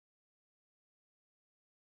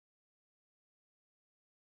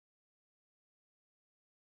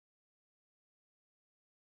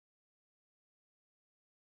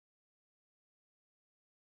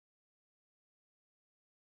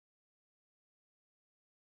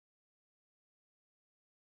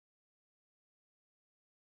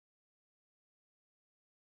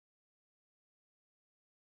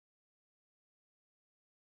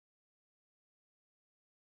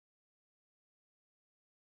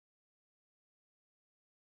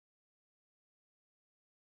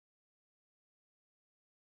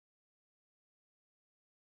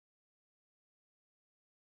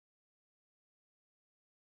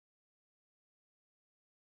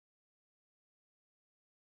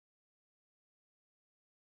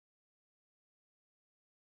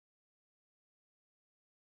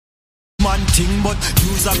one thing, but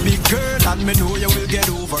you's a big girl and me know you will get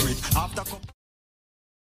over it. After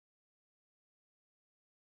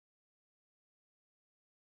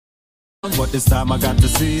but this time I got to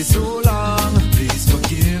say so long. Please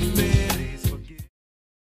forgive me. Please forgive.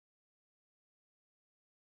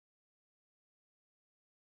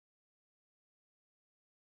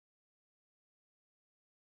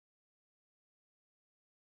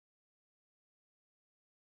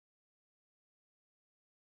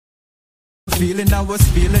 Feeling I was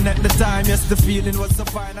feeling at the time, yes, the feeling was so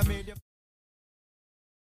fine. I made you.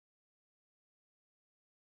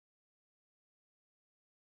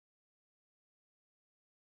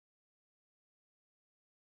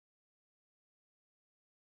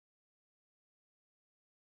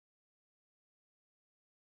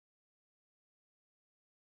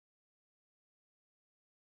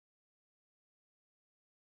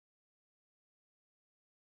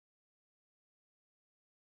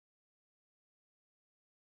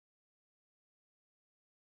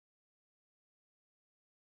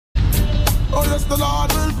 Oh yes, the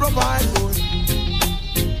Lord will provide food.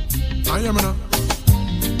 I am now.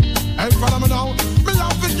 Hey, follow me now. Me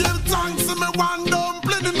have to give thanks to me one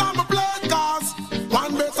dumpling in my plate, cause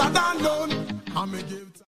one better than none. And me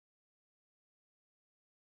give thanks.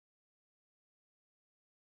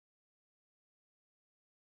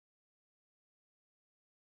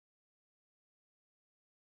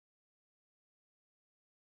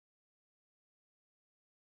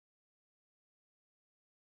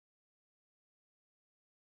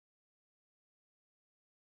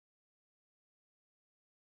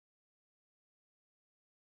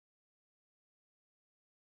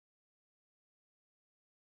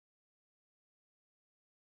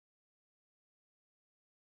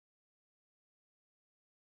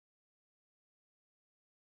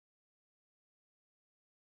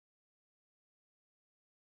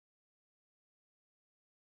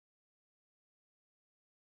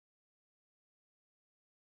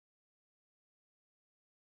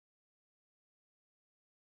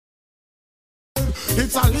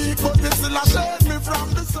 It's a leak, but it's still a shade me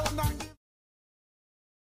from the sun.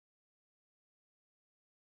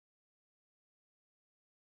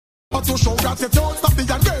 But to show gratitude, stop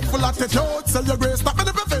the ungrateful attitude. Sell your grace, stop in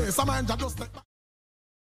the face. I'm mind just like that.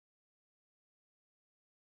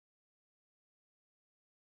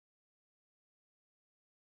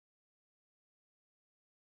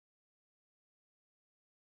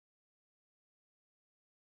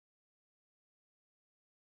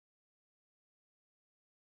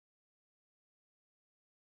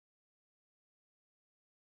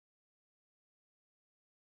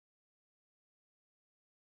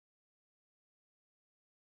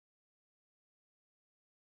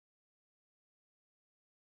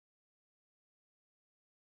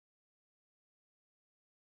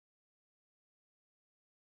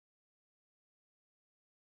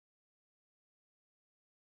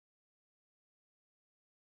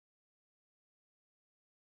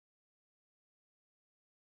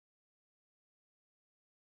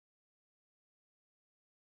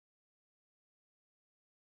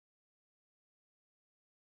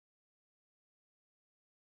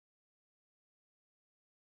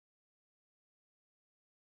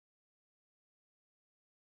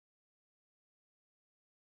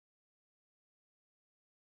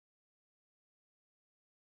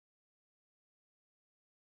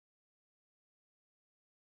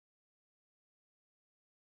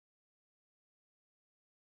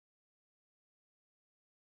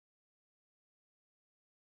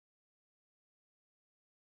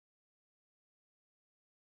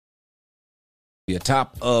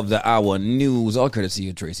 Top of the hour news, all courtesy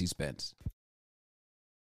of Tracy Spence.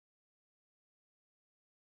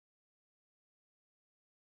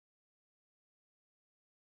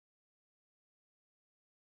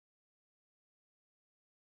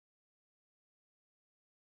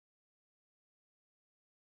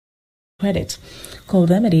 Credit. Call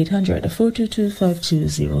them at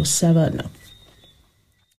 800-422-5207.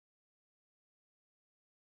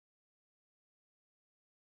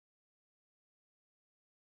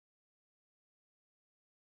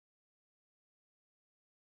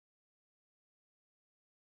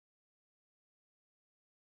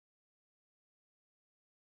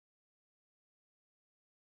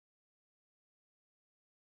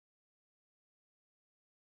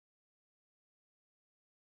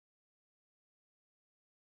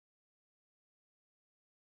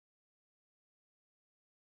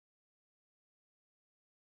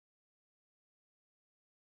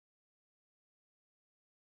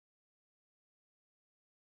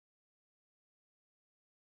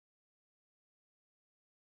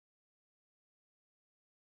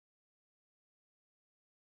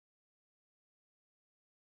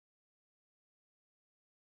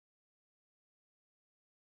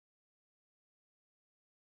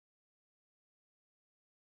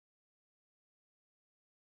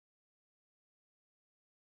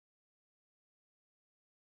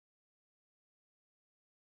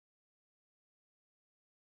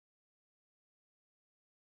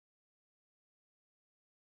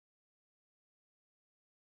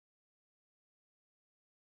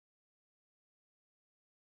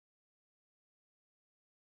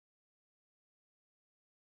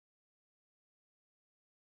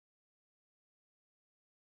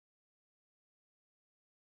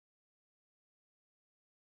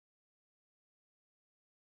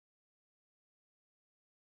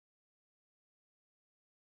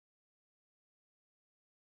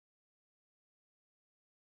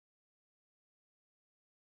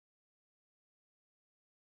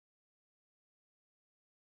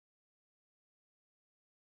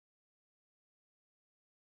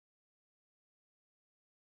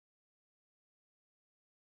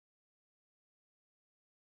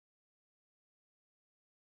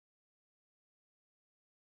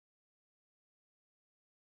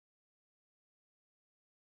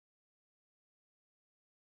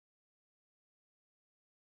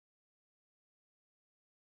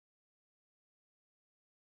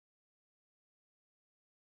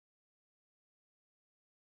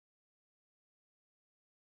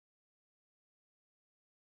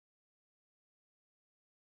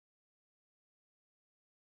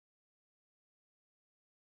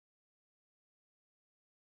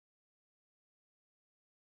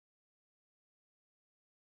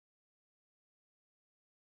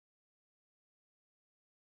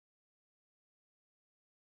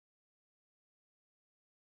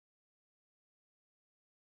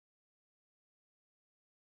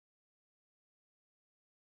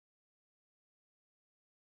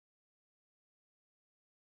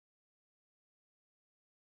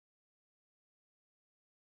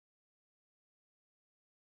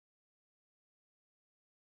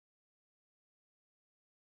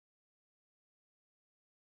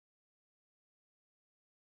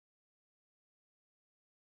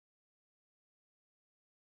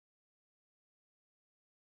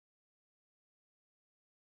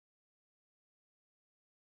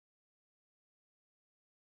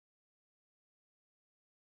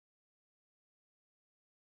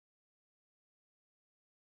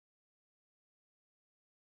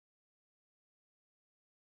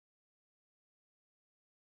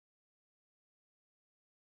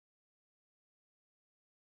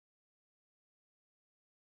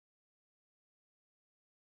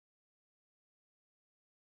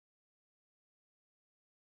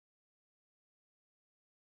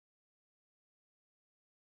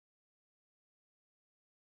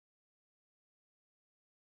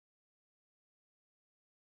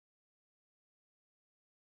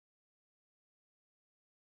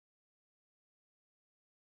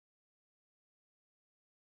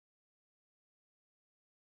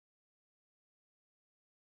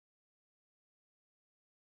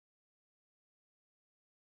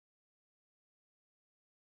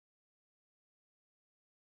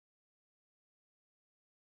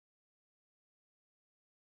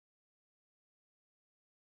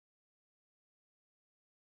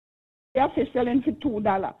 They are fish selling for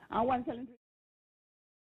 $2 and one selling for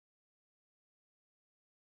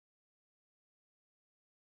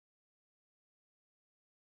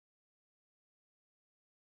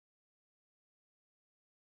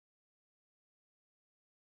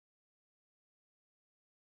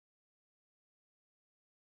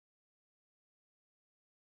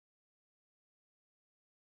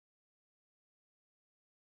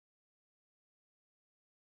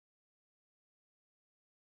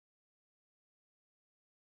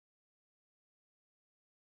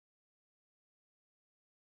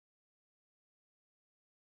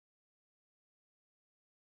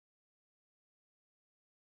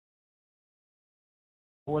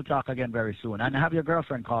We'll talk again very soon. And have your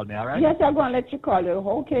girlfriend call me, all right? Yes, I'm going to let you call you.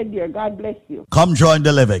 Okay, dear. God bless you. Come join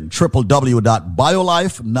the living.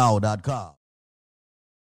 www.biolifenow.com.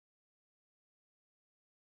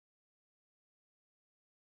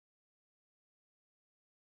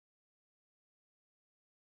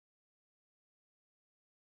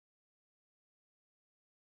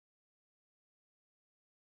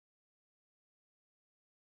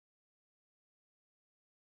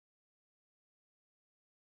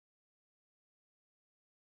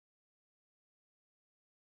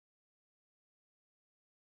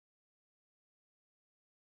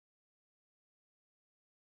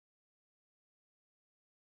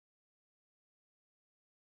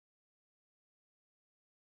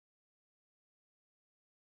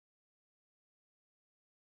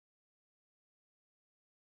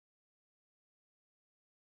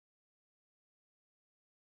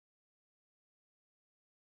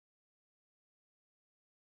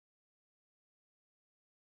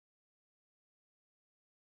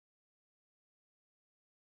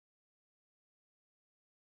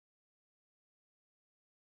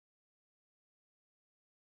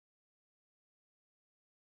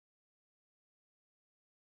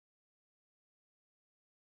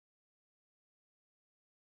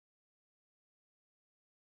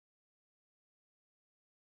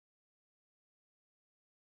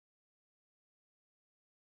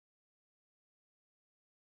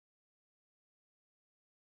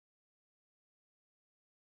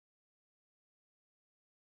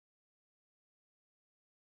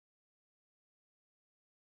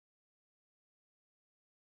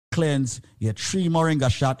 Cleanse, you get 3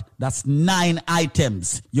 moringa shot. That's 9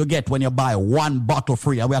 items you get when you buy 1 bottle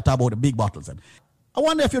free. And we are talking about the big bottles. And I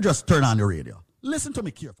wonder if you just turn on the radio. Listen to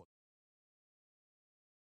me carefully.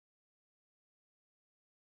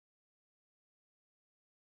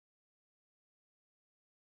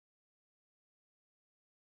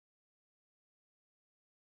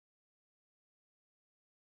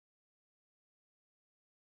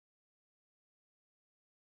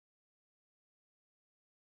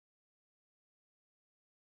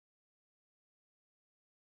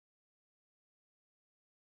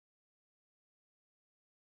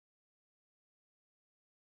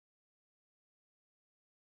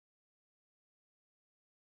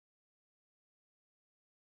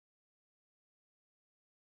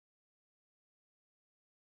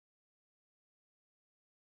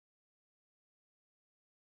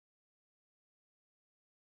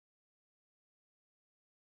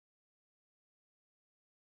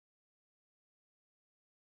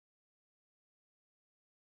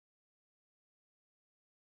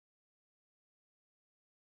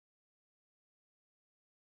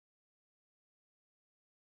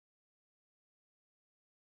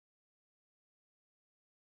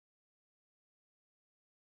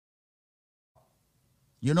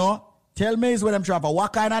 You know, tell me is what them try for.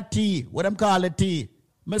 What kind of tea? What them call it tea?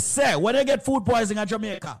 Me say, when they get food poisoning in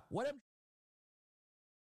Jamaica, what them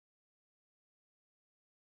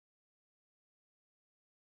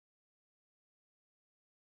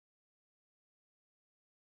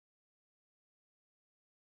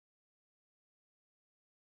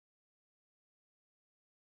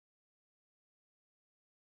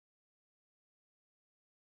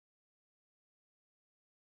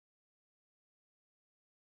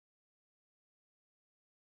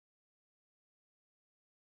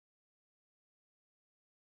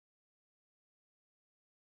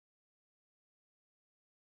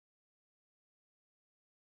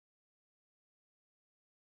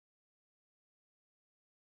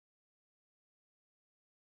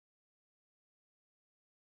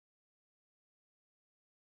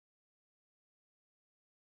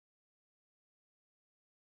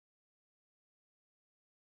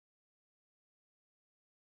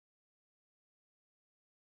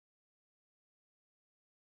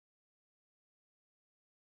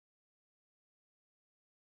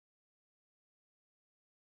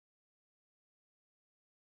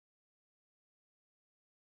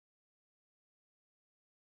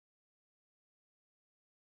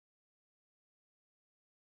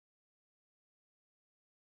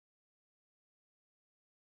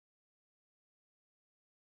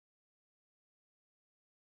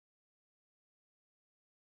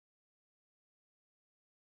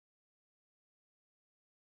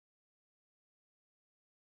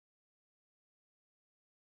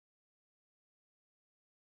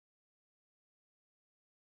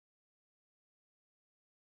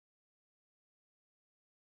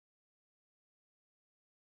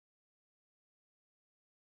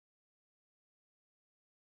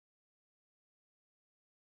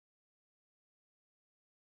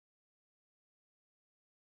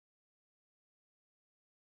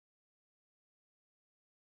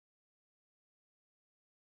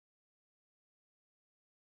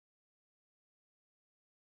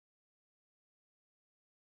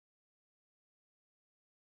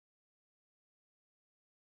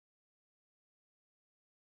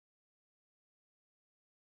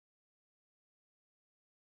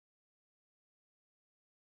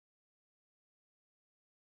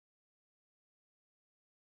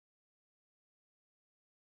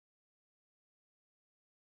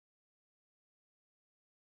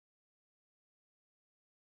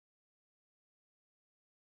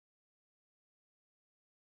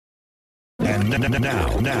And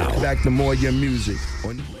now, back to more your music.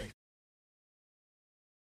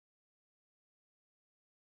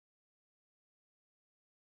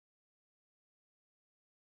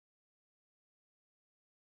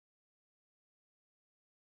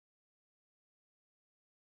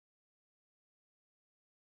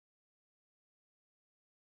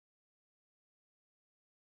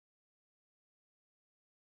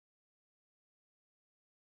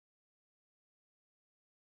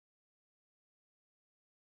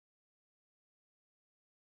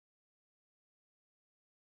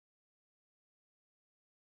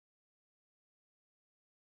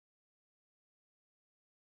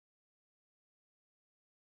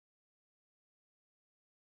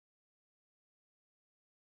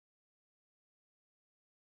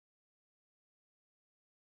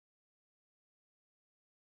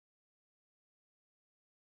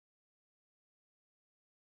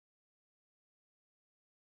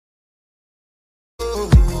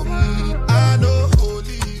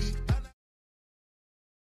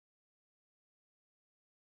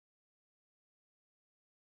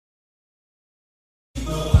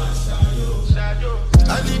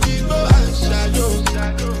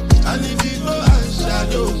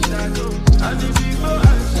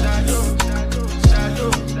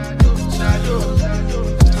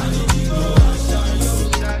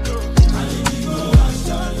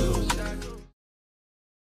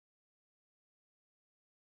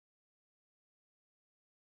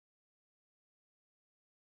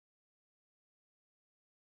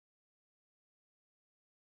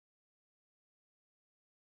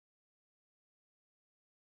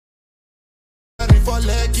 For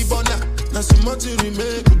leggy bona, now some more to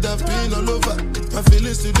remain could have been all over. My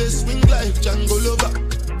feelings today swing like Django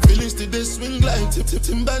Lover. Feelings today swing like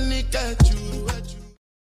Timbani at you.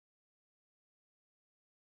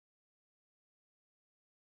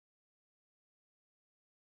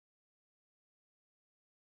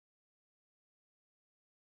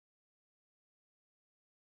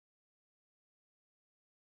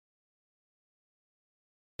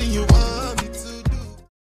 You want me to do?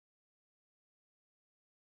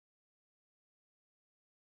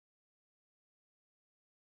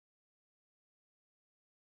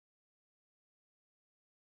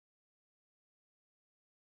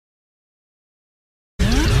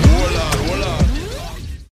 Hold on.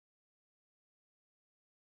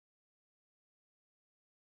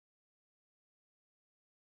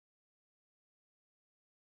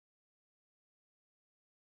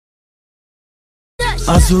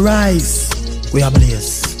 As we rise, we are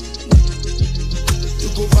blessed. You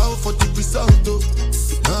go out for the result, though.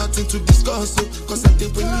 Nothing to discuss, oh. Cause I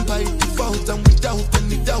did win by default and without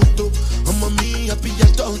any doubt, oh. I'm a me happy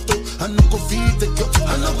adult, oh. I no go feed the girl,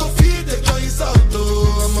 I no go feed the girl, it's out,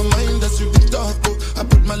 oh. I'm a mind that's really dark, oh. I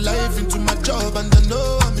put my life into my job and I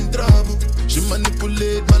know I'm in trouble. She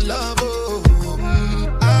manipulate my love, oh.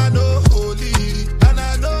 I know holy, and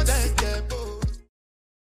I know that get both.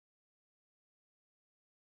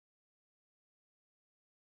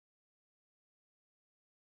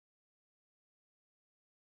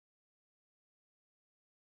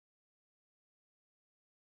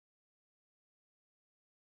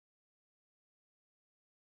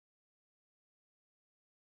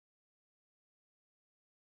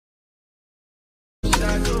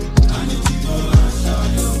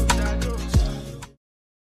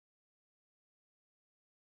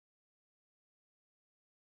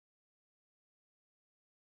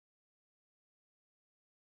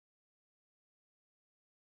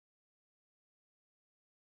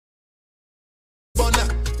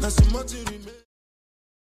 Now some more to remain.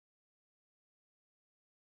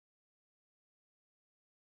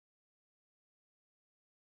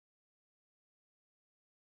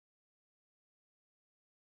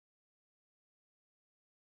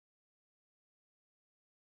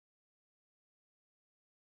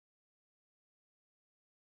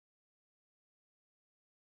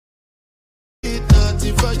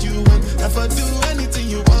 Nothing for you, and if I do anything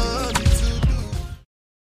you want me to.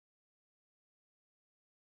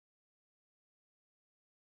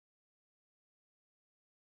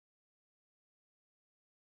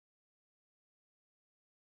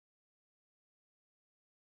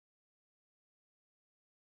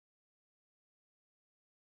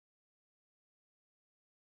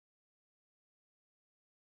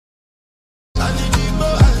 I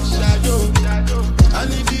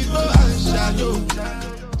need people and shadow.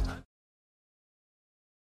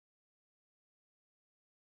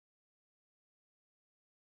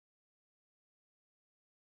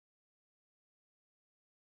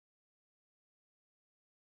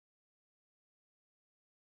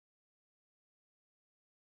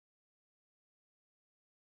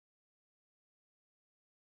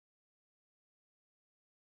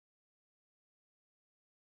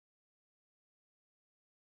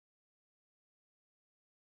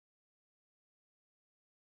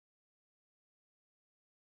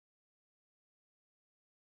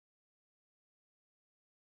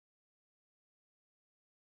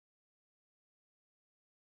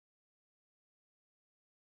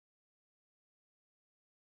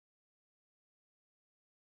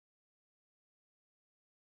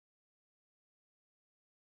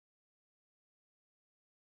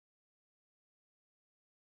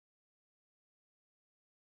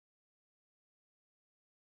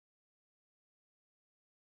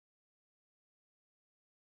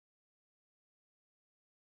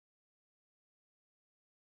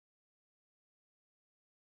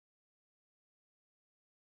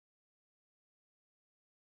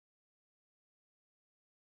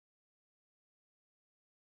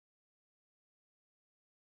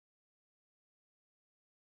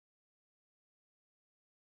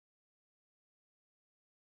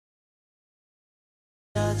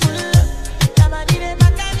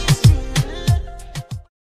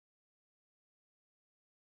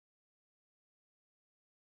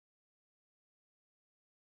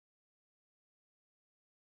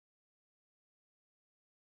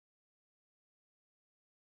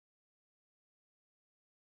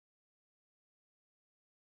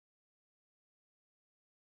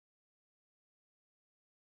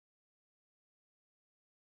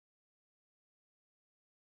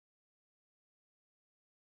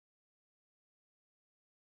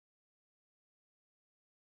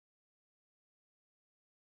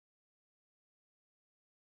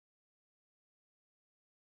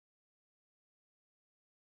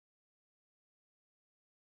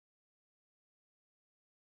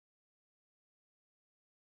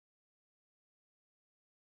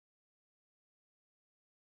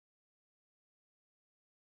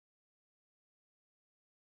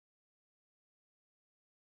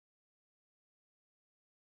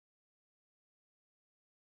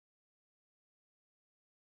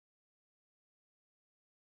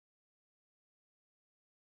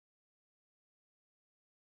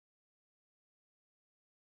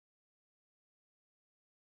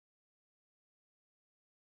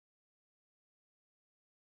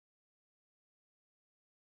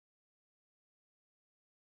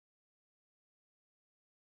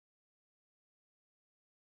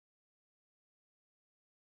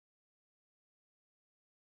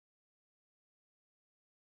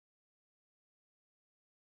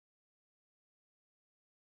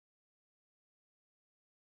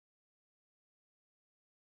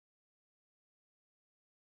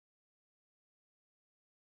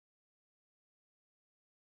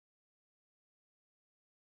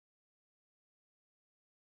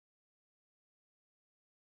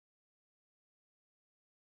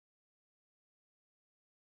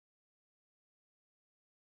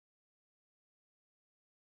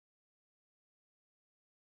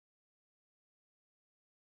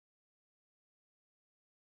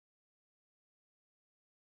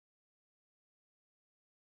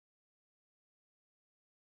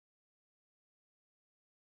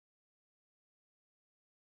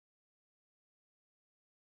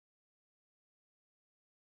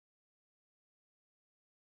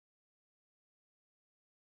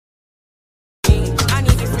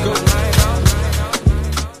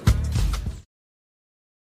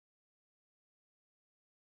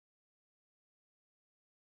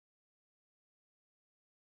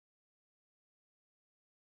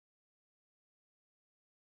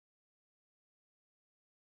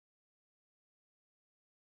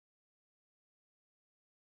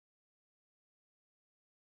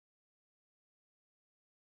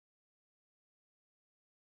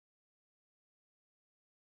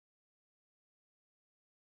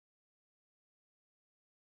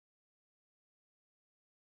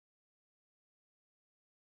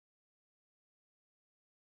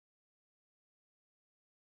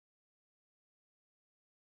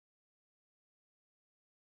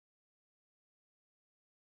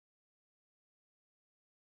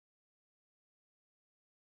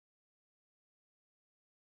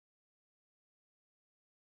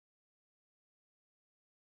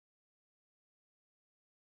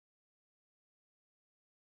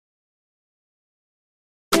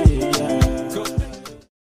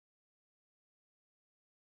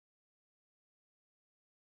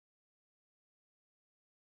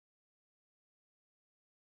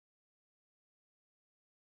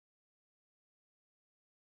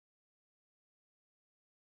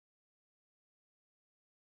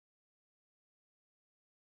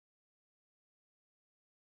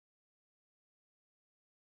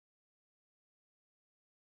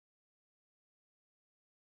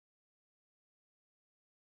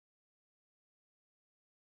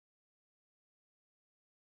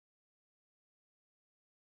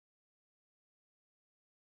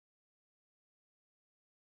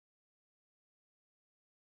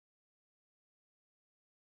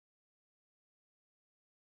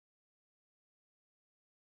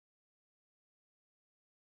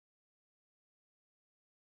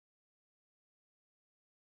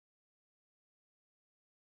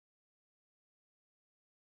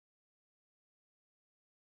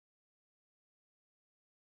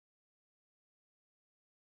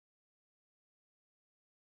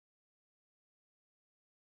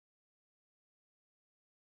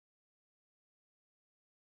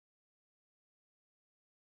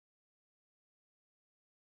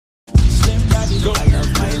 Go. I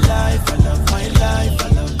love my life, I love my life, I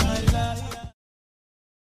love my life.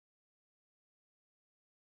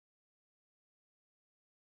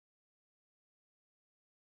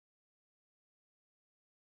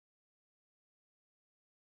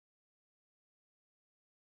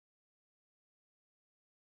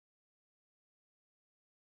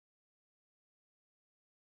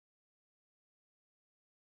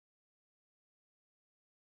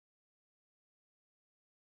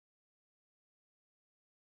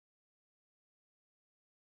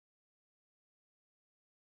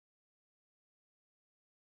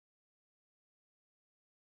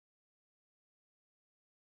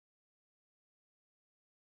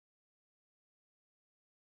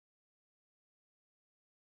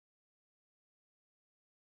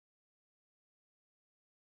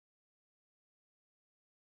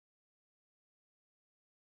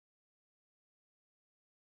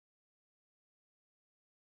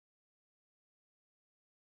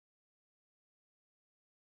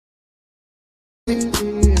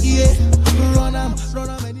 Yeah, run am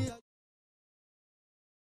any.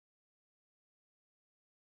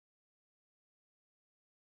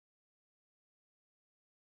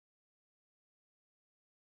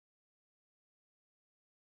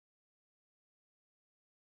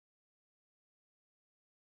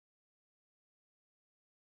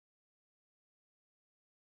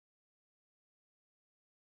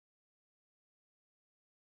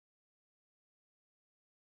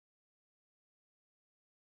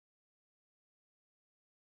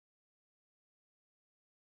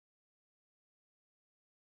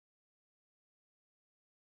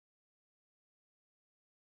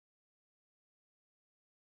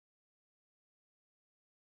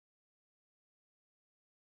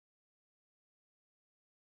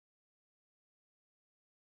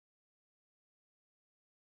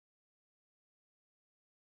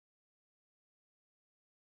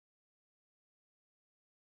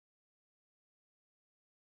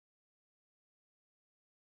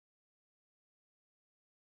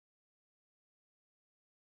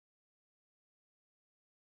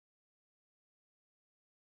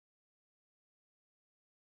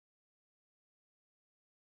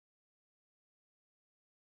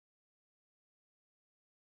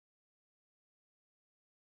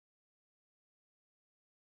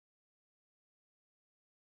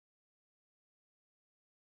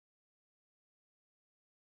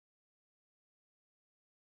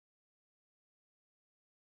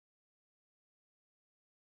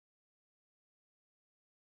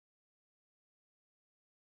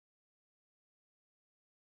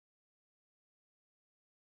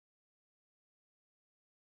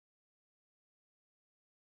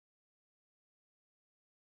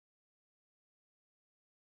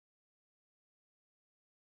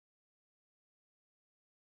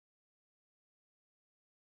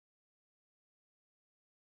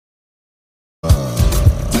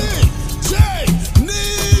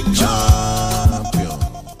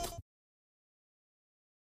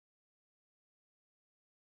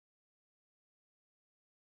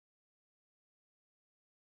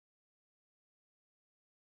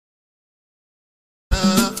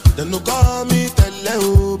 They no call me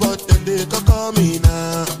tell but then they call me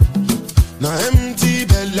now. Now empty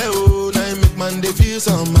belly, now make man they feel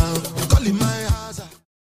somehow. Calling my house.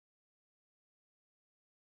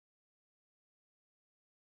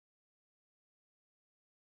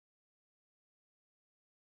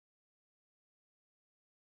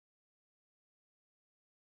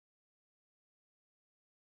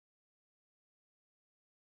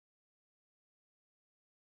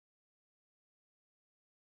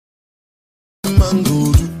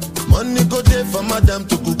 Mango do. Money go there for madam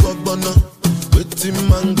to cook up bono. Waiting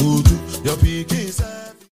mango do. Your pig is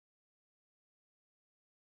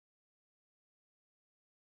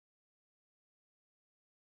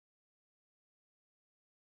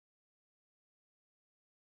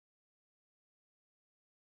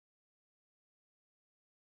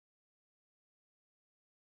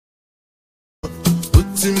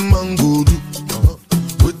waiting mango do.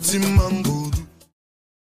 Waiting mango do.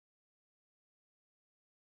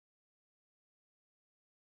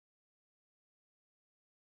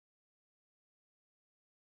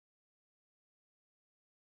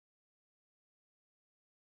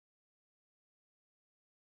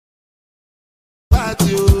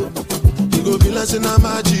 You go be like a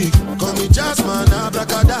magic. Call me Jasmine,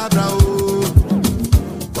 abracadabra, oh.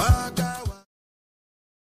 Waka, waka.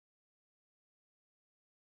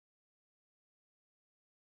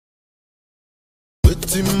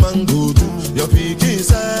 Waiting mango do. Your pig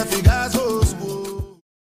is a figures, oh.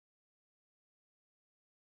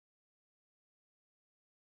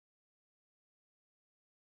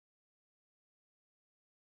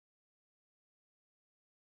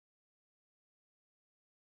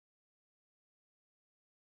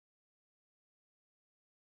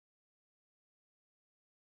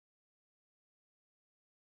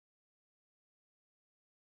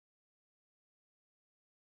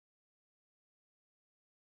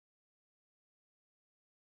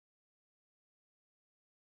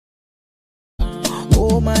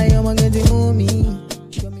 my, I'm going to move me.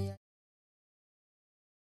 Show me.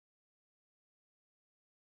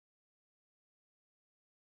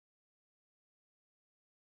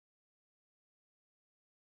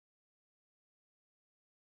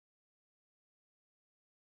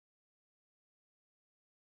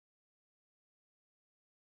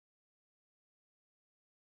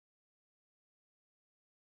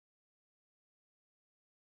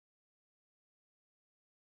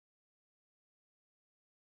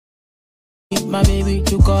 My baby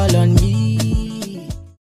to call on me.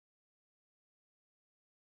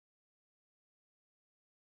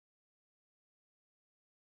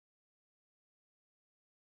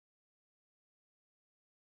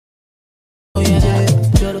 Oh yeah,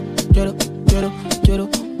 joro, joro, joro, joro,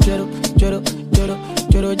 joro, joro, joro,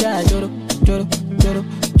 joro, ja, joro, joro, joro,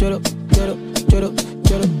 joro, joro, joro,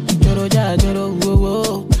 joro, joro, ja, joro, whoa,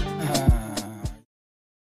 whoa.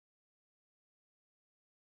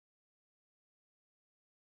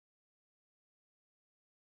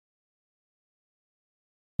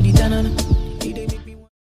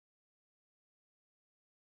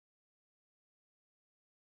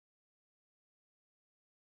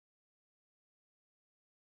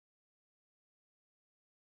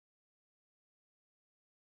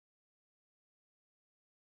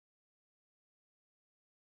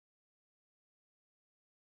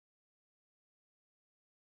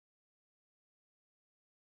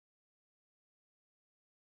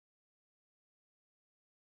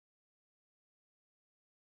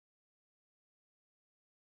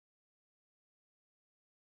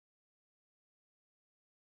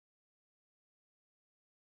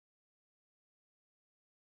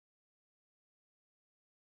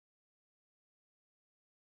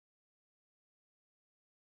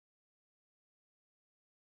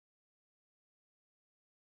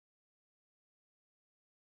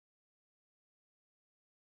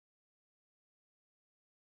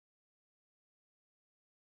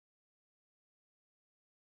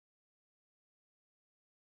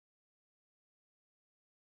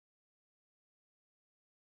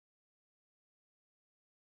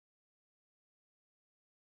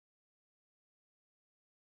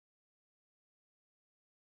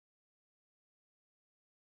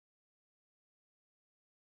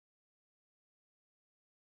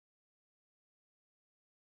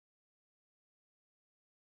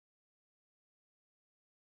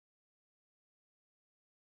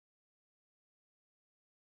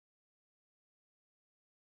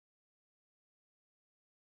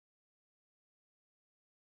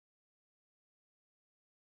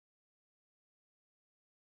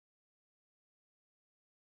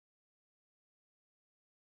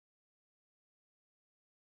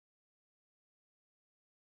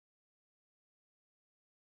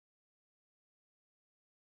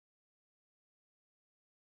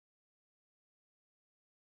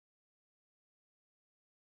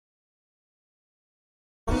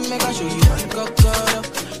 Make I show you my cocoa.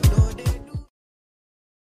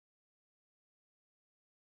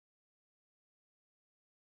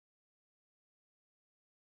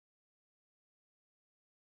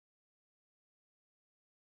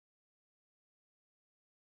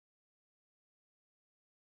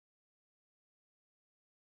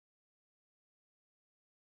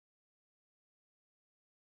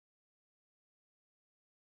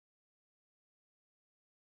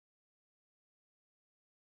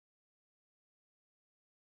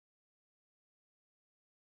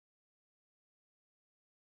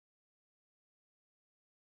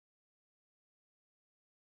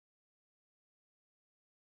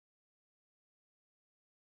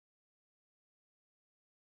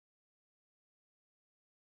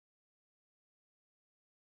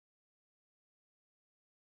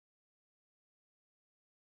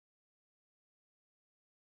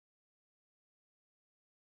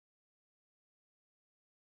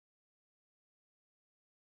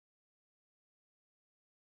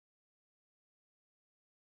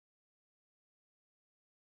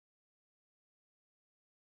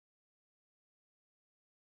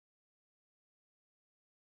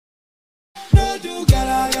 No do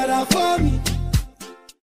gotta for me.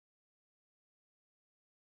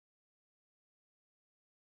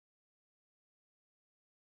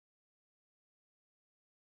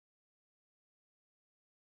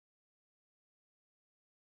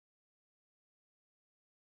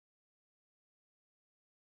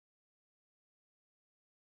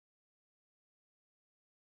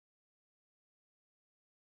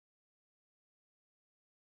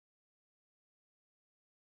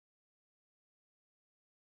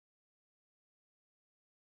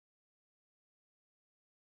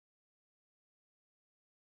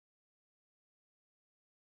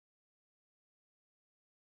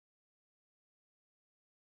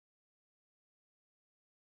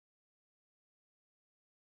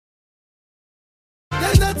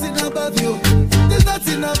 nothing above you. There's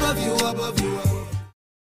nothing above you, above you.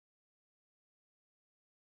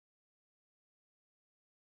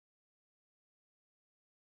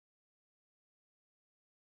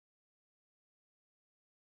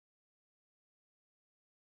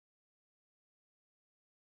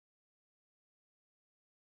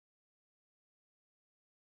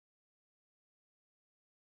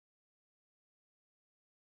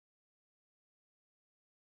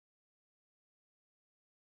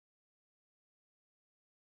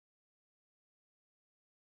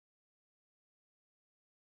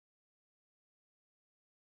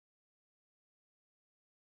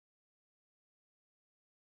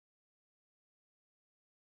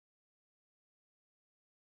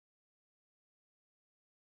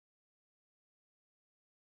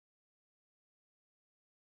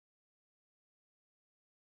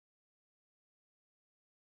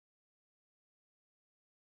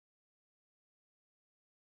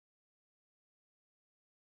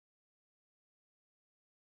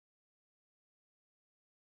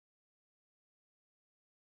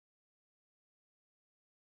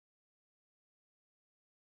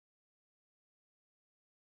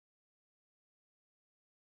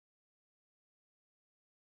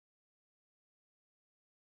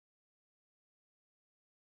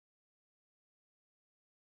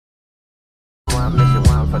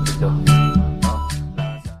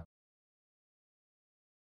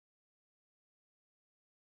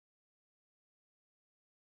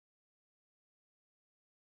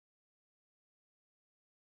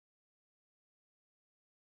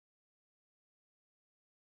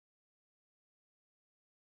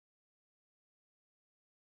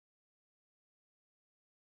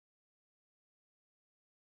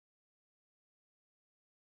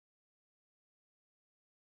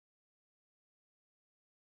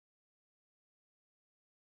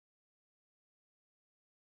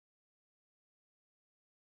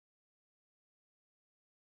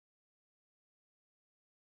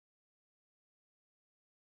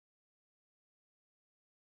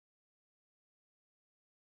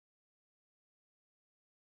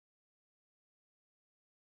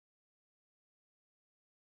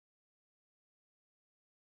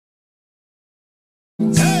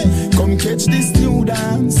 Come catch this new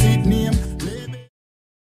dance, it name.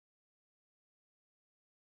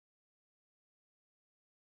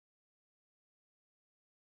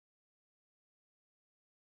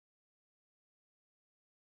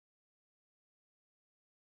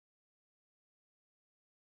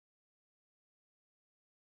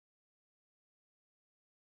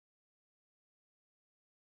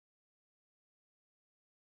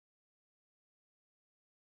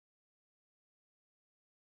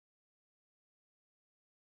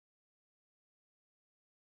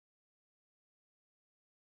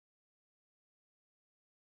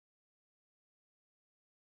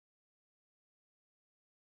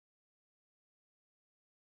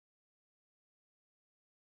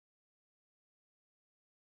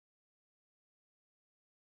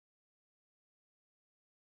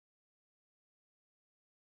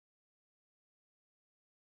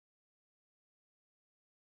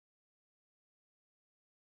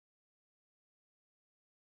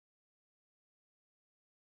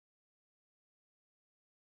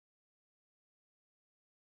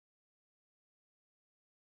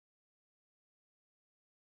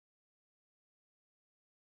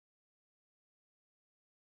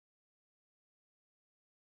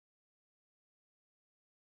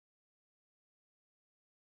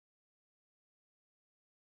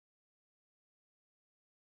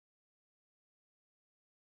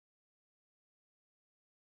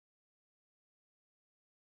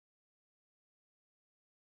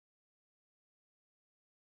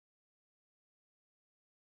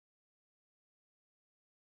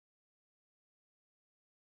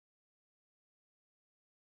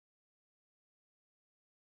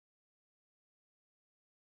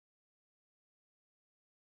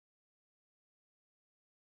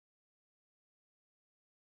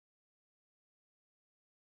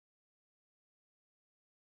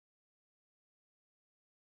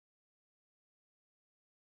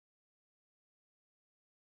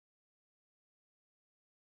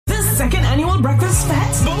 Second annual breakfast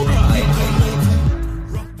fest. Boat ride.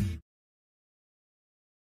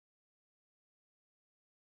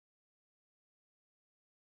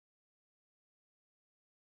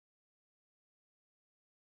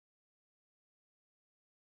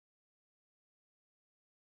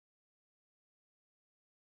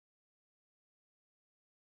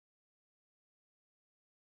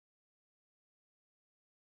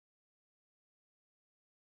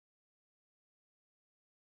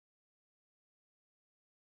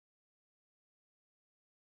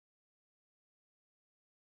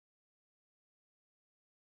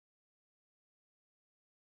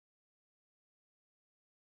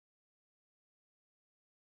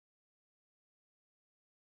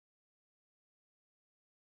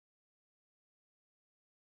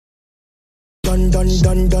 Dun dun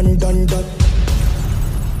dun dun dun dun.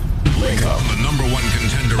 Wake up, the number one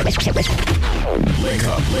contender. Wake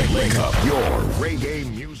up, your reggae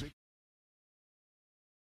music.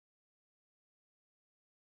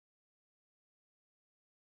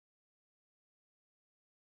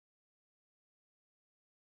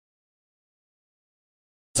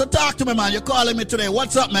 So talk to me, man. You're calling me today.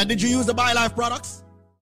 What's up, man? Did you use the BioLife products?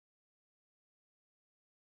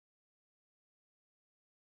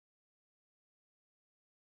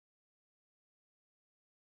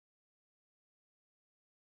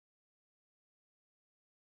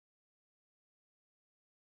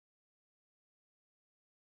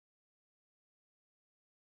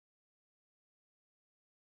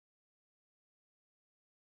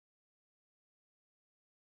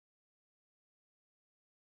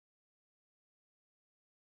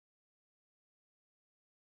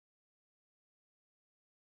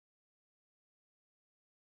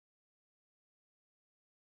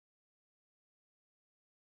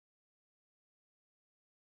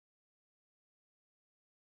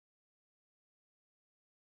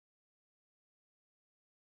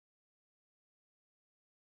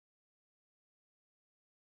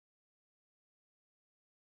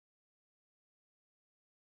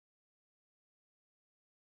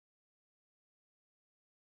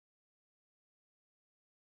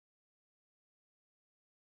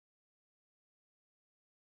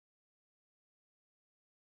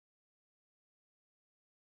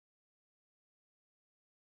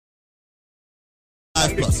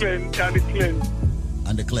 And the cleanse.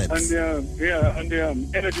 And the cleanse. And the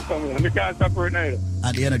energy formula. And we can't separate neither.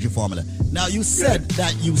 And the energy formula. Now, you said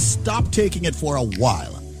that you stopped taking it for a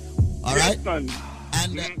while. All right? Son.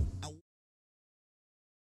 And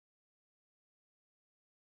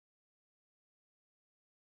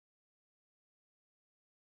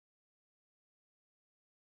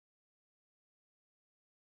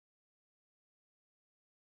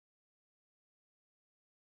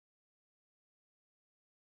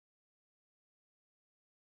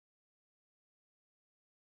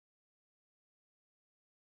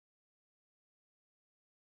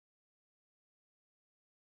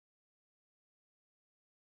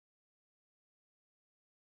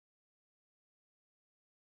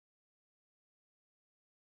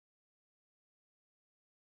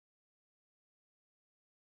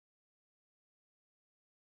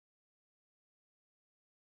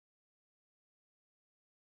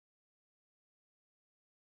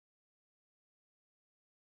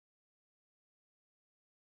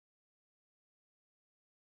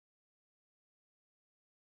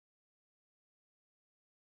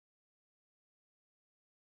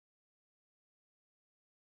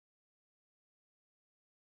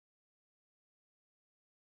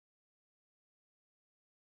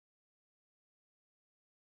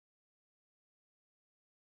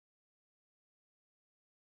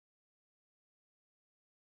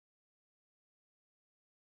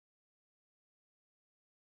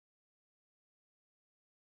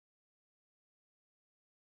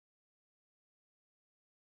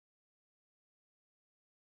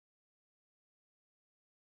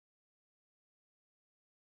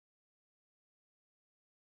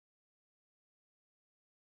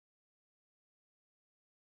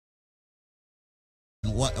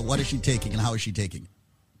what is she taking and how is she taking?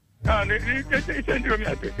 Oh,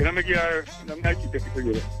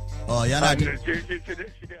 yeah, not.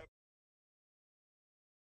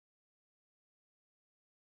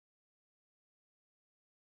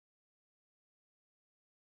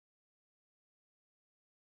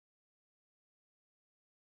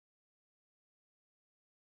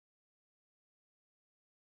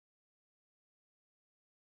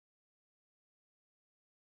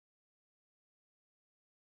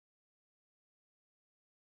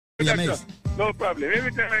 No problem.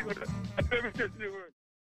 Every time I go to every church in the world.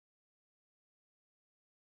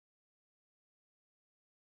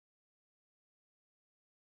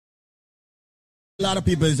 A lot of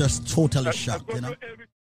people is just totally shocked, you know.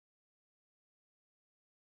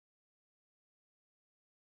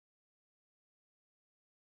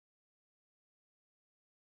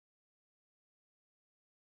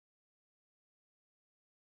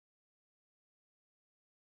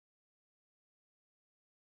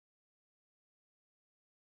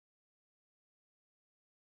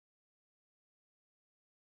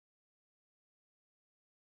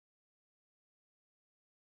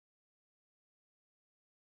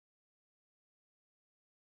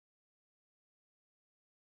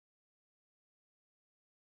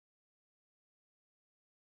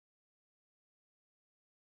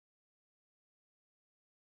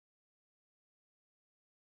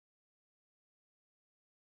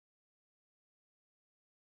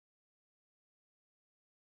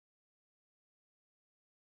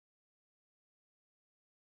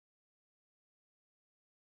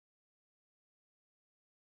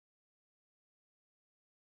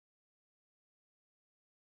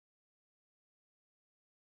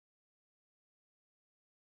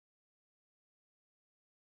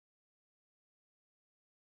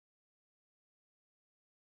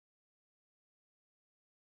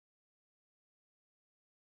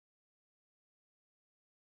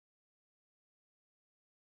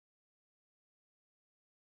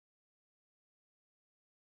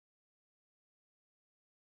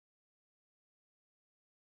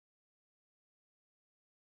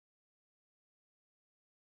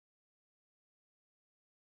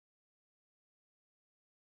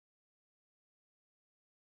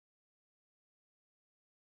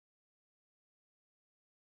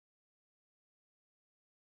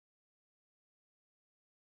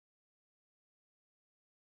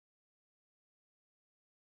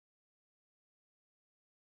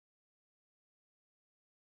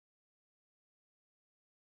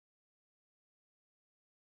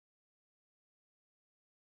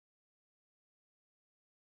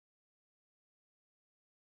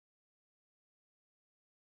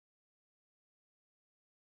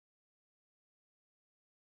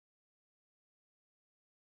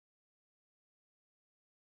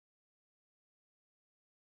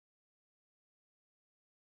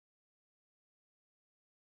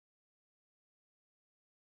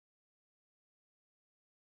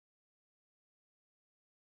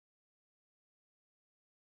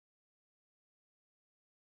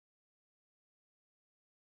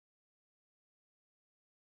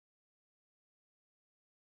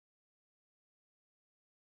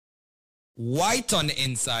 white on the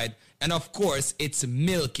inside, and of course, it's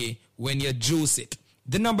milky when you juice it.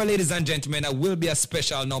 The number, ladies and gentlemen, will be a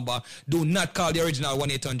special number. Do not call the original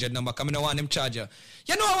 1-800 number. Come in, I want them charge you.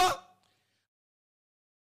 You know what?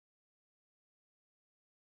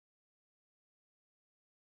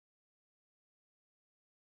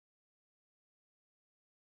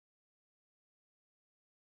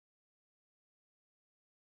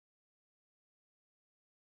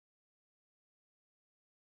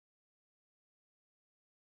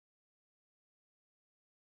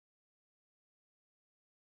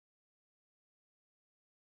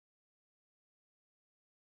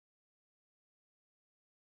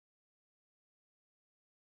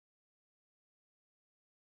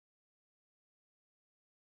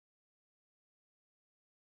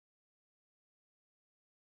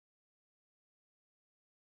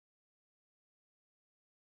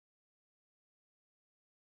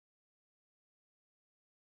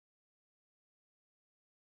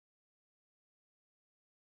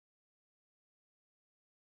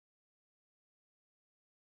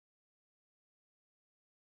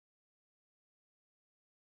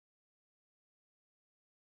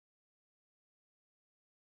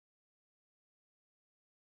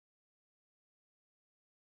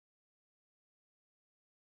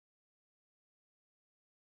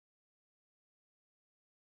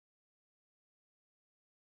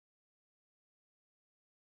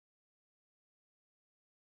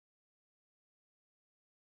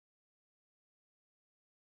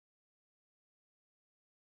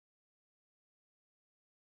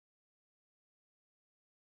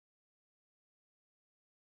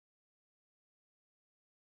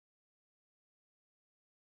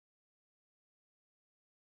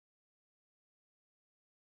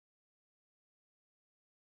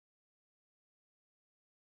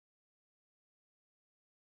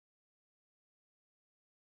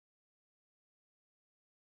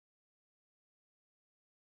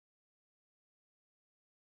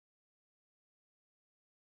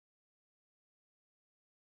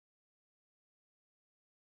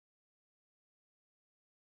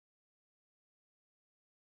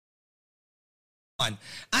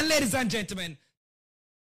 And ladies and gentlemen,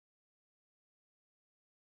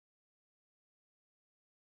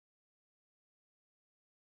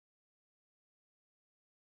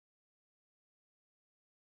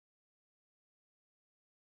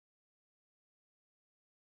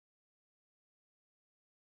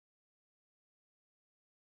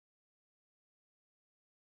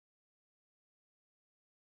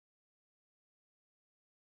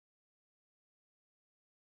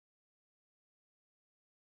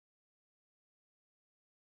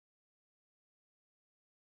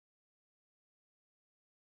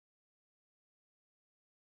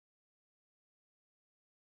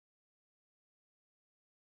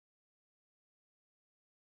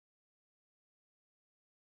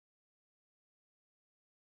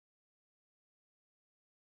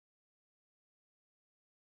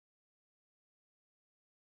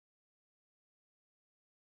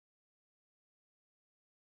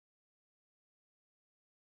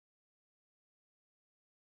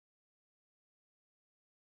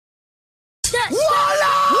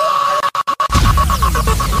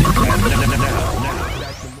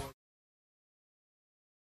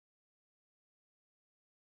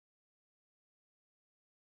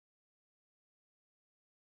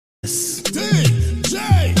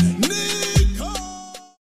 DJ Nico.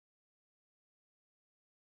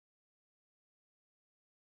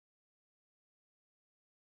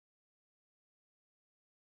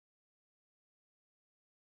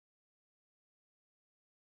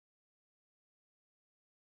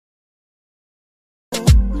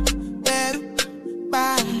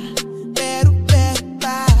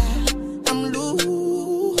 I'm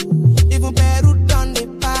loose. Even Peru done the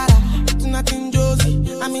para. Tonight in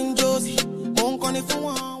Josie, I'm in Josie. Won't call it for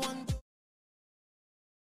one.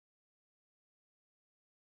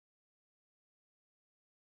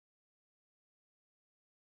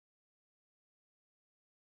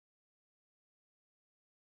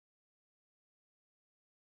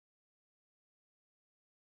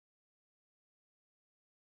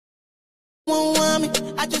 Won't want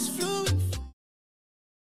me, I just flew.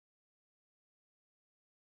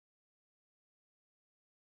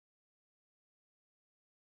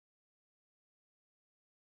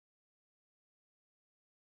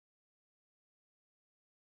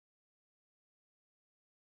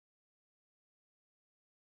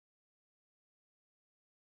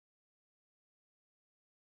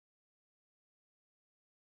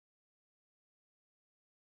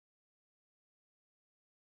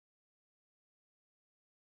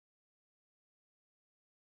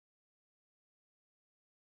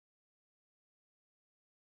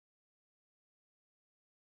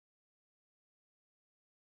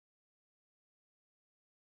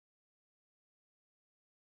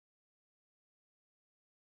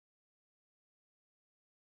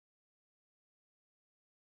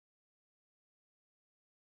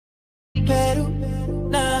 Peru,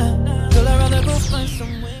 nah. Girl, I'd rather go find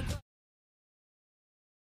somewhere.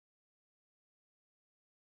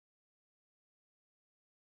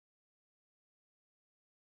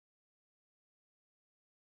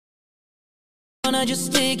 Wanna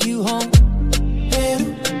just take you home.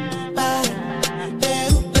 Peru,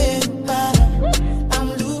 Peru, Peru, I'm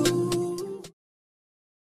loose.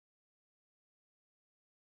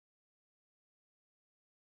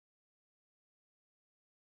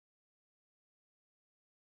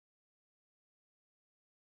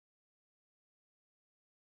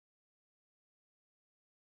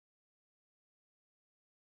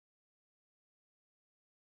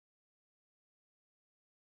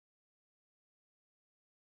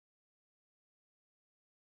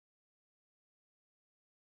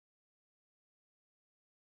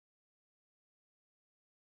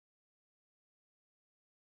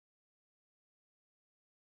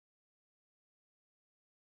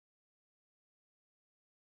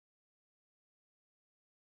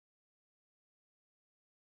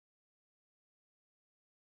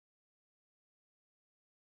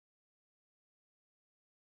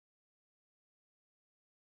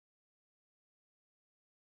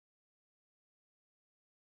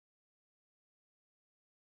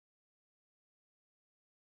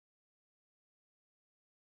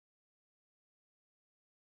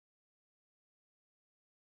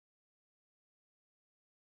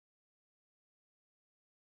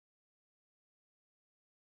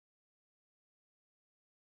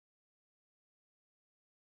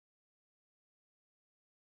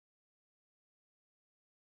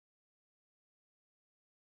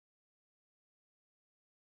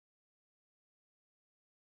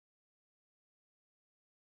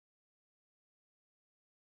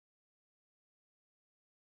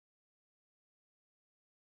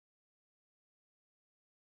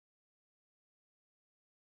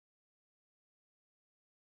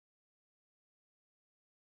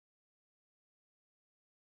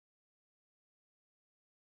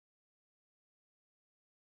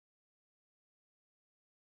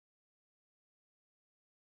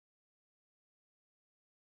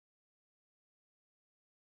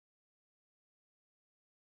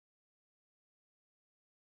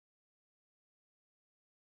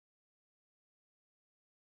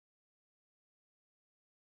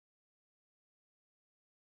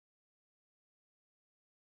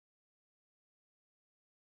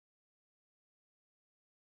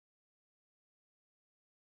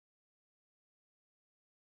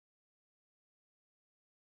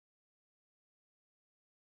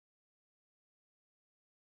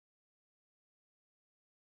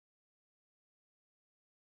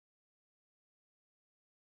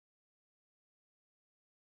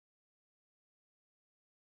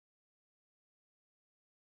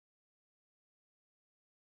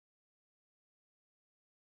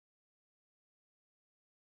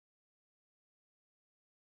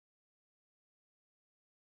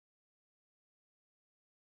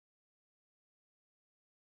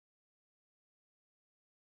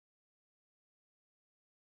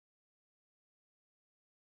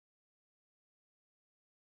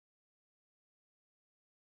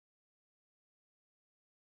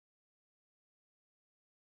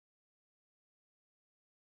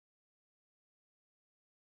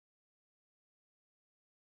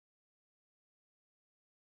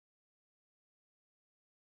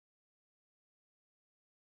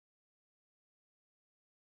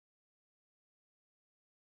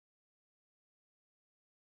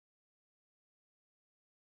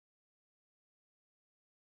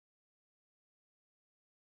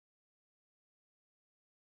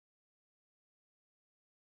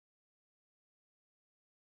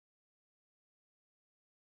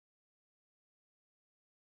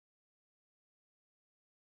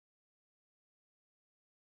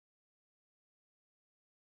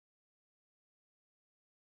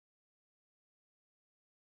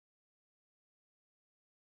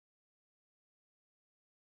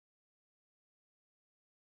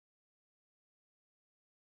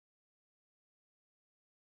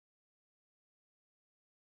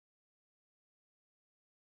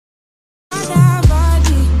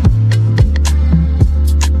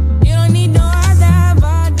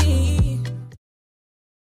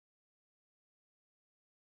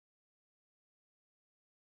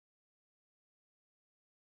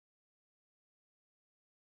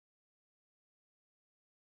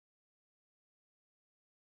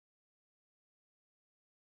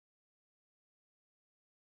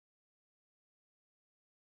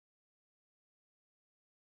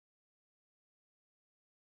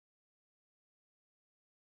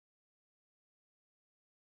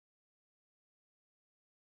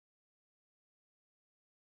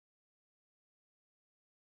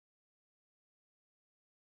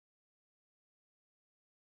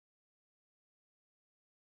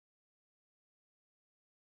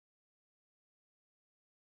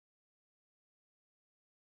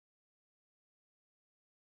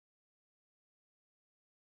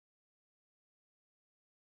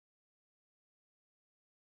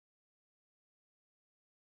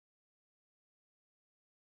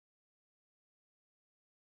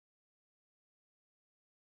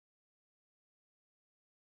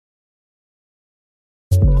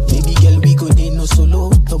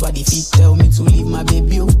 Nobody fit tell me to leave my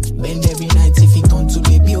baby. Oh. Bend every night if it on to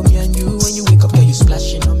baby. Oh, me and you, when you wake up, girl, you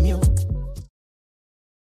splashing on me. Oh.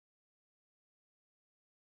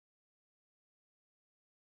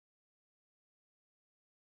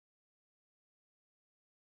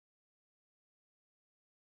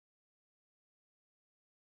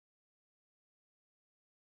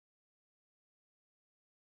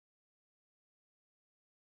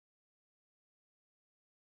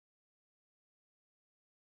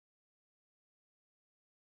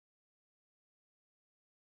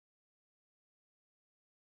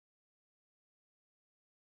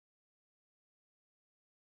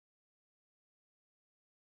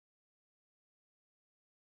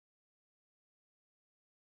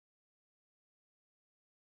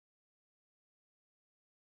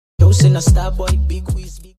 Dose in a star boy, big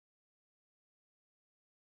whiz, big.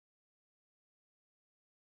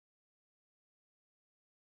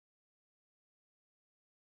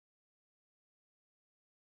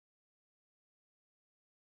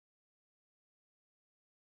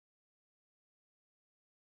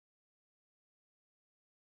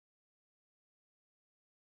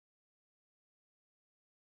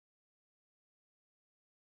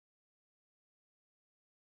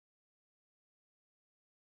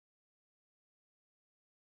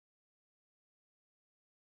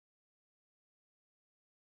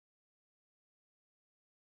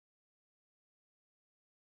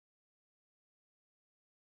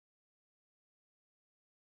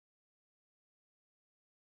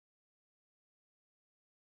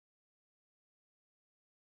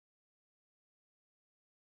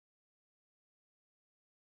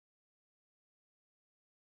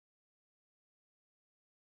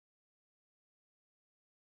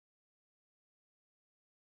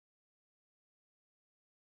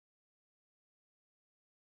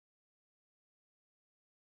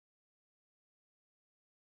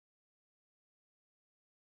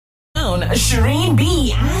 Shireen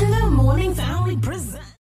B and the Morning Family present.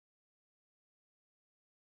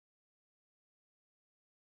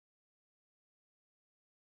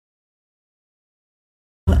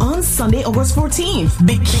 On Sunday, August 14th,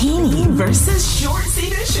 Bikini versus Shorts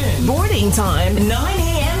Edition. Boarding time, 9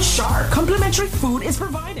 a.m. sharp. Complimentary food is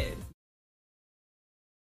provided.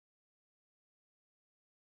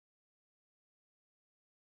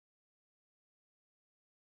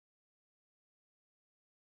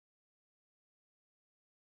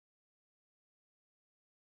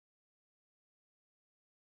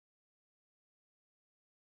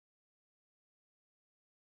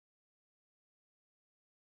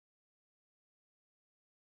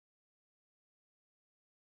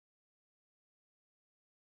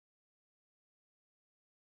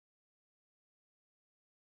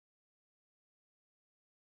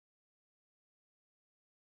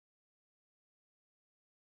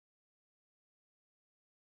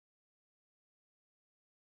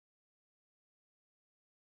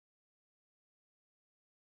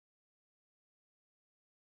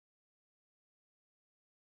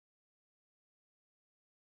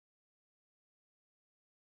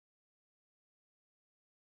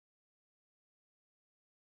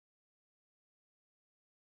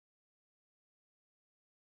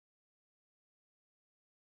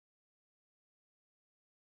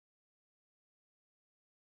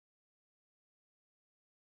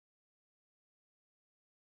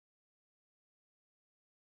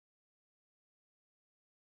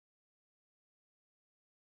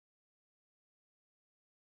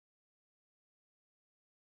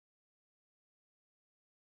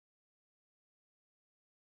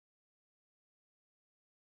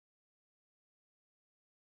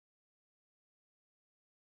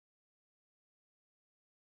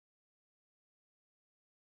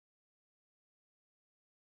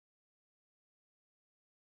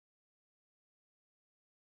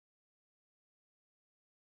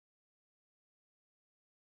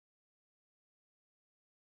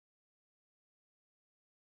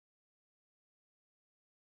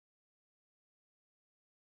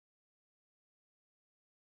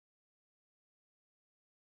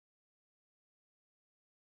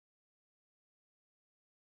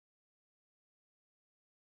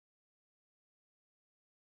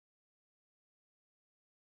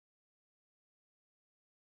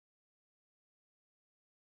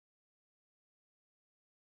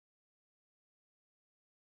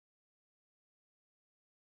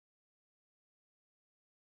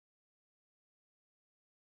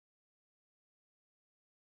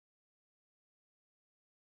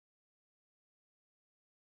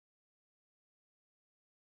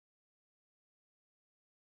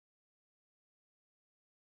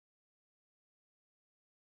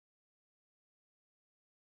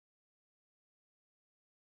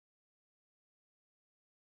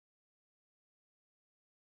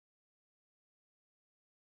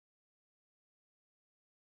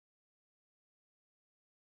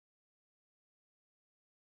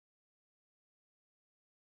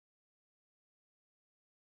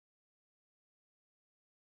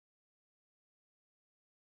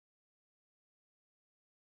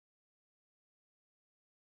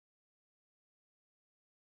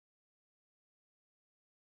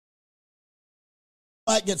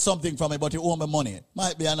 might get something from it, but you owe me money.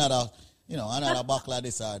 Might be another, another buckle of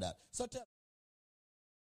this or that. So tell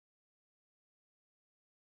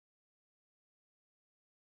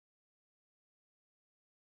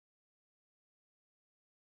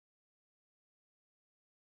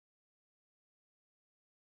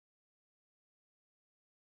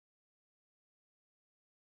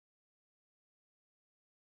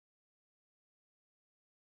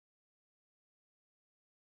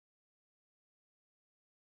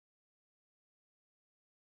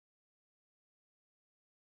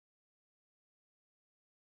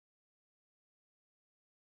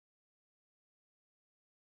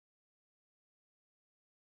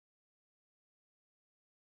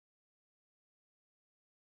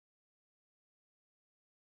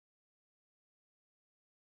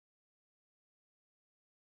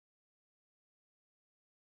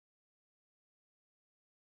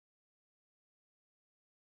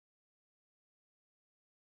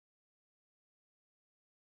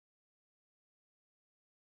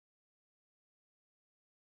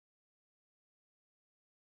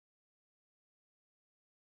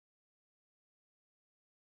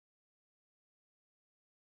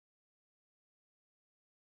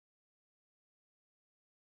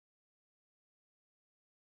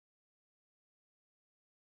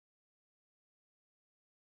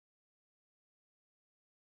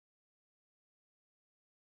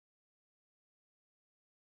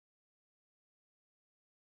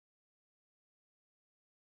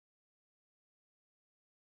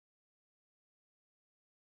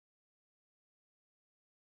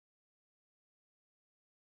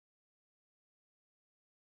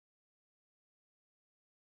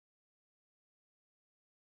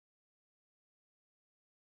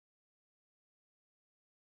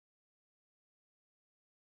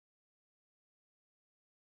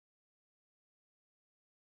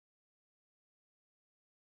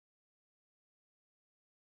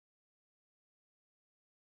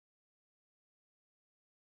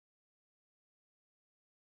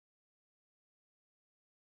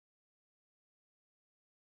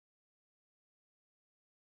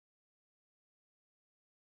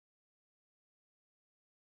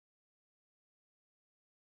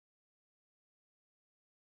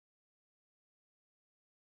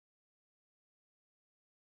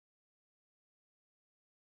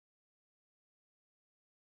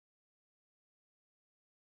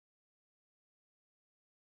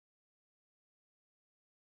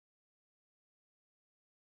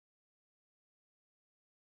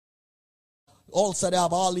also they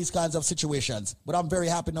have all these kinds of situations. But I'm very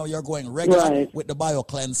happy now you're going regular with the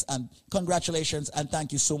BioCleanse. And congratulations and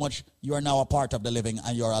thank you so much. You are now a part of the living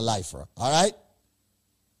and you're a lifer. All right?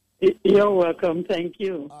 You're welcome. Thank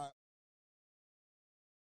you.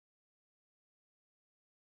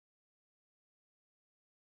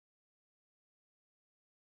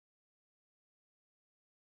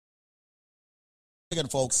 Again,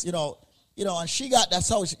 folks, and she got, that's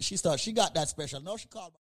how she started. She got that special. Now she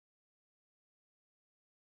called.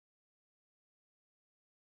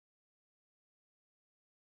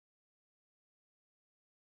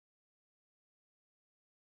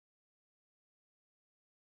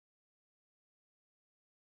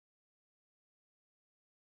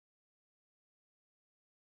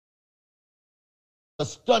 A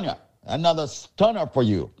stunner, another stunner for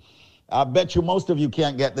you. I bet you most of you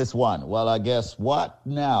can't get this one. Well, I guess what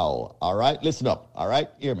now? All right, listen up. All right,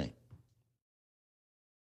 hear me.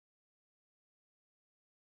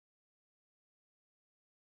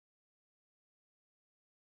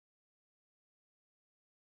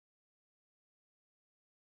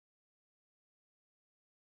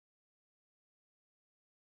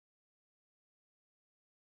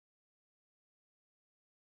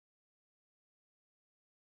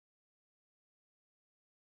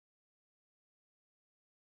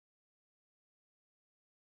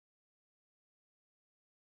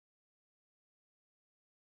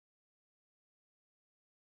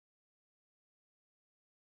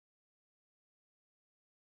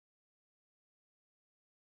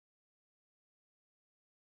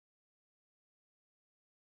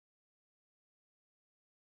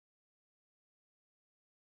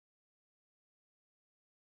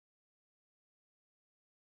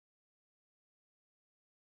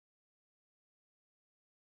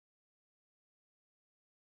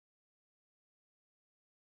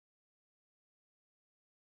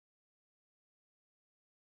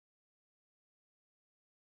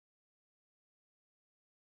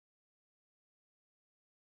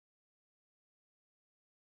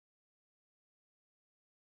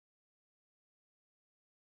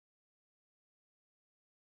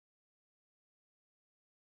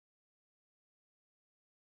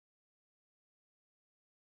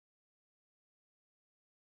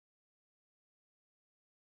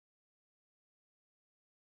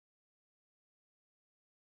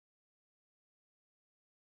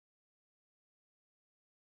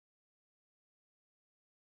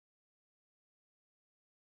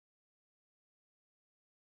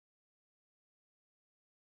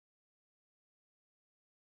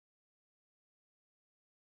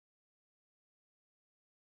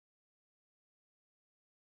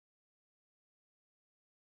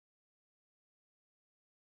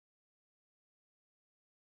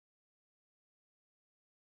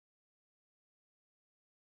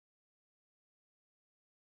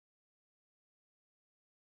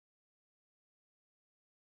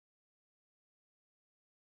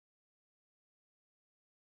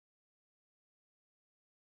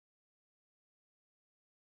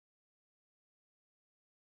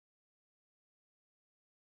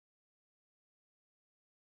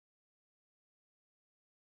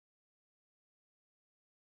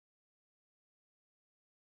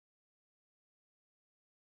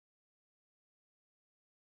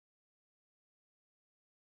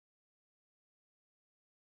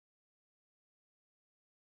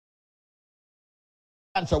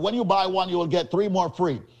 Answer. When you buy one, you will get 3 more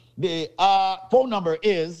free. The phone number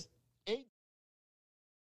is 8.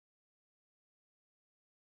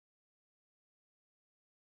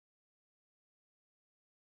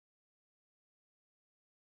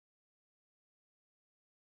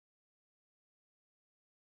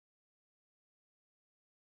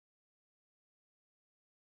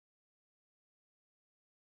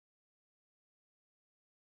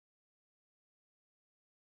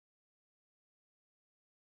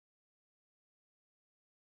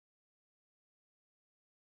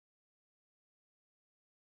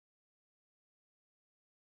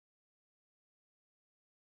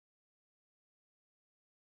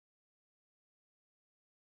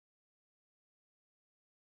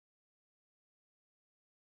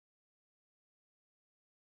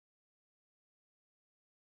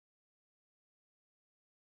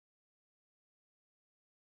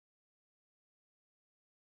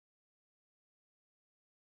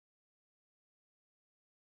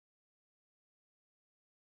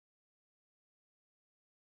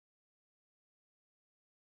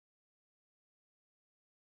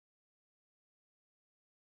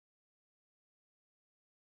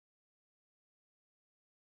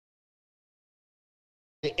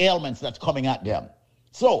 The ailments that's coming at them.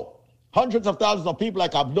 So, hundreds of thousands of people,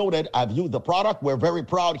 like I've noted, have used the product. We're very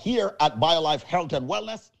proud here at BioLife Health and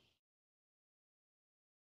Wellness.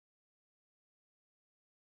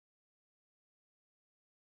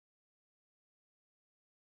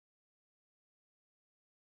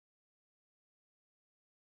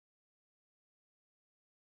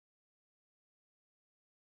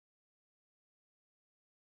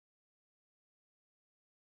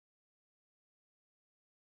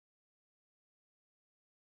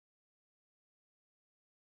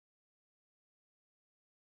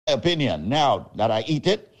 Opinion now that I eat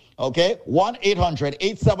it. Okay,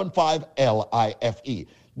 1-800-875-LIFE.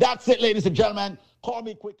 That's it, ladies and gentlemen. Call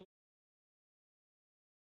me quickly.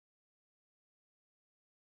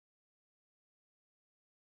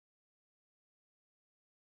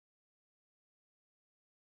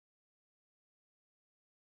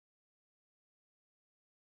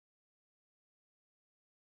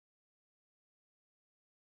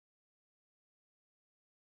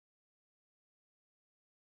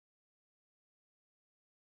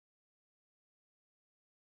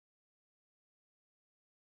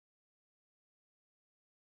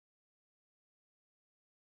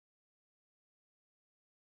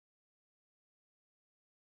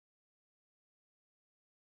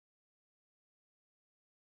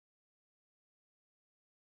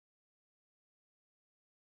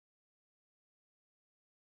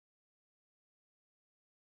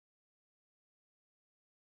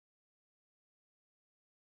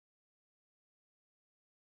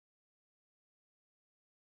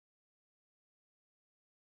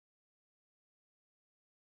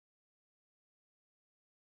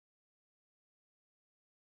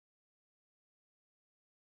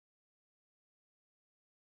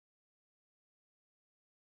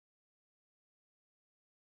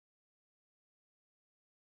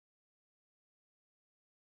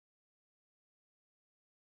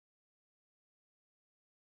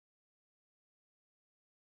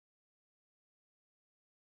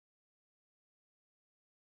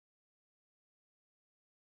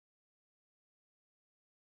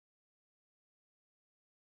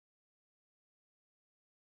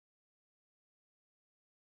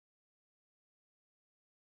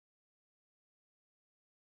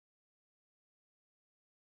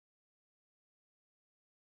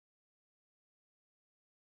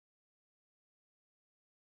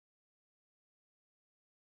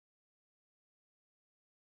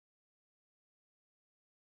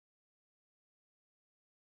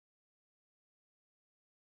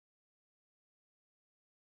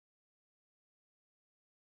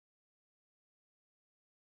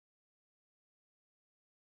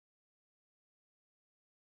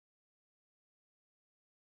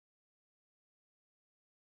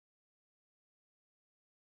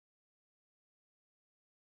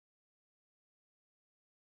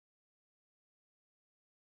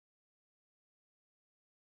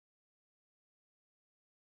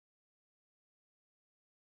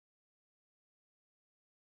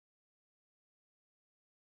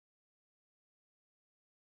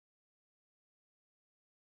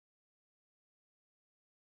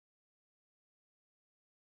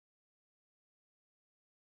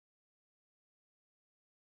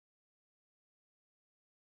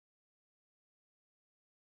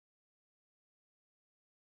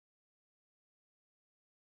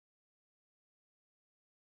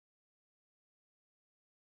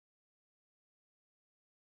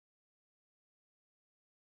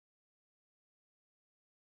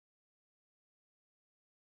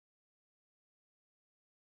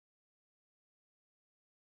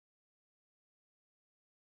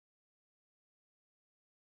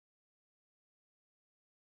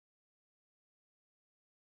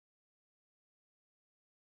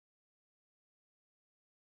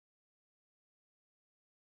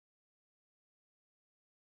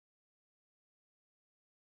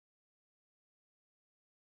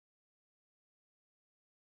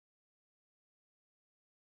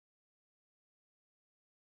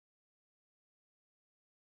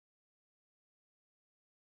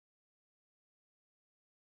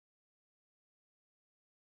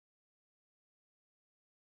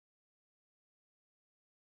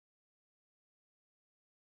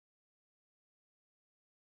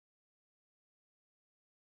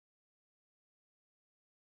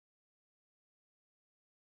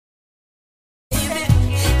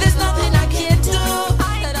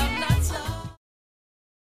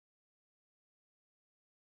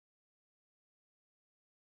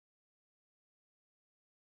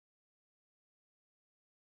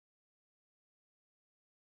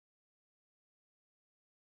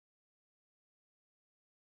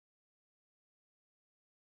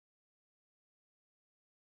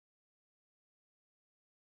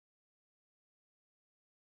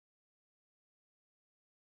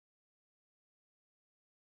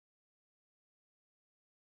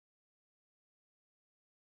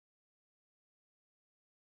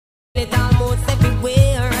 it almost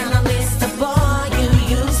everywhere. And I miss the boy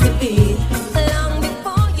you used to be. Long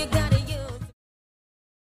before you got a youth.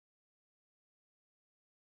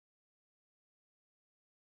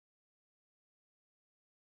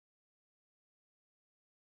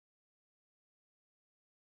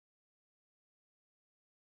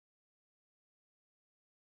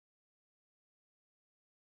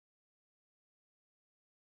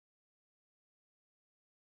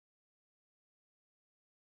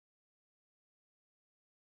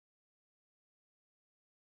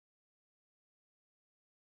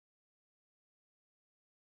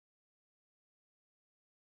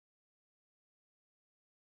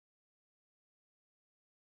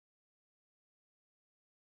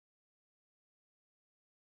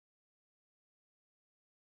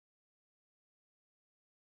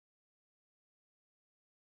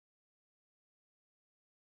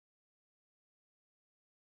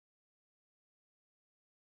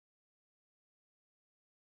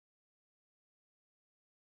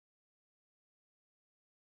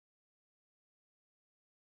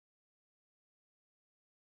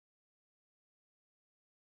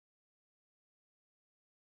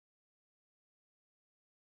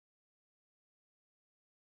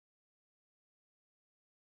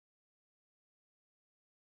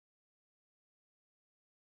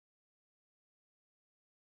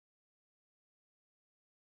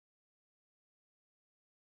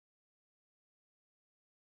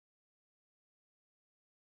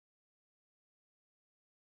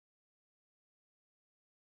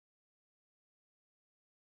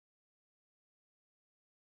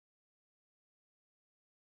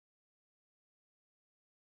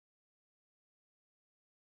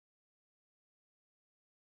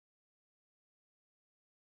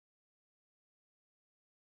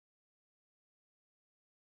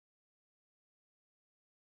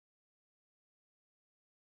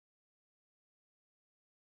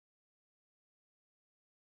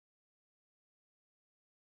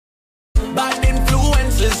 Bad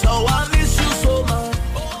influences, how I miss you so much.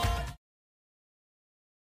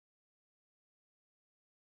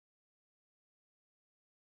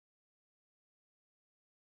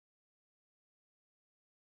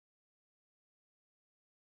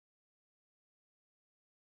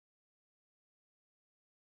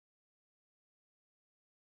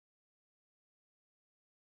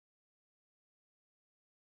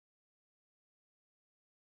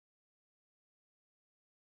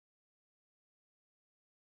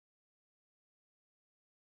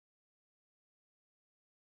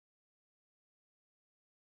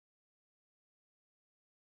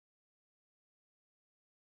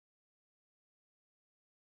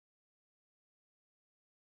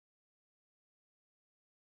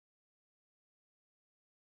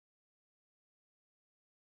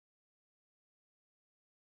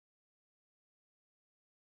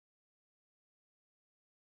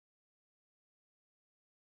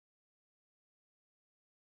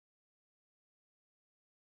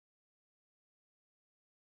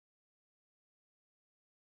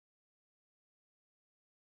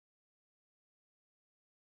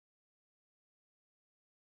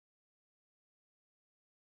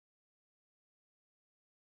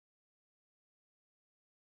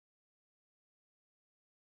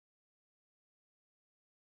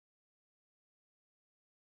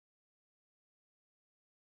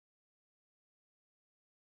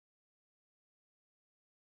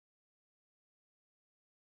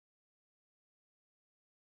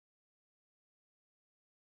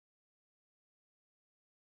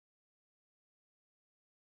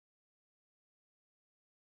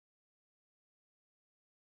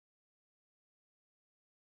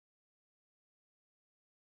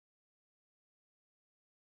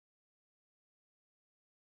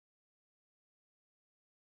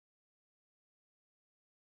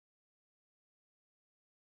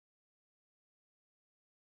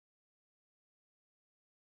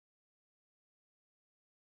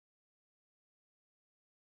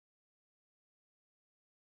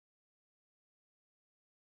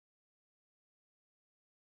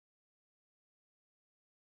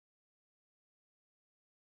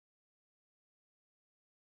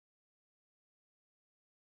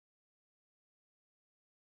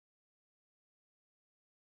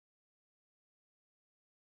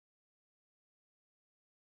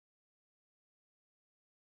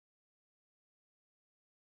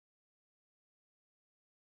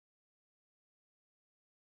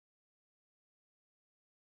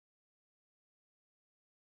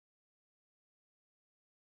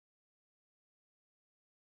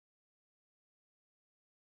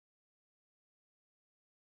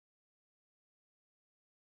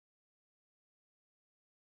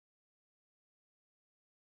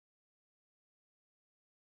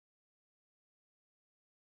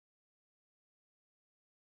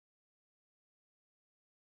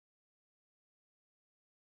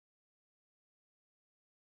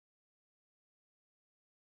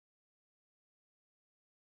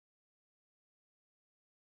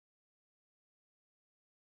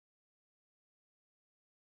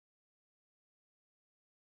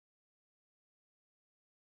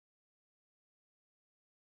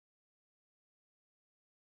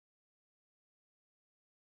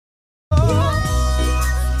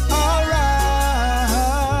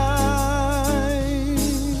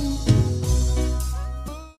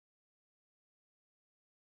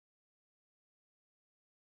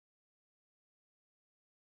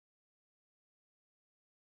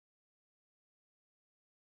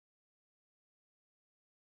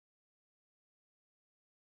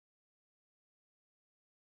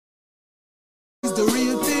 is the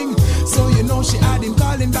real thing. So you know she had him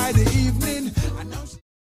calling by the evening. And now she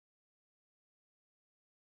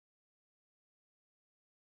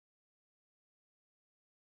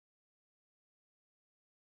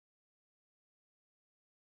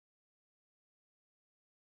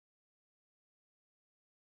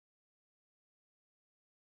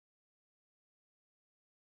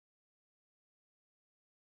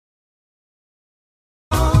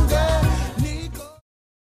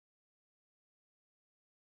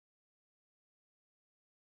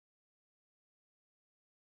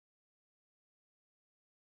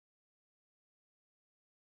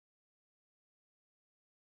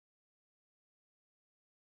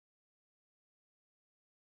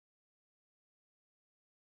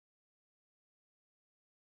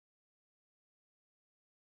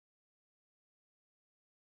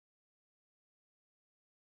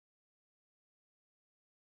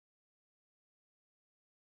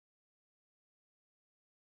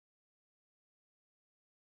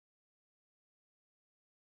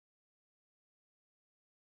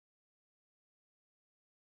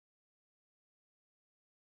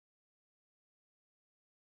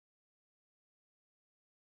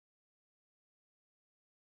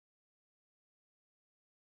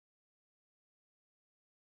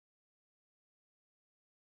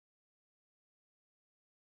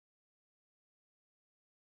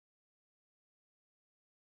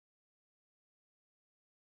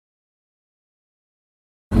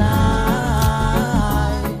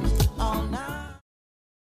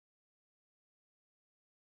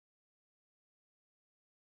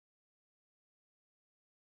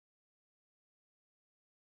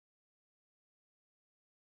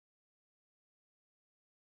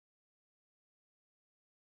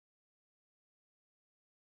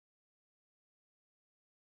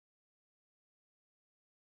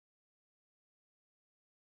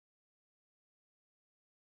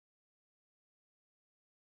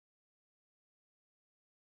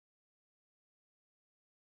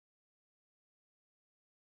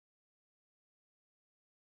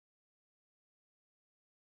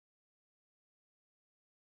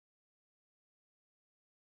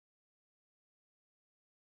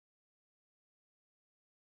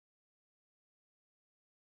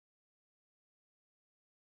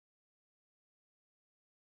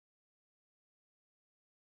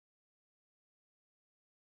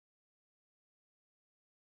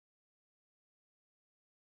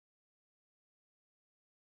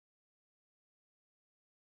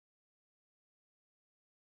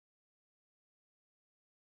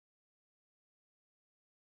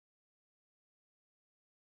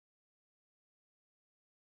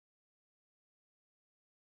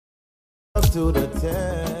to the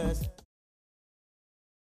test.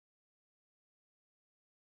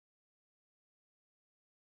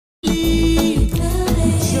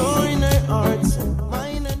 Join our hearts and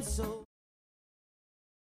mind and soul.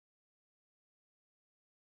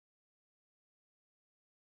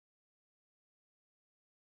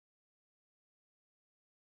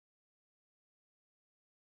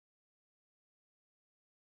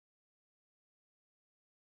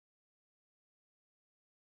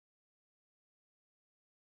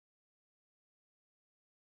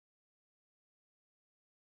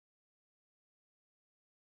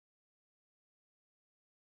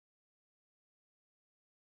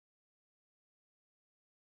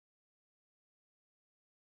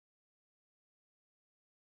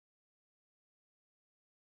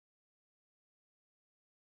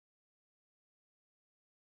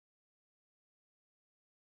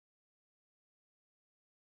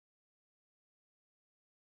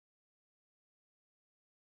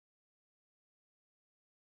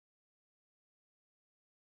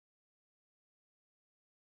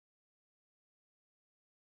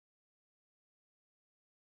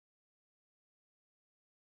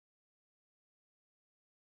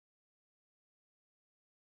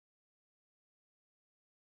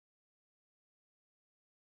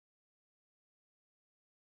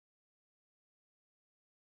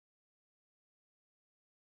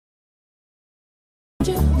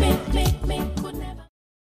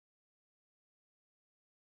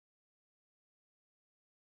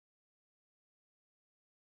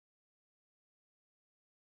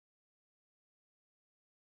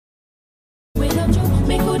 Without you,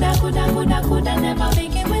 me coulda never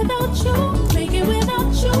make it without you, make it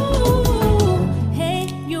without you. Hey,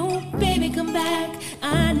 you, baby, come back.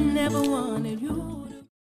 I never wanted you.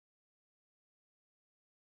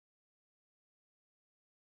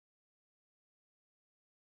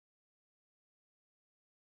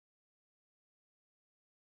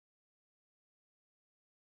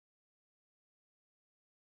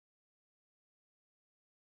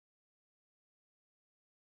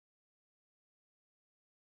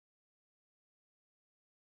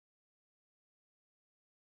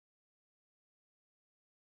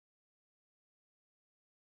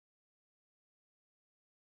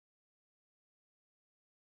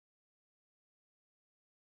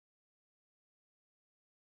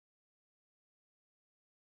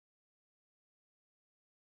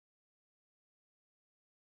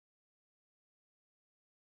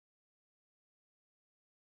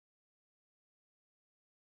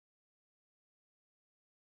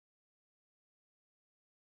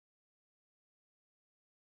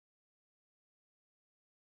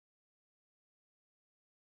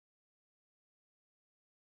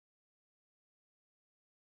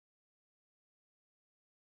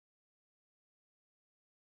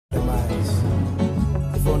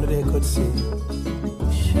 would say,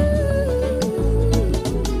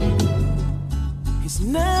 he's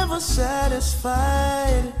never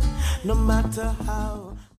satisfied, no matter how.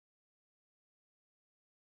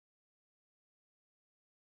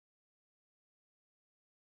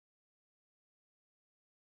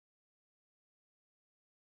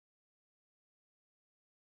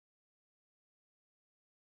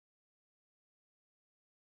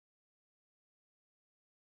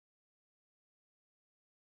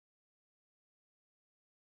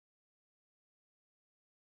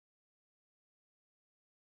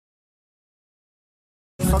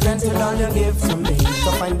 For granted all you give to me,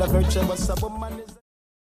 to find the virtuous a woman is.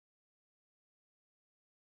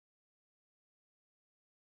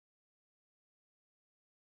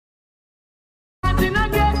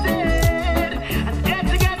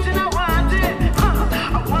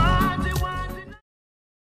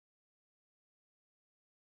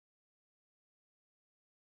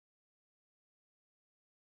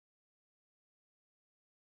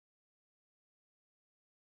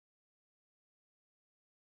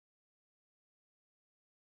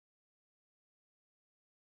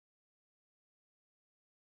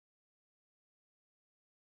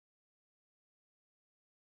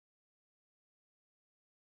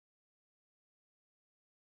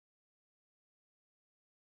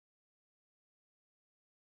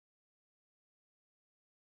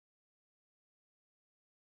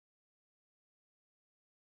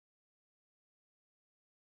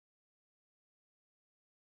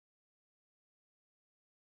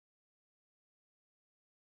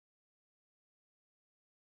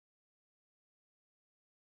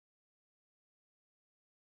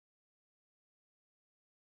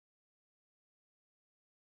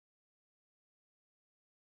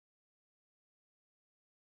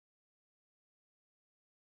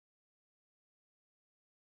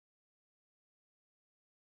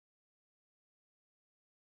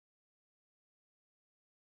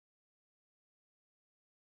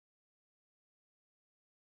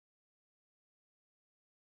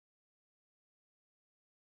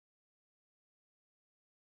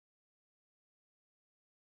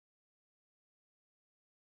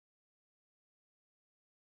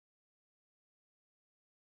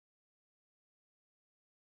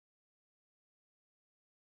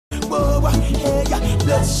 Whoa, hey,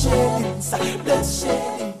 bloodshed,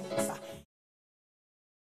 bloodshed.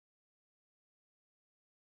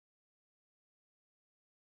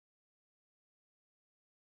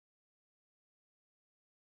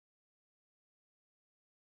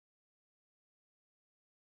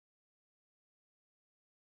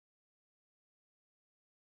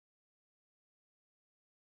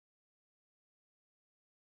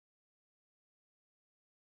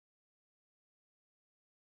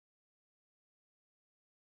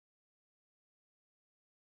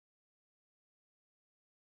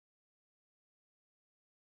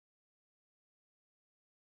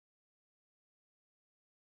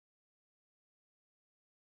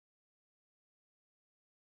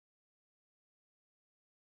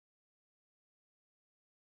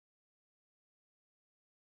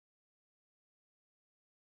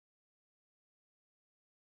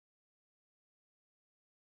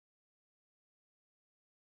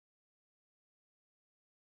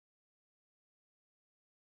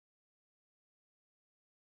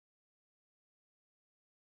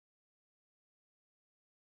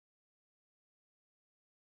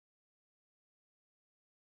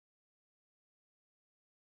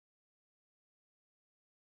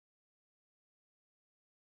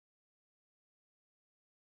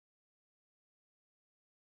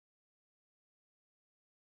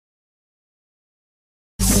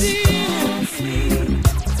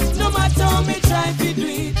 No matter how me try to do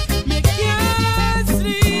it, me can't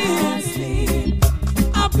sleep.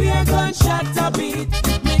 Up here gunshot a beat,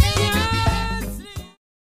 me can't sleep.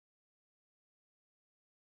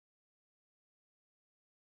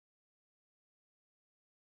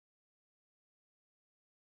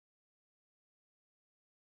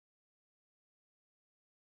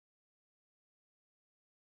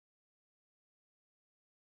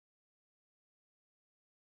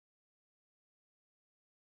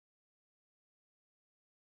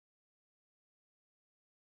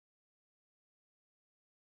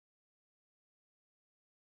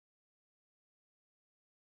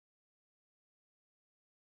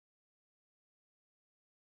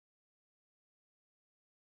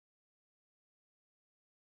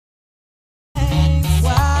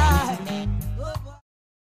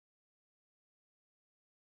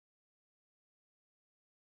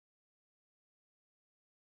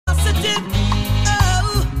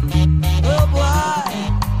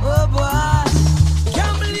 Oh boy,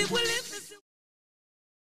 can't believe we live.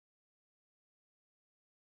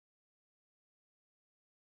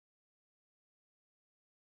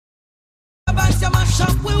 mash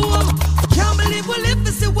up we home. Can't believe we live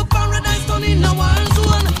to see we paradise done in a war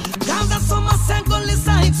zone. Cause that's some single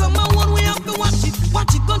side, some one we have to watch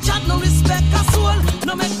it, gun chat, no respect a soul.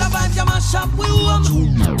 No make the vibe, you mash up we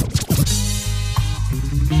home.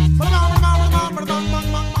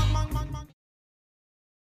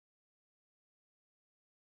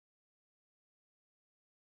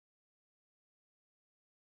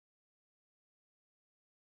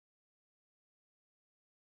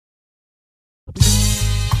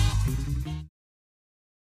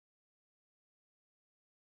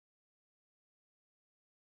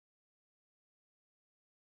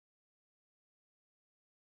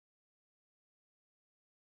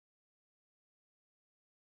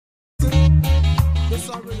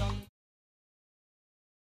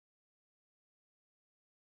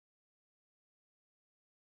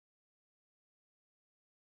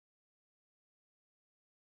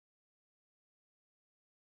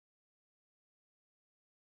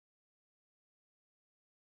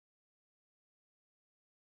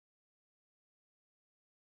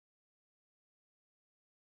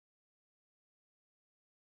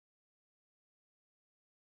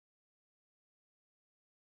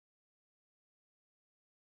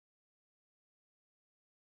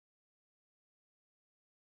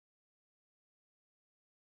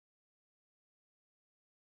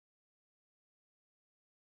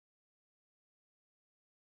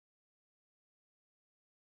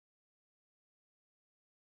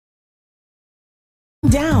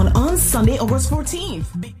 Down on Sunday, August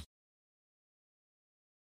 14th.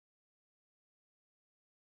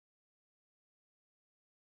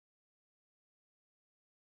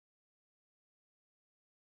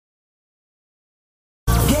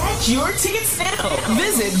 Get your tickets now.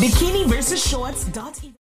 Visit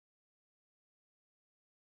bikiniversusshorts.com.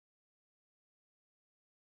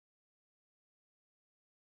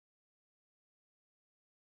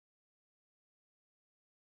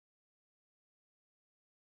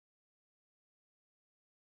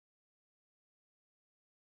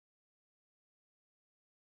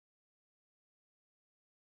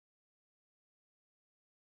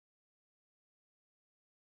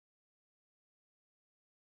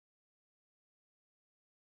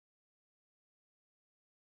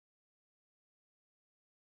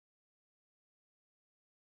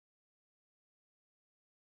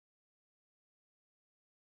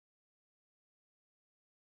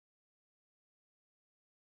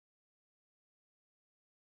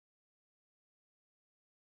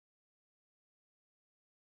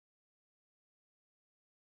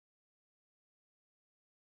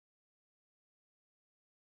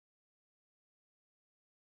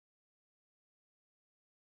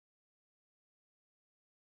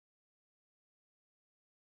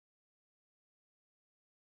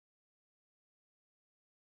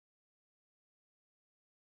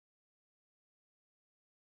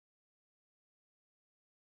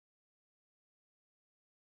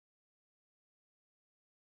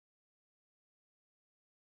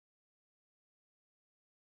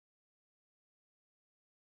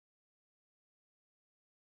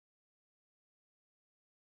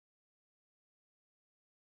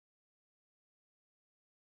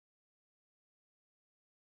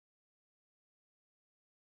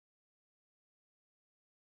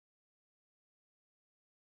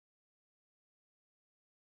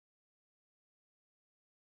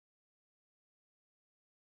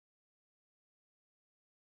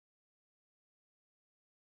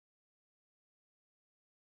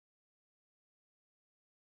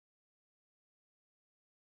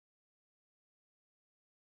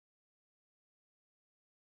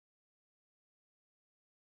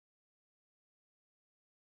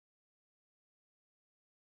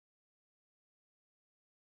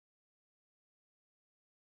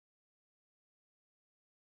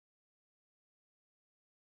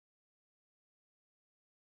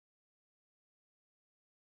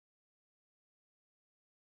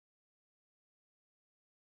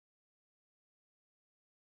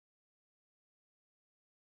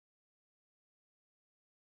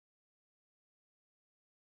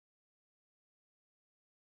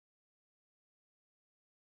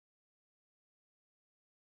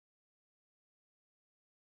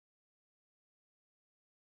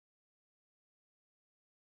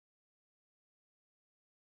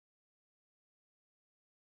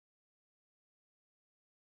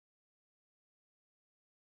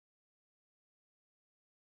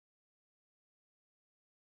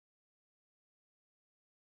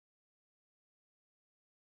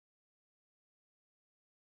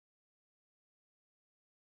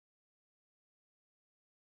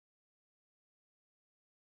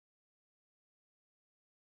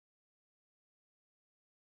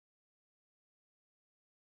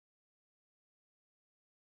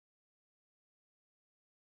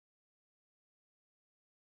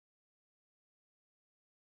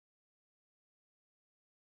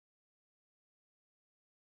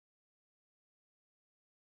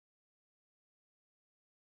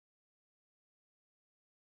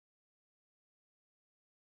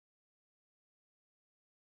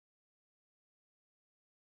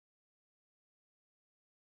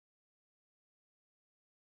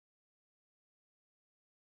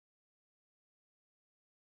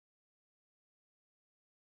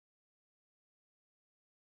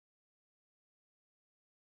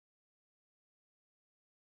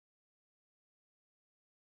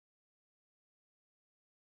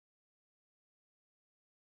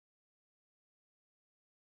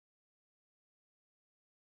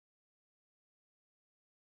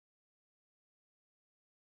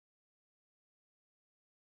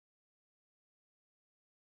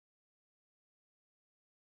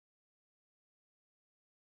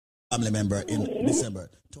 family member in December.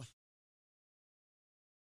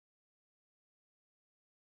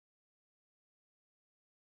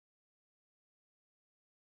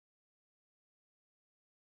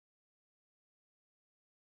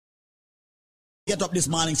 Get up this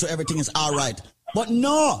morning so everything is all right. But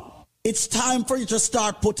no, it's time for you to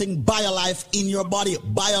start putting BioLife in your body.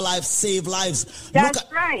 BioLife save lives. That's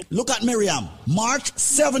right. Look at Miriam. March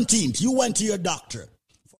 17th, you went to your doctor.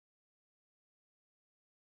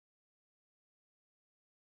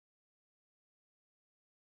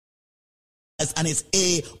 And it's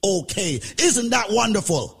A-OK. Isn't that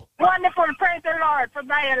wonderful? Wonderful. Praise the Lord for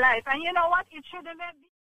BioLife. And you know what? It shouldn't be.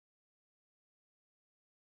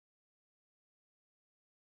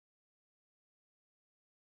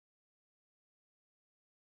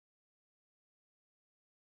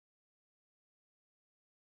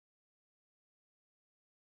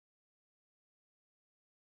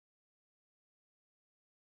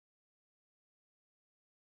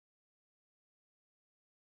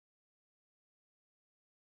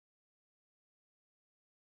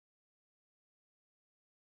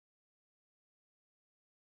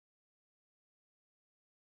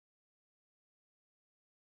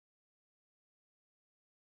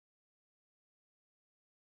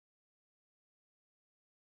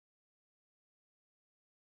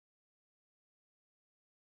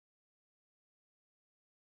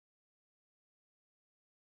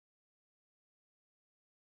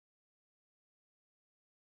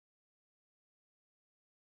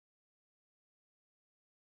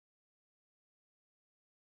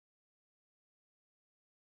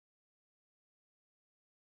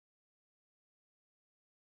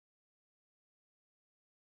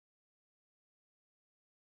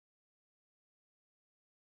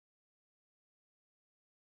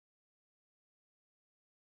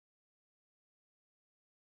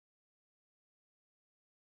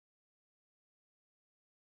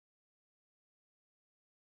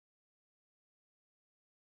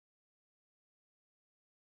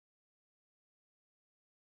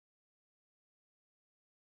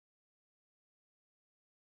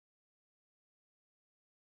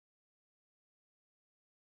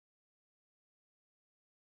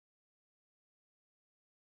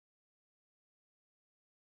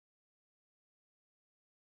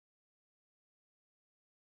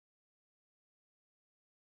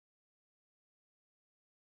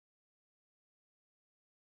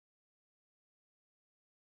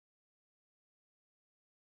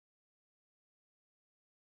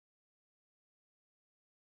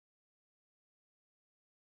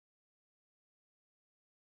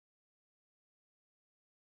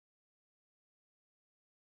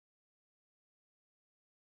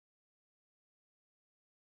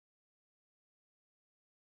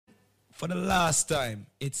 For the last time,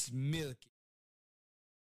 it's Milky.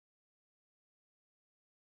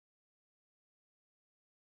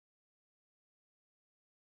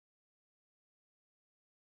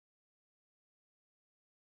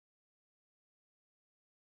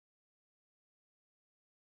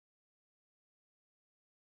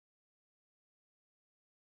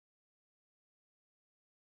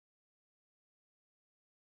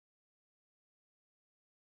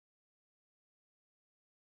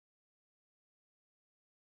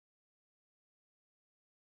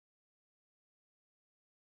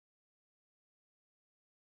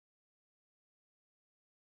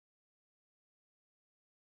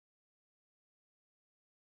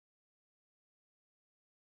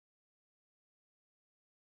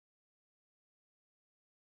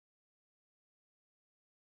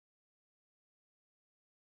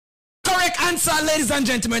 Correct answer, ladies and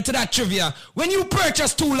gentlemen, to that trivia. When you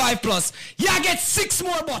purchase 2 Life Plus, you get 6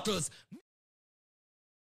 more bottles.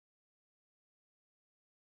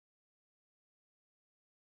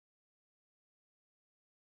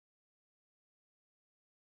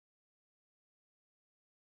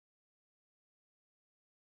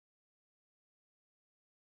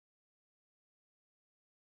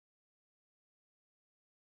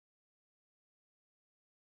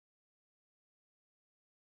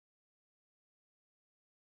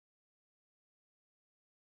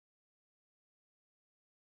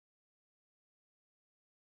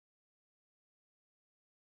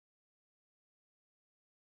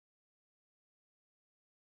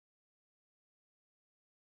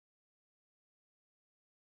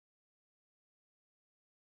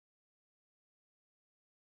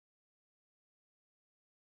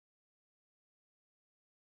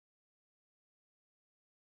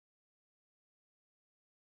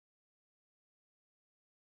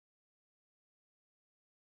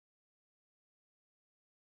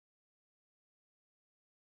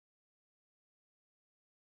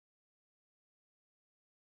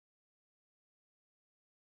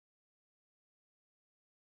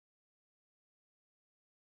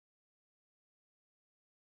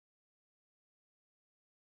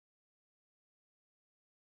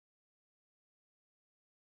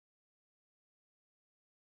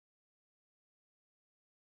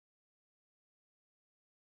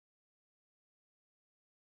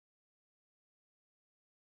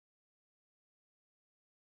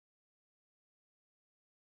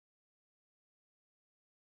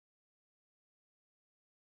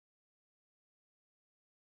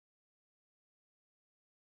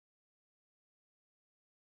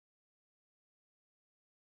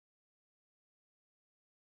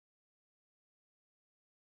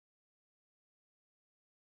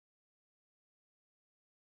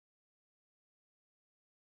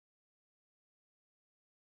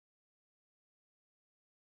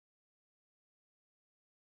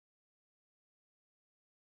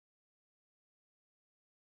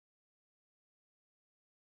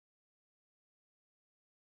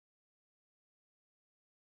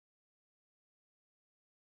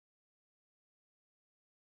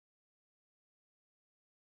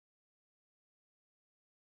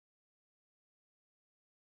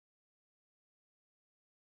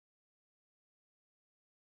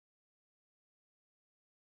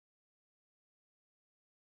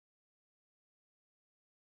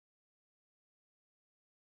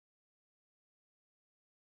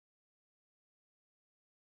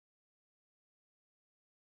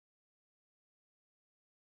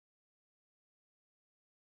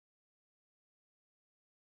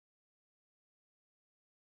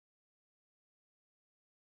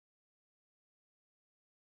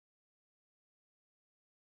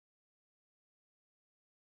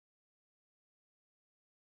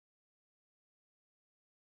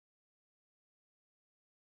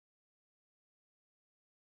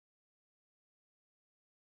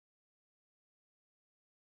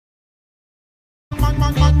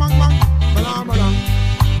 Malang.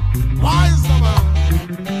 Why is the man?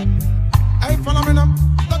 Hey, follow me now.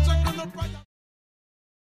 Don't check on the prayer.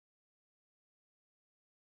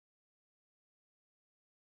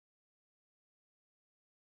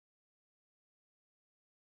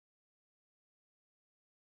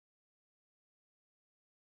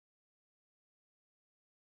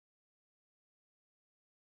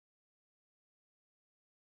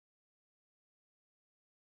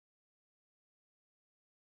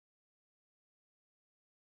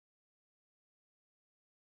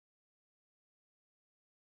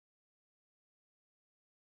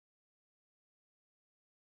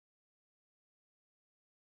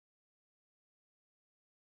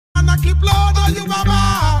 I keep loud on you,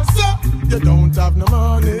 mama. So you don't have no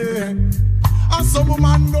money. And some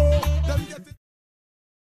woman know them get it.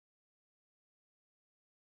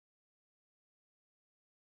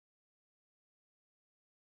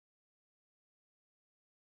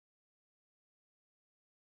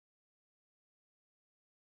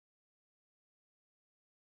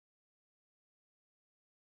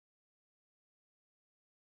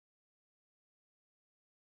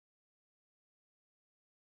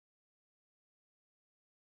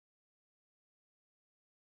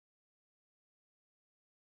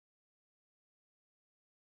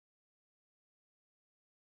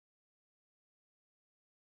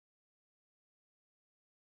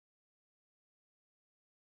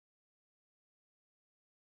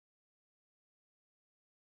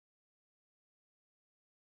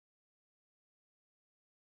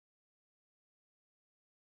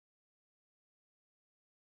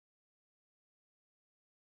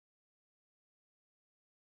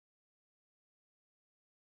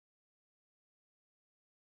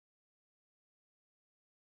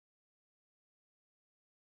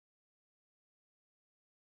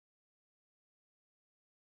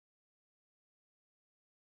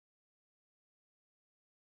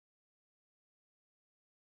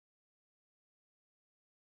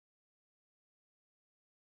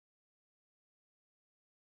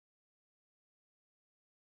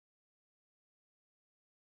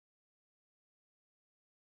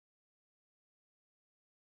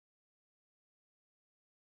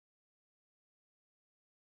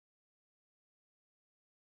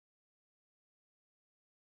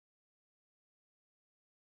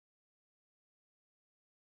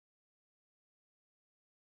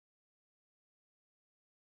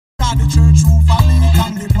 The church roof a leak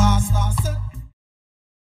and the pastor said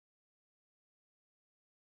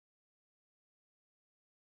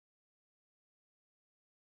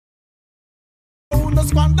no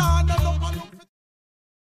squander and no look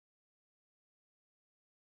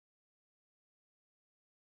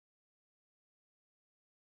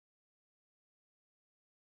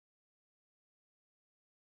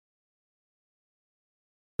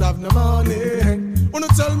have no money. Wanna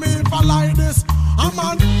tell me if I like this? I'm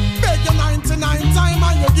on beg you 99 time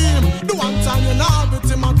on your game. The one time you not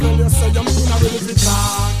with him, I tell you say I'm gonna really be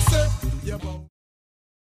taxed. Yeah, but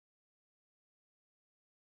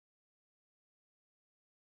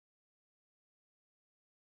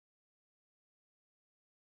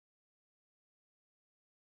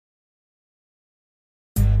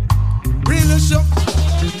really shook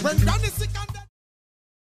when Granny sick and dead.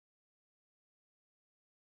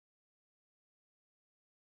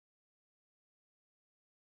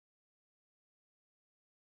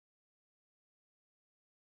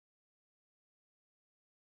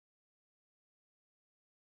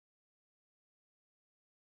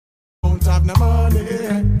 Don't have no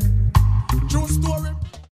money. True story.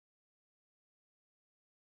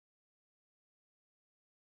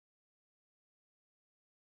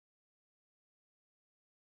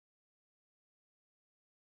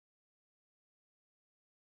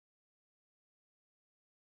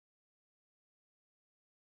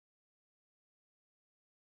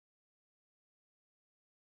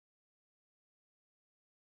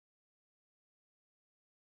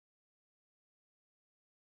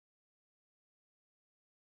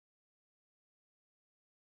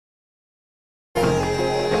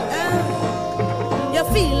 You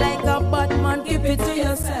feel like a bad man, keep it to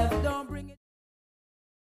yourself. Don't bring it.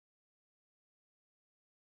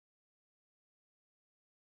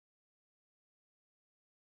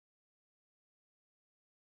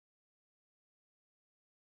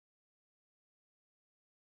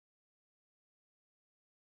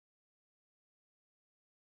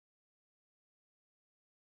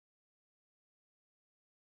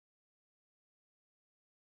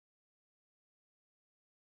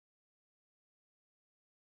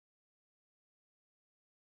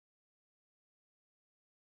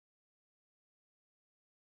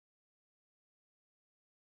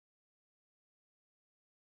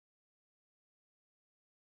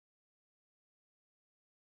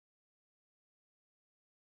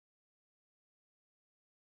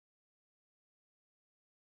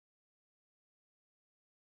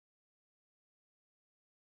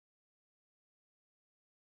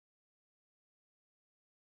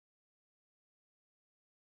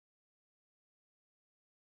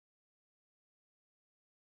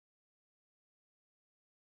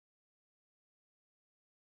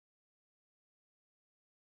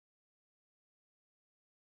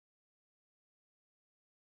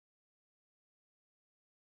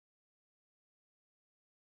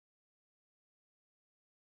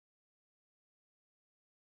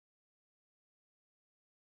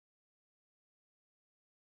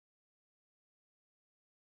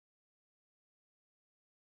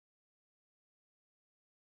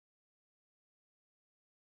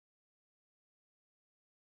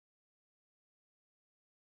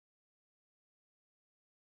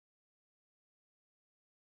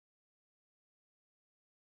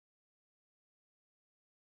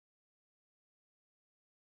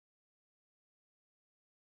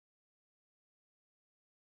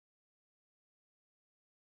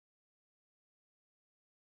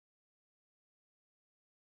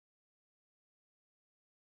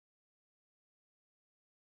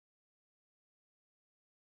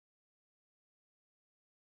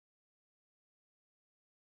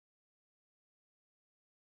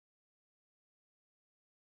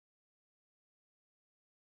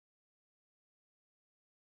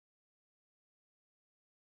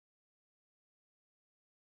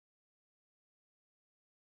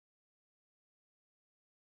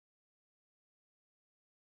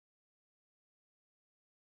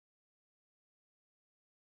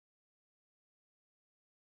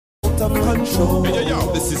 out of control. Hey,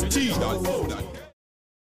 yo, this is T.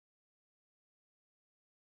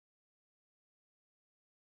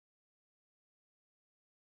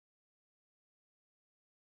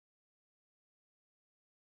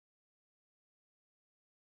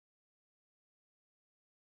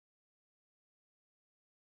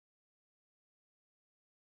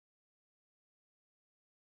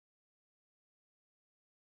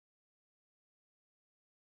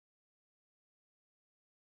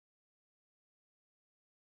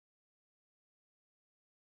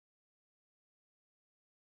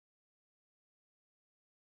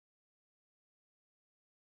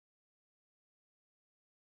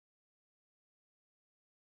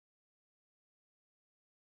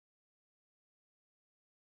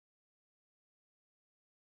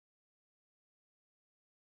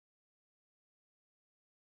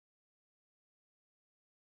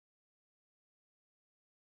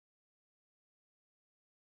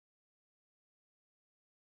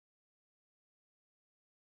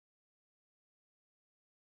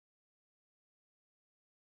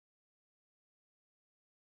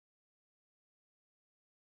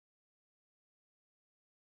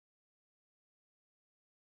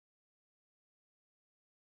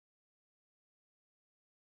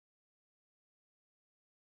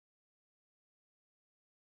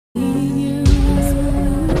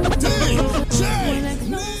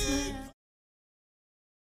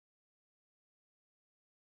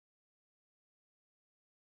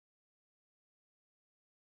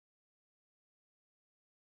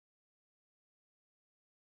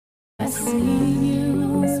 I see you,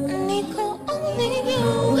 Nico, only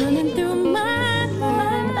you, running through my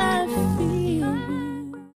mind. I feel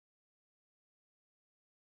you.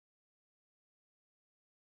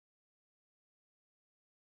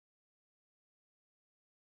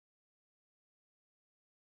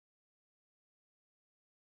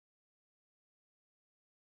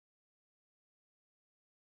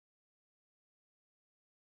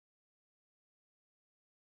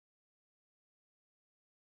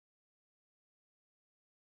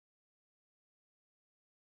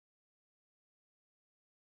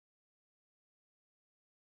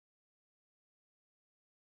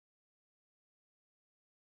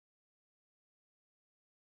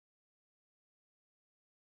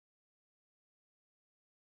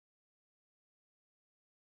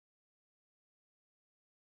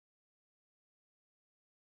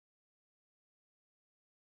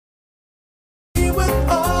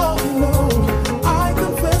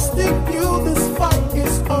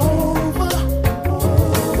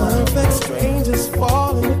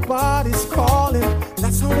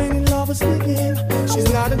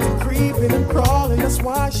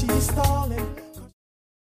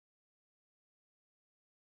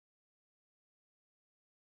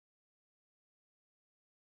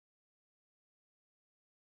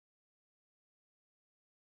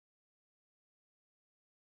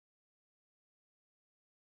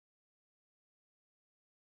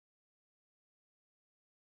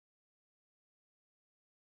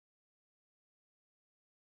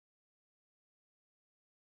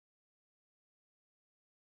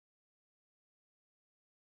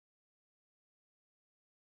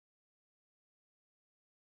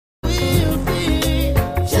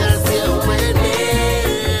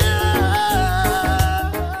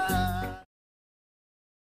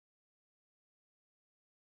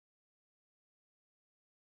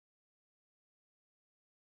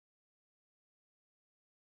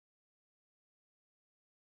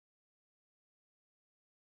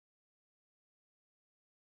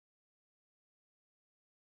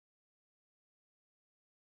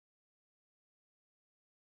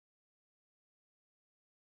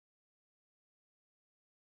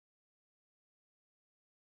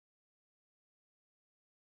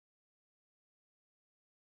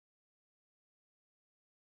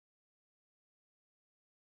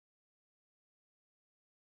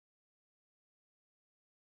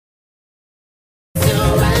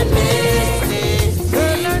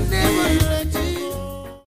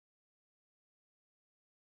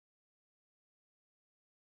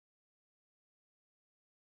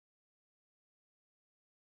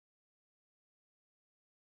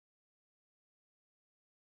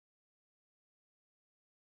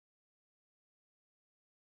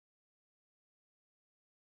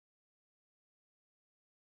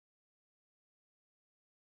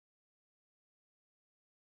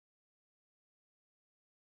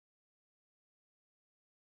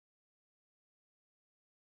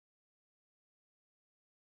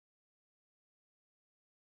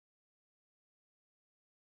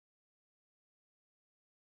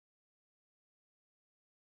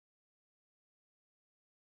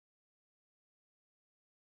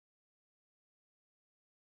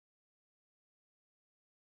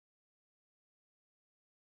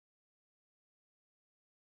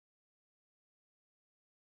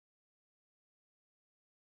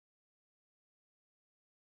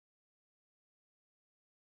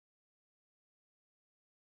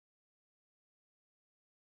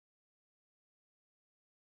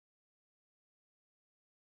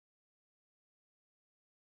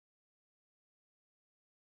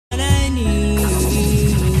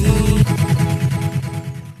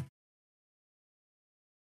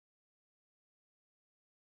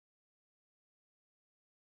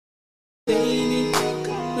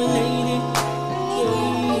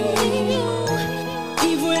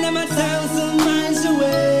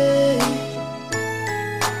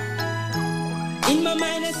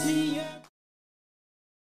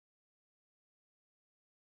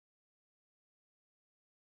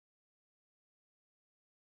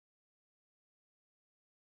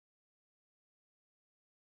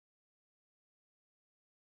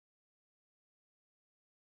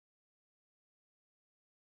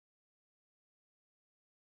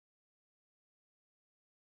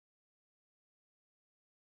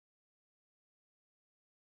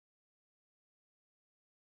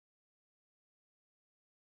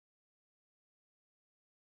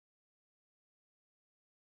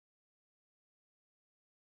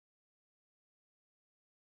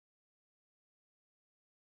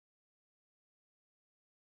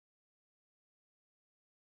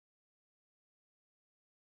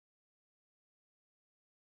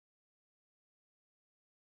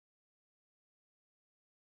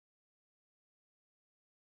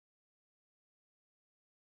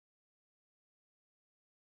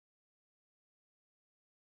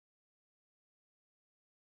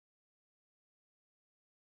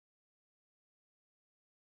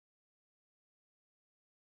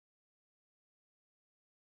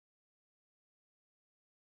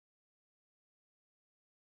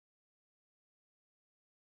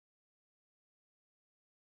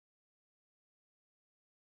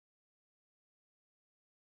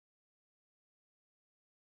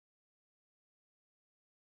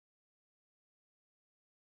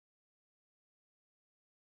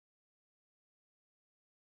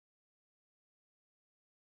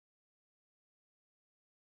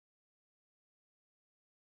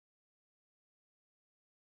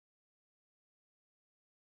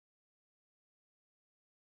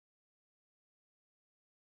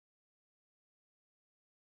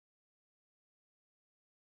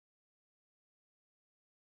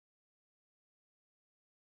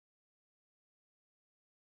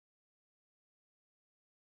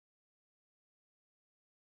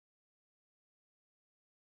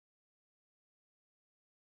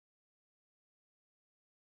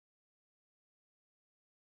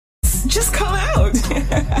 Yes, just come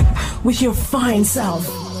out with your fine self.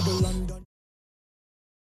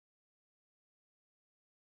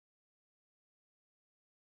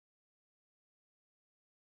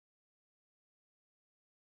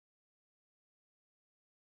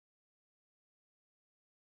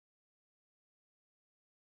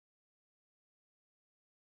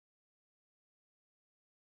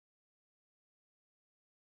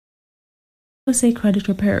 USA Credit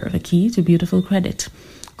Repair, the key to beautiful credit.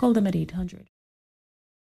 Call them at 800.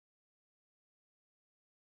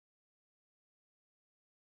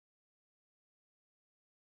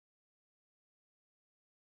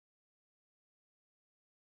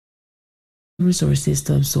 Resources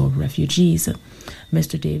to absorb refugees.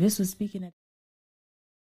 Mr. Davis was speaking at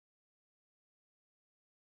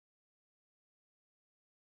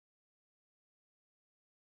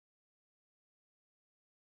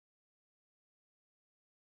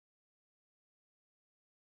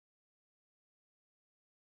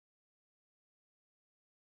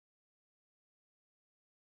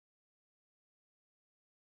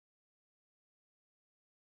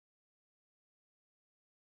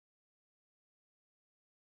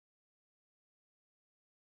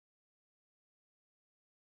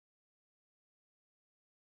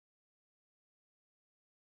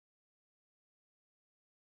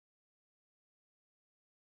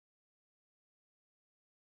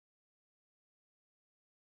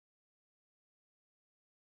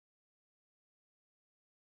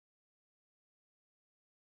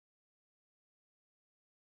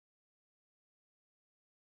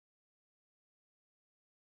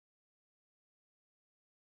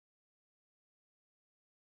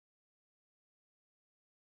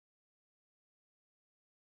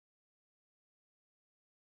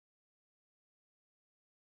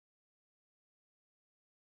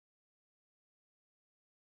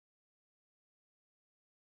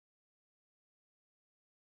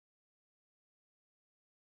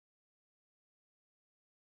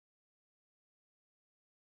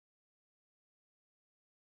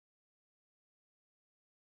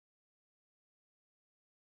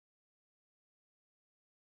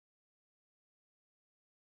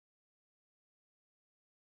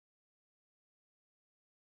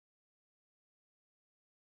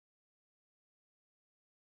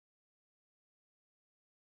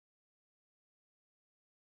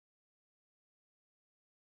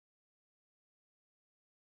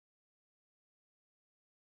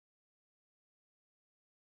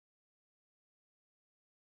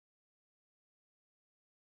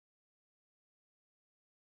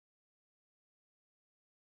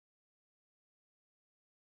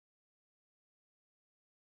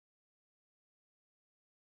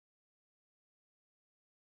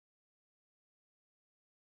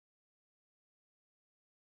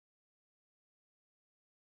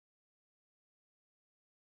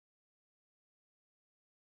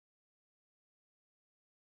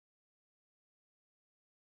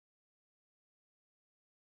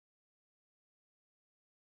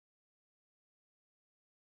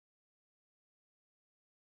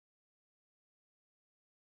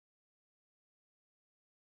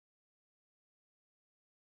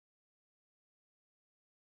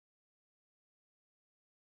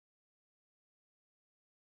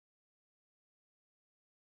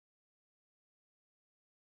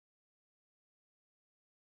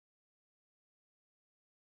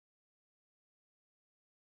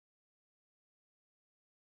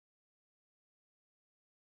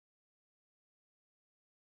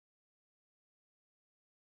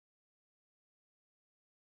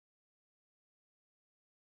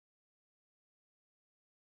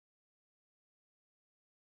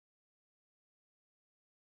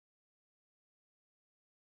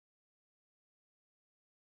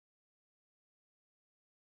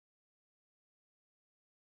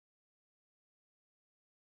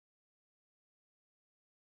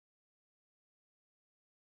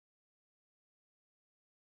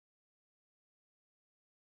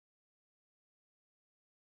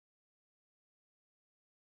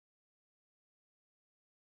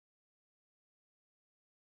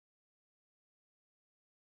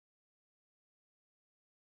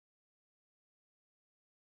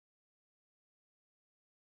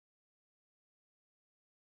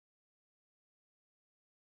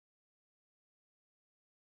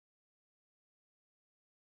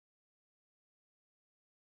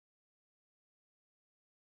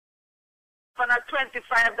on a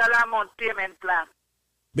 $25 a month payment plan.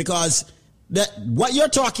 Because what you're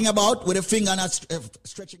talking about with a finger not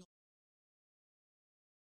stretching.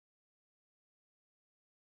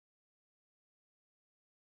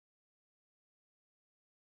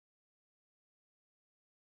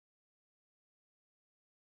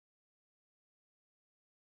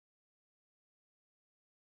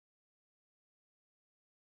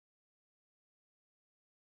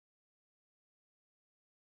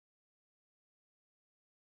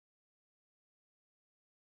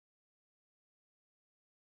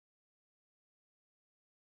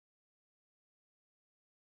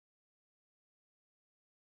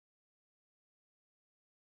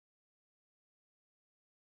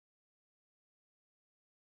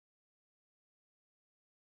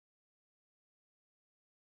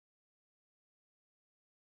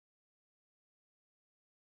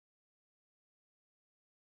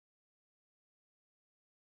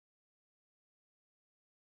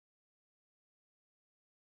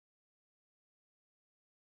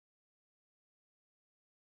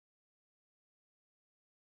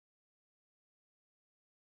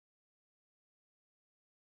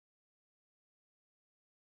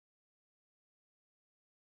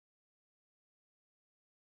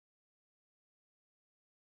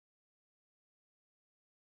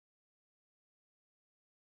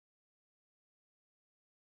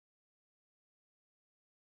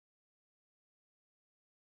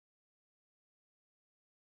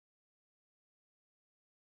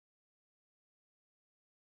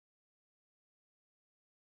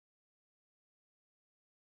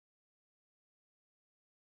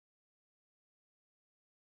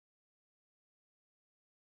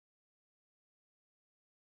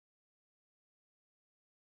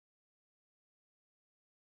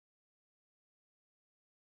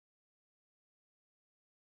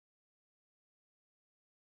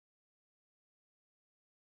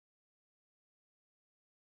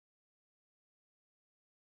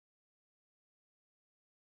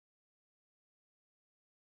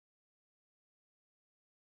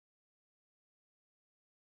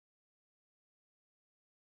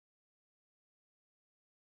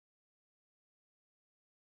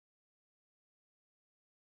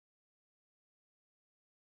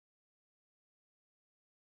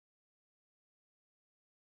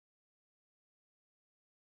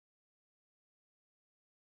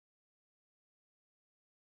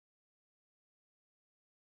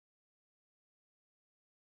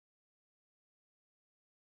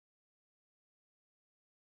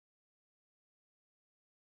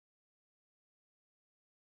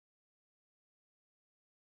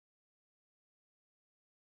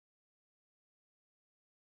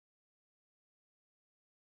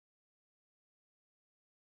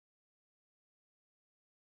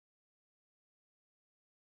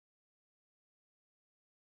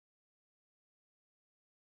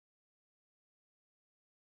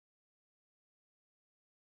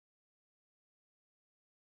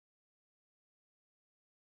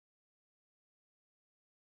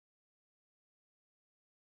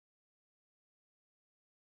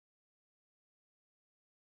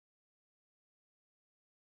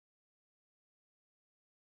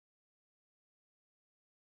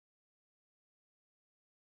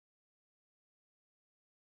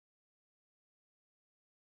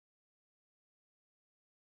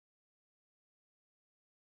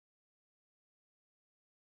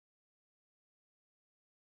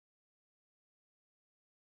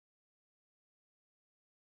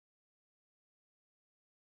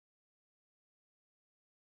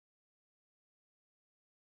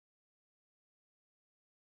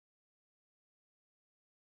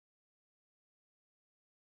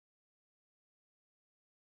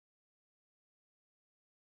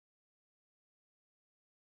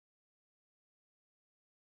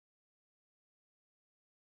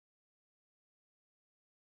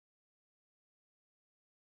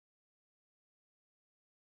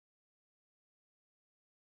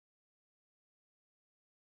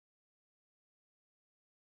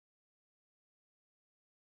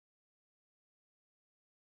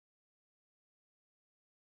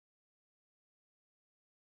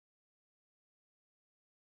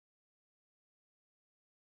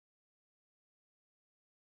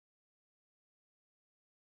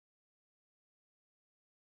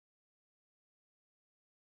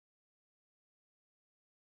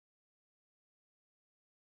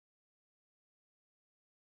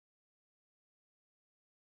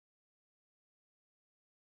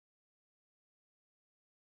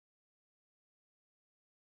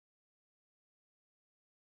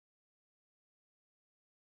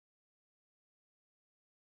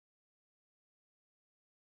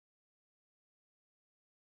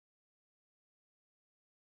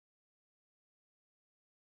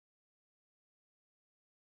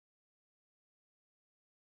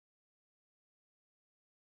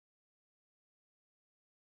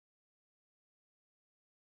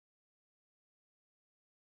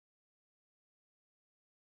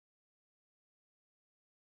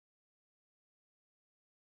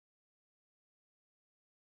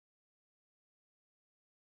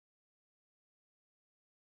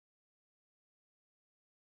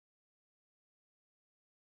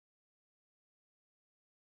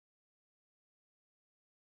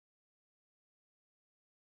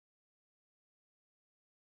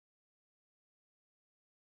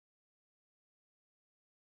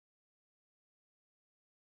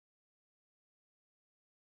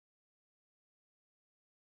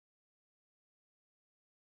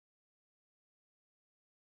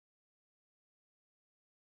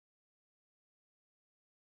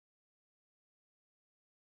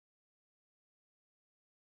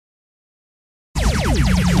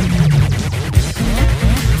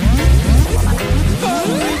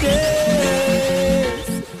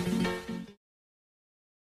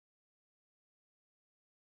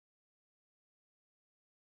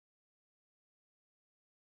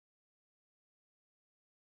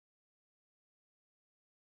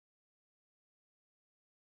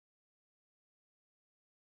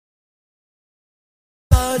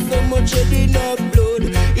 without shedding of blood.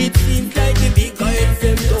 It seems like the big guys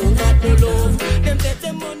them don't got no love. Them take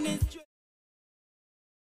them money straight.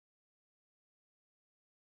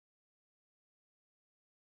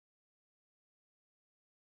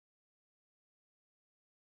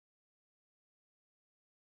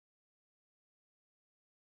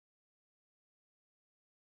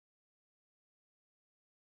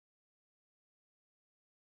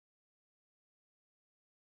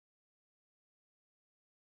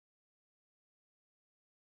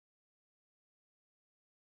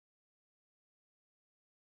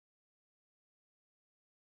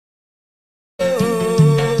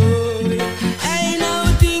 I know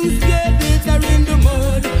things get better in the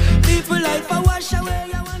mud. People like for wash away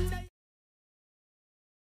your wonder.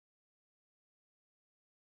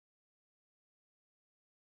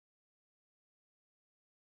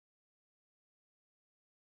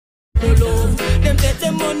 Them take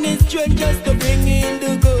the money straight just to bring in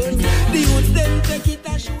the goods. The youths them take it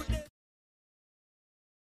and shoot them.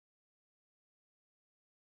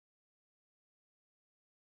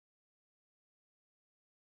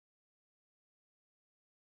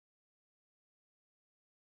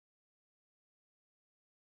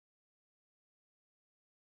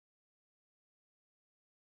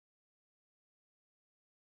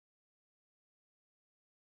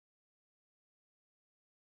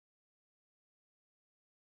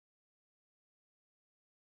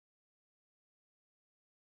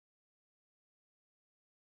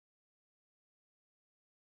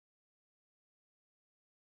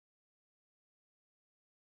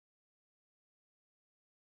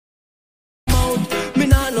 Me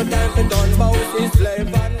nah no time for done bout this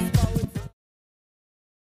slave and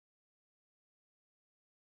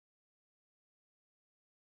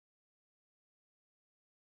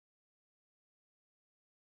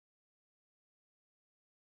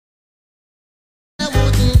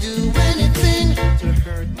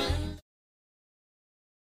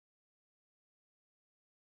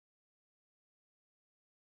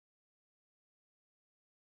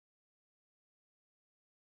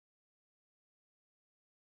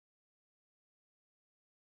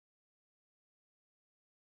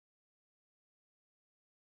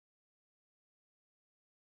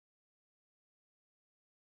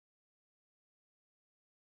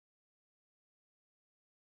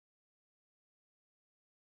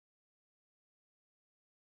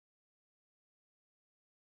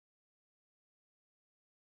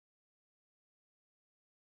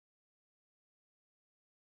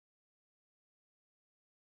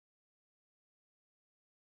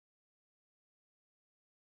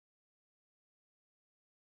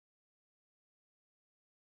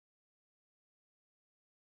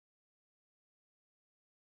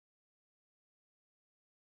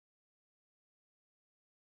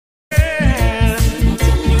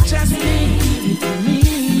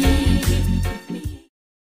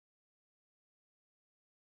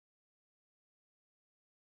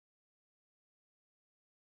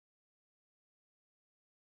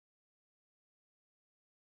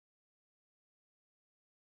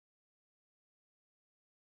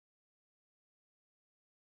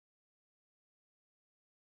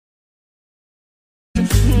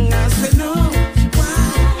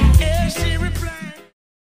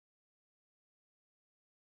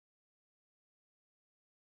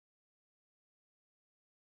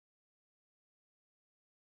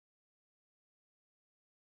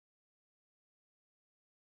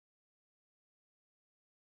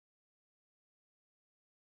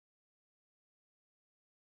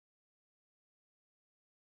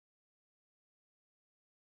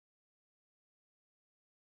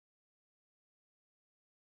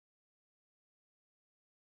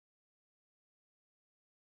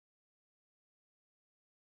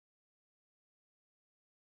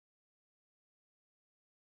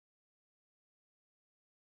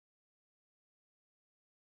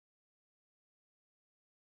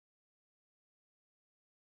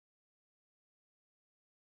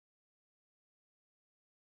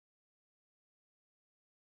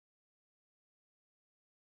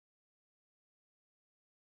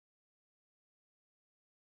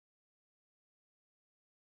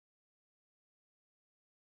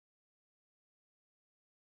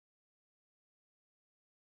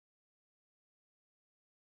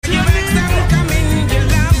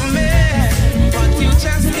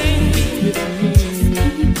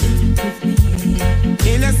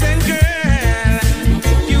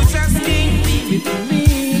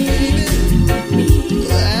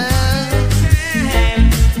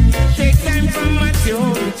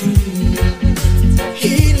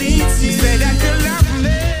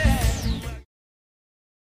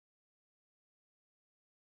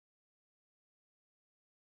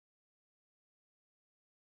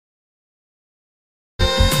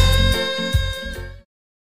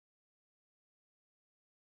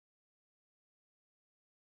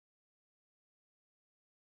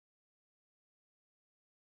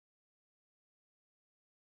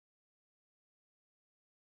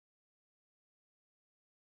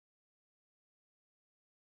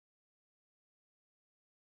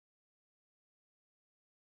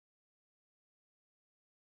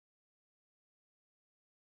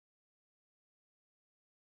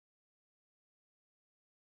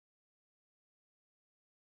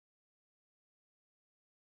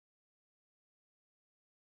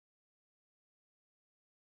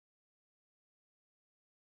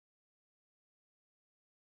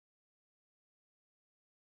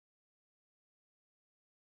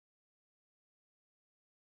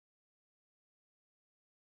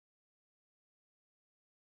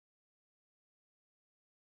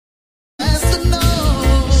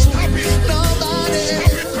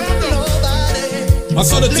I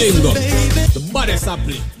saw the thing go. The body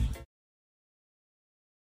sapling.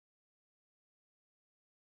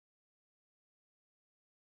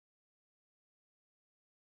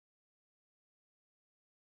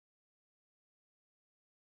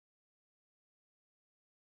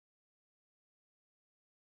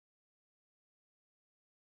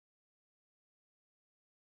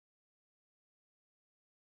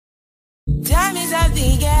 Time is of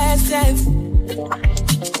the essence.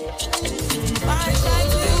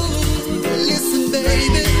 Listen,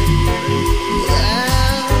 baby.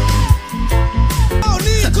 Yeah. Oh,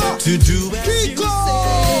 Nico. To do as Nico. You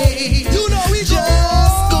say. You know we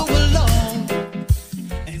just go along.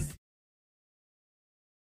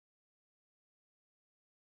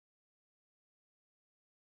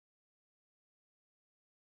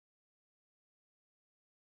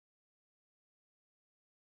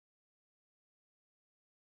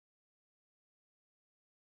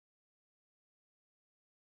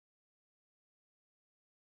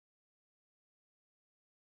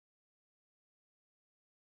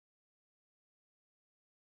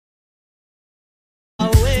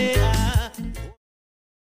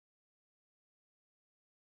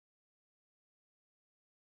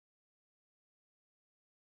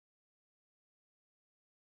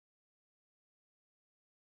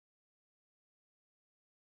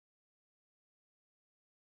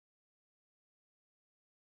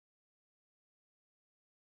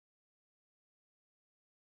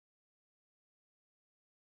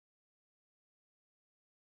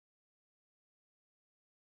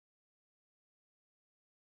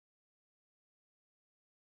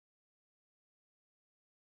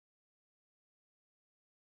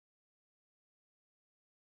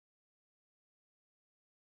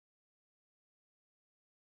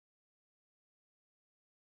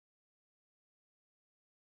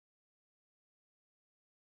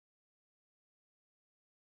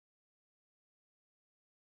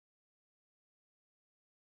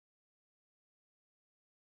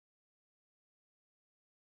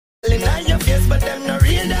 In your face, but them no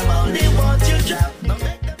real, them only want you drop. No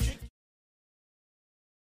make them trick.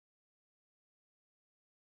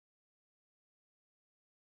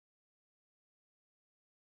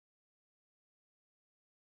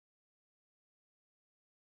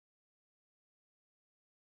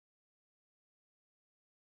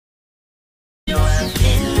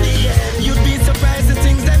 In the end, you'd be surprised the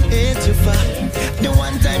things them hate you for. The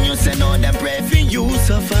one time you say no, them pray for you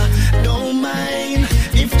suffer. Don't mind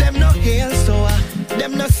if them no hail so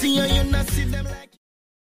them no see you, you not see them like.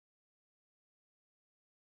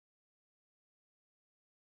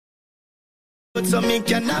 But so me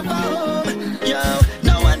can have a home, yo.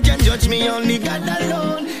 No one can judge me, only God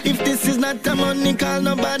alone. If this is not the money, call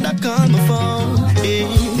nobody, call my phone. Hey,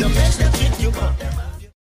 no make them trick you, but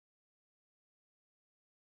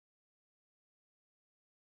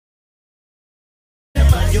them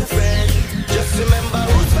have your friend. Just remember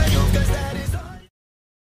who's for you, 'cause that is all.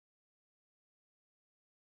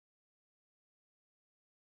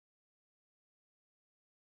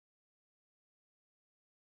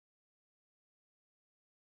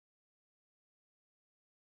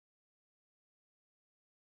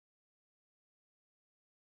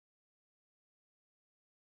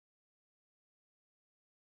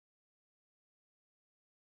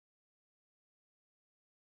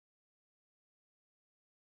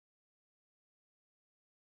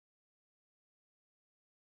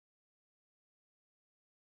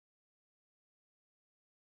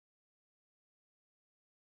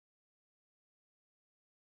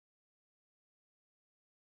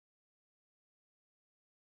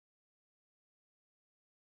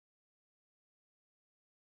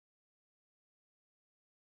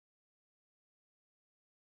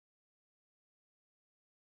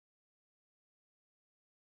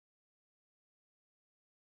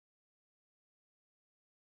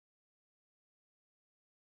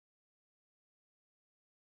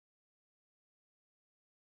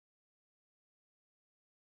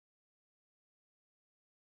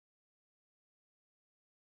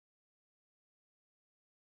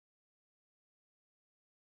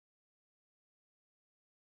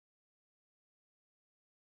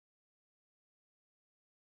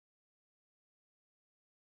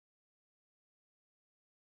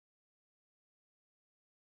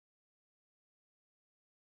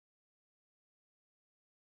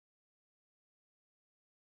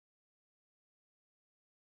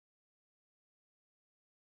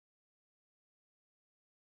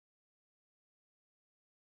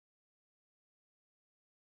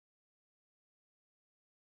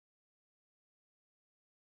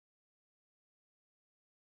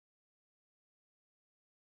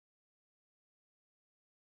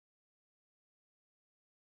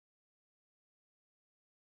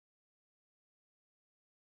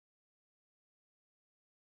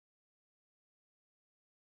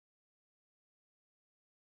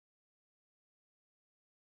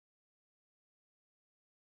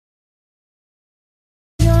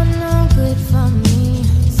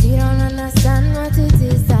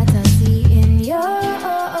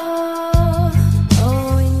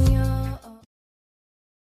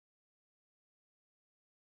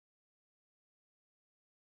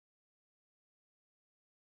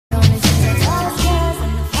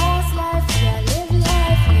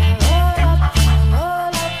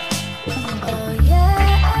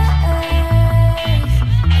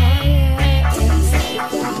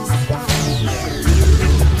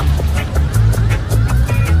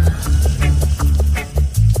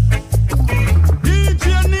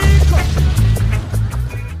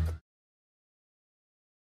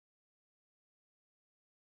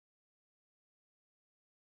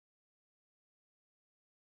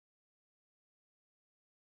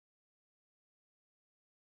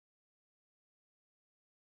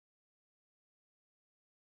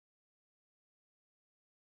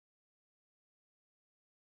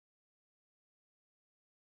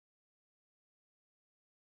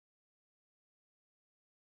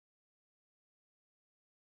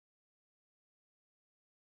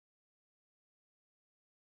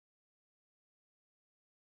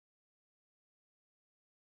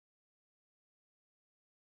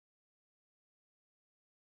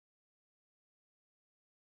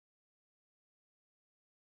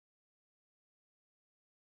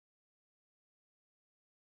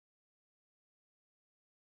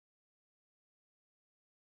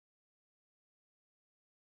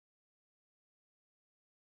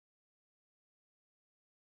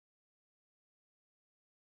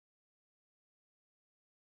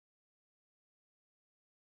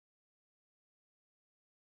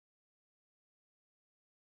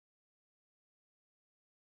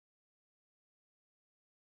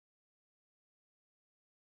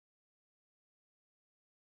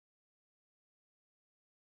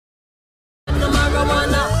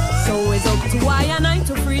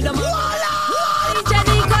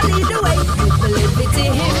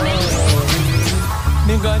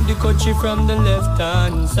 the country from the left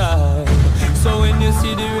hand side. So when you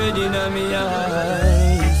see the red in my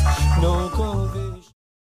eyes, no COVID.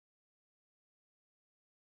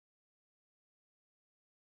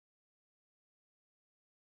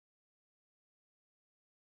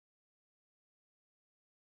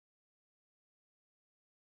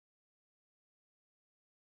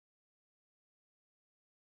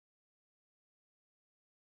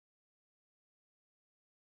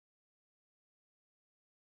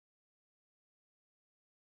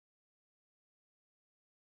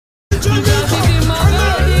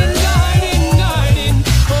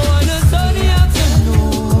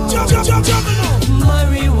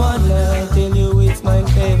 Marijuana, I tell you it's my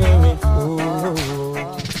favorite food.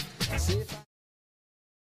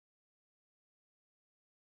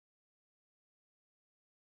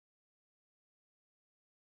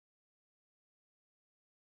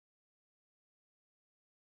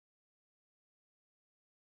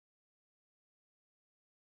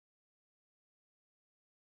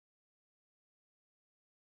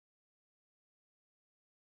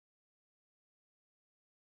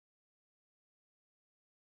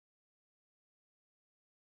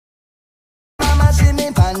 Mama see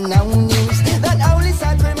me pan now news that only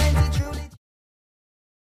sacrament is truly.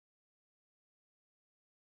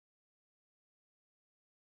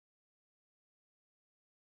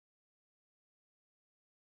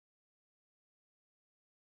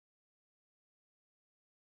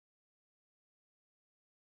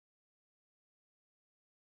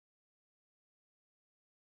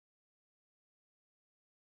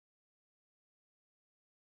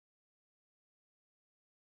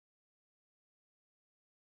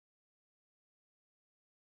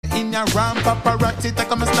 In your ram, paparazzi take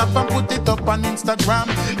my snap and put it up on Instagram.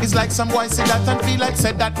 It's like some boy say that and feel like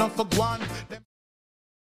said that not for one.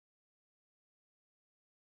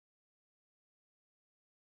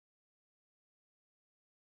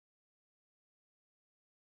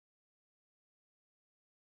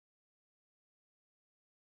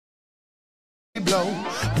 Blow.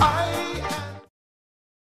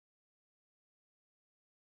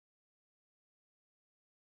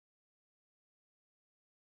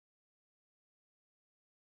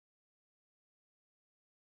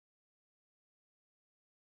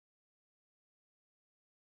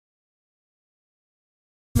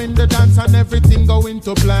 In the dance and everything going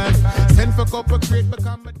to plan. Send for couple crate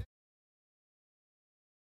become a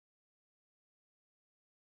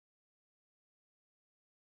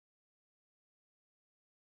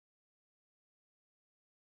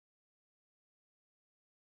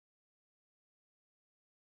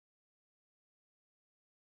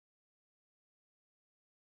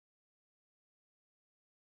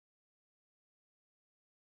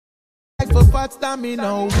for what's that me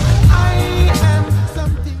know. I am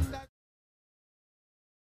something that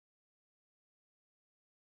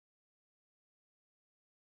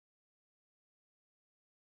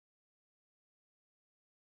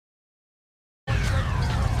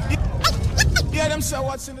yeah, them say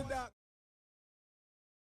what's in the dark.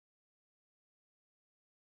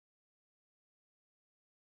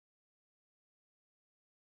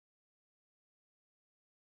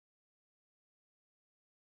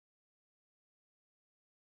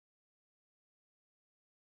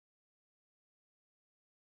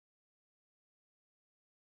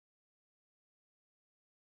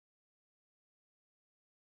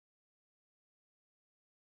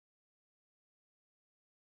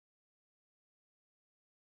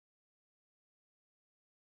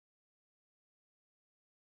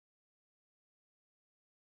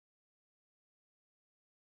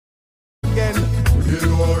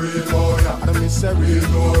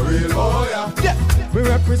 Yeah, we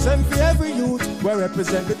represent for every youth. We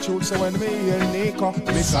represent the truth. So when we hear Nico,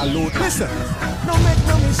 we salute. Listen, no make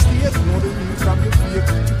no mistake. No the real from the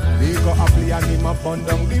fake. Nico a play and him a burn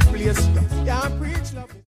down the place. Yeah, preach love.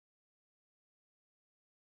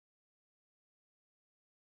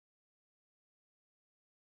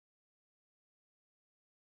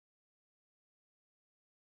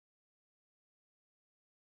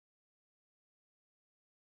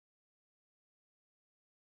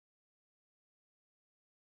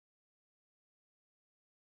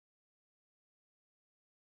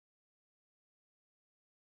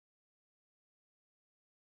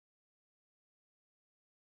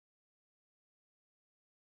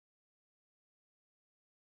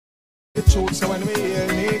 The truth, so when we hear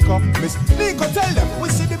Nico, Miss Nico tell them, we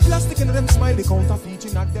see the plastic in them smile, the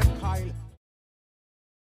counterfeit at them Kyle.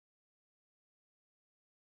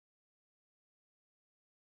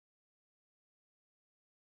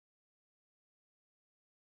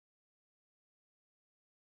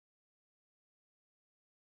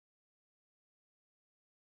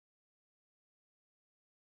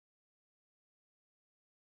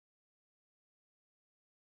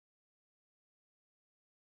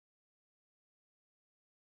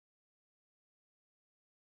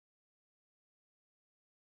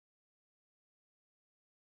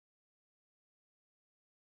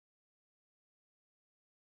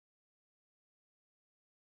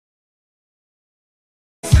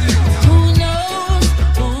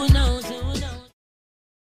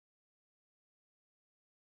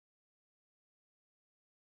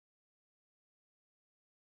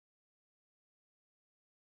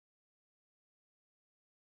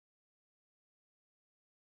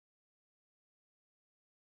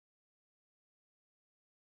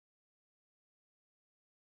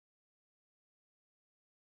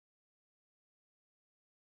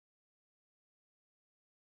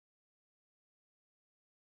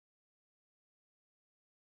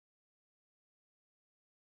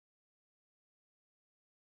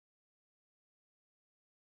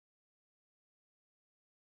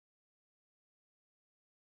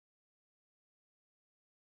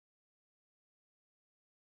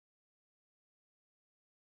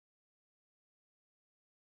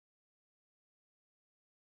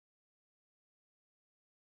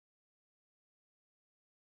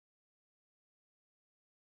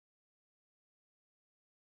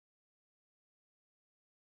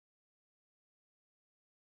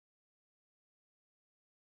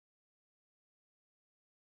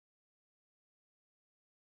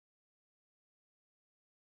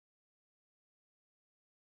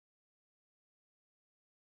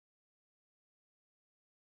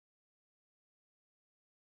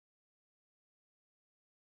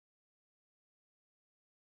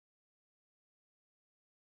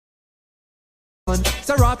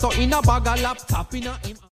 Serato in a bag of laptop in a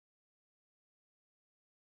him.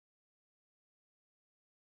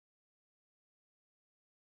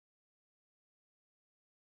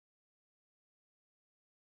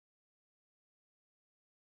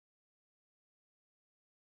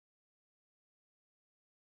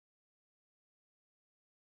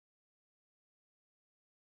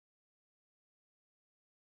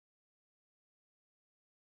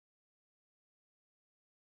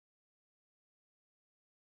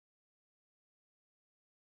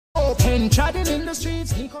 Open, chatting in the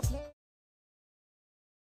streets, sneak up.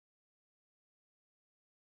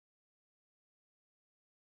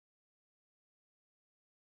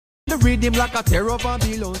 The rhythm like a terror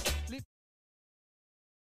below.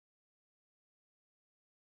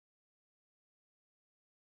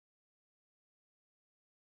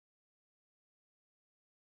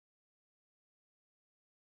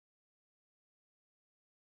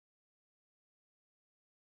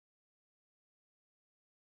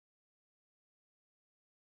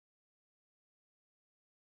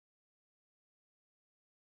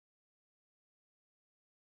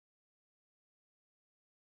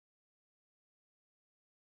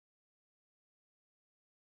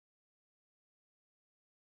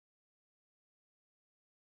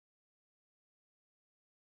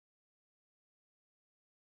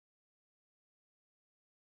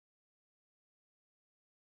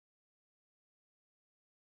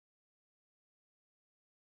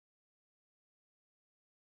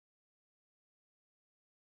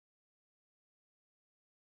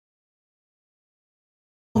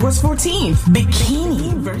 August 14th,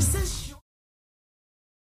 Bikini versus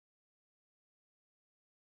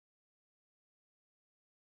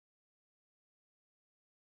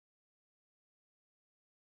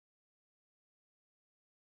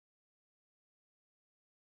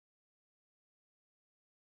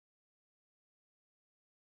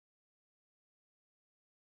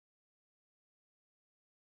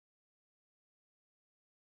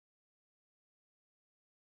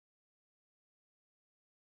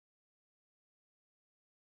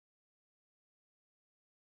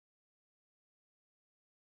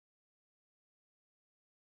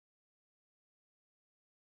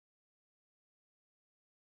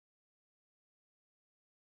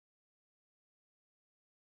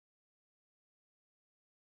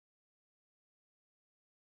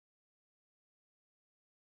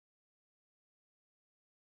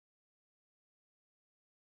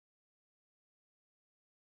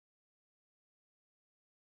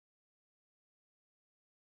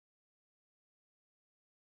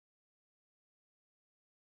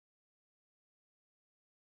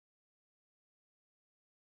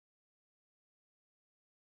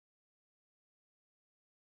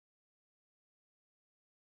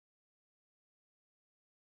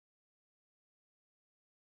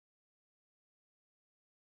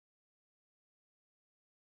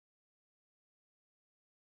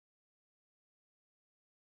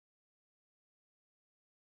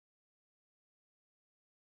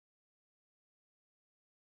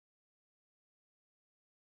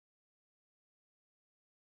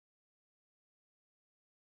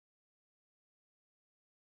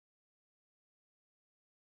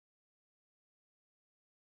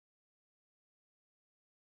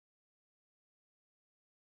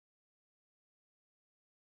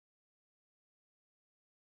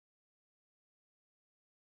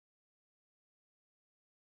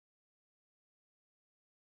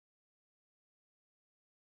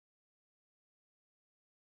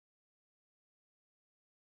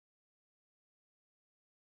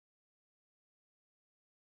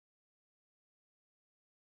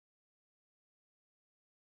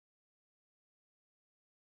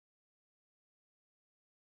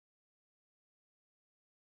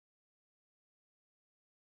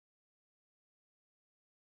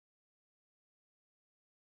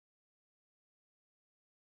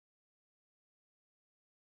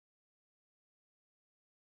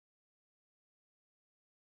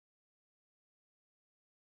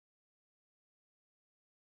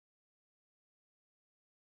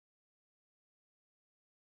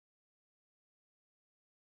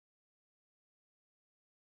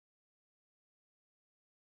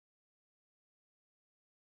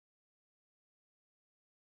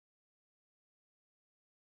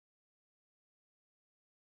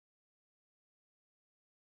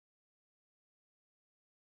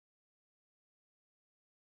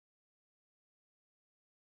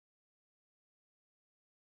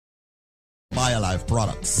BioLife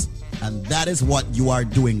products. And that is what you are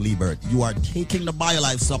doing, Liebert. You are taking the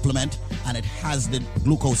BioLife supplement and it has the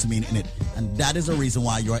glucosamine in it. And that is the reason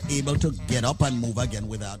why you are able to get up and move again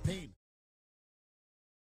without pain.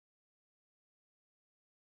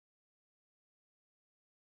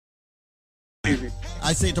 easy.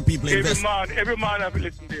 I say to people, invest. Every man have to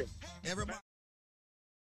listen to him. Every man.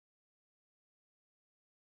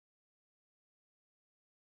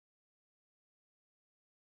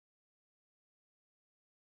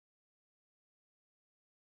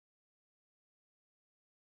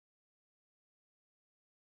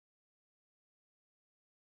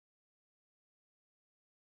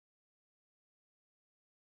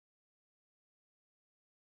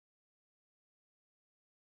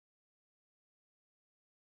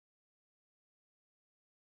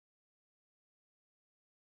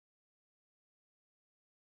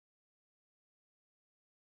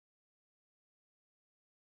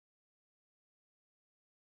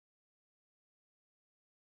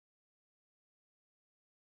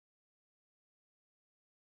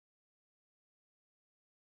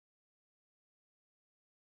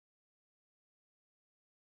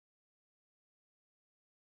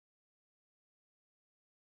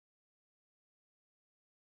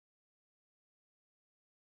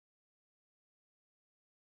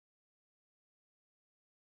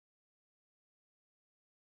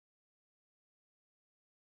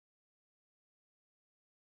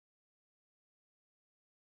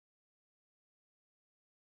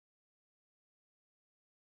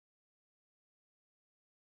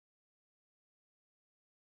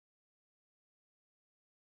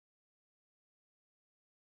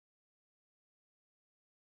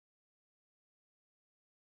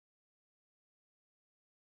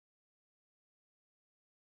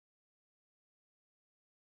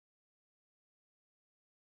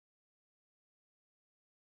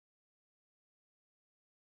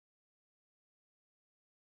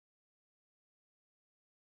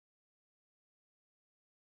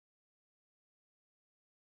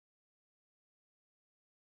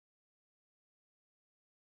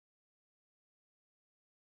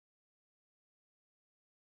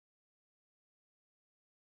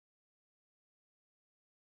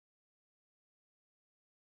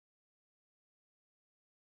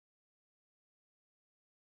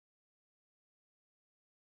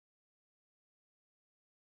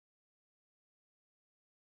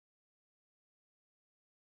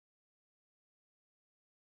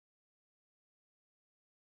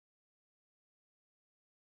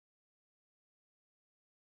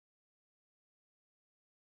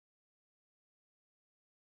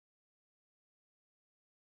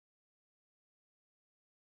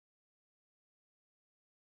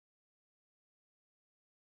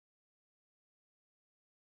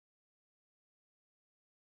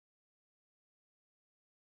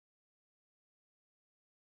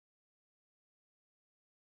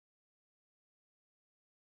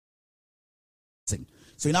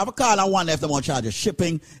 So you have a call and wonder if they want to charge you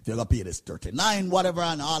shipping, if you're going to pay this 39, whatever,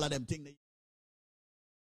 and all of them things.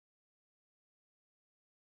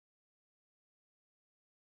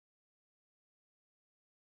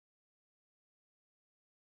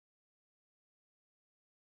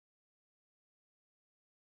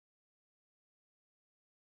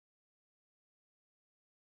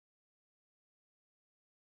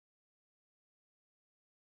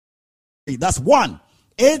 That's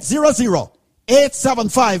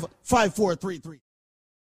 1-800-875-5433.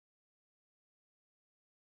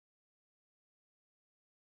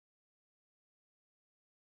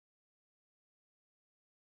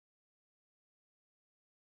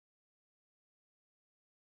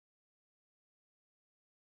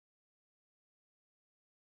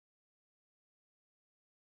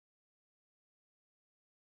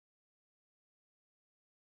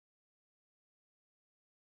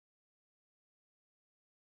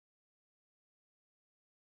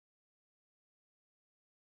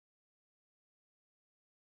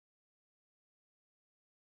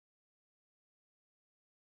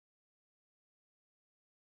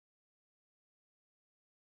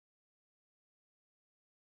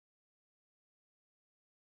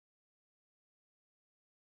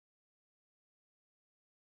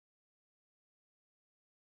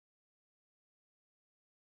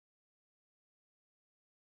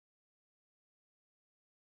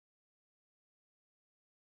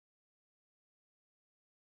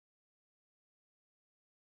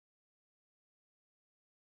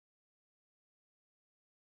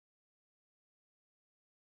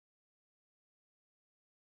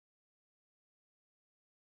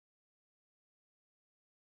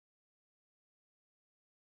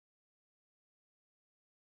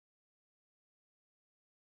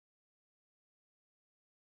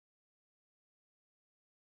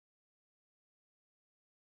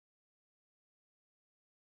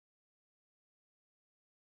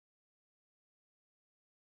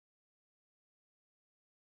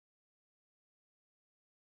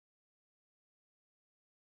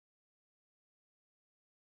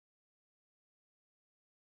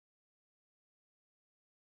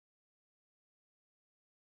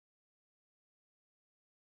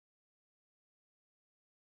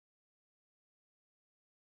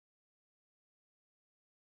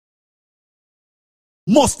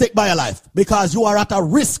 must take by your life because you are at a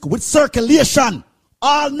risk with circulation.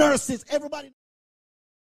 All nurses, everybody.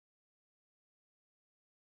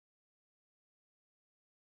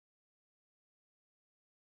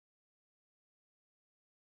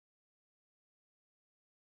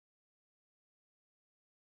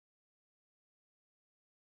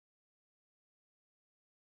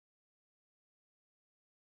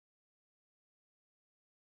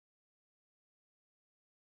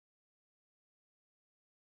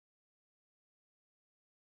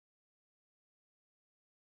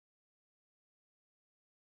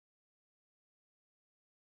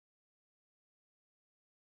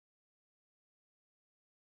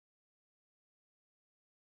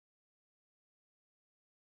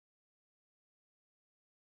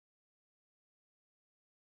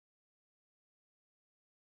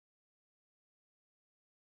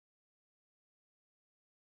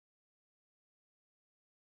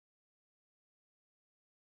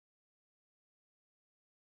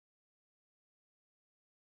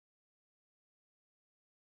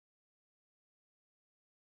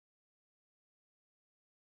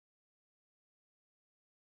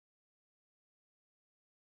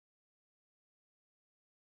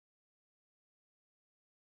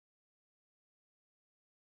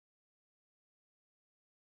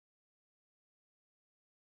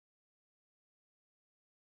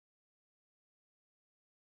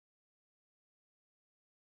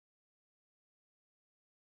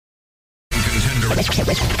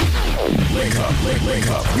 Wake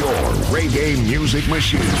up, your reggae music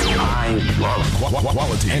machine. I love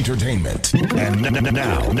quality entertainment. And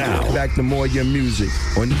now, back to more your music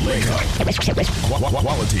on Wake Up.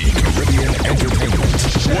 Quality Caribbean entertainment.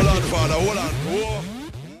 Hold on, father, hold on. Whoa.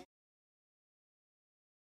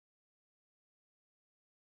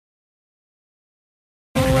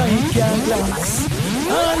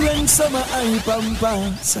 All when summer I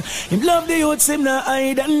pampas, him love the youths, him na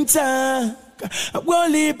hide and talk. I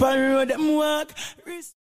won't leap on road them walk.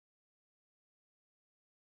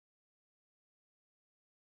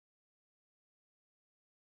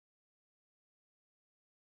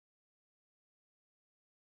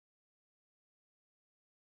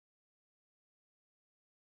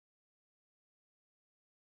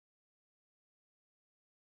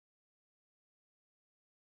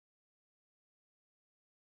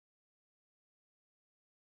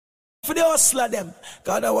 For the hustler them,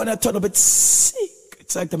 God I wanna turn up it sick.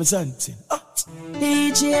 It's like them something.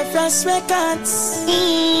 DJ Frost Records.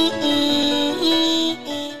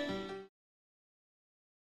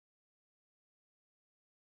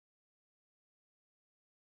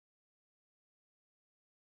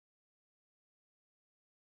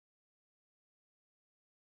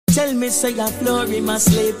 Tell me say your floor in my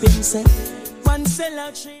sleeping set. One cell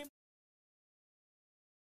out dream.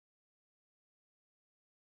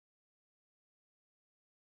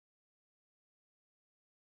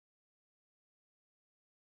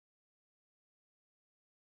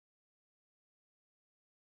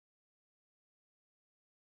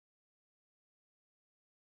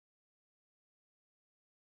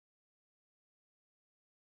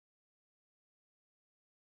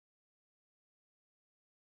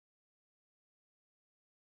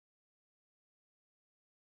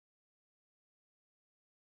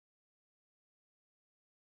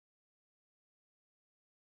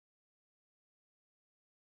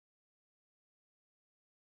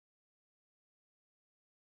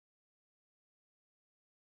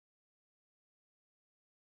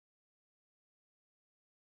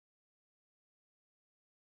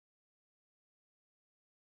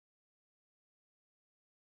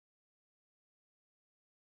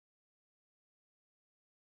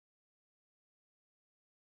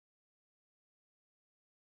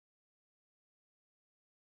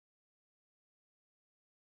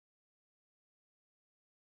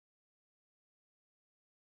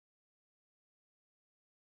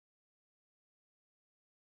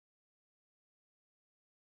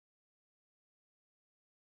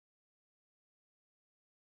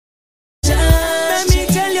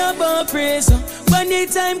 Praise you. When the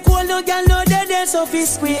time cold, no girl no dead, so fi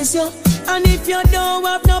squeeze you. And if you don't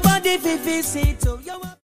have nobody fi visit you, you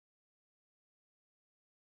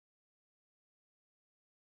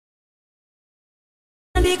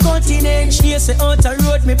have the continent. She say out a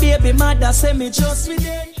road, me baby mother say me just with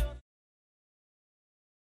them.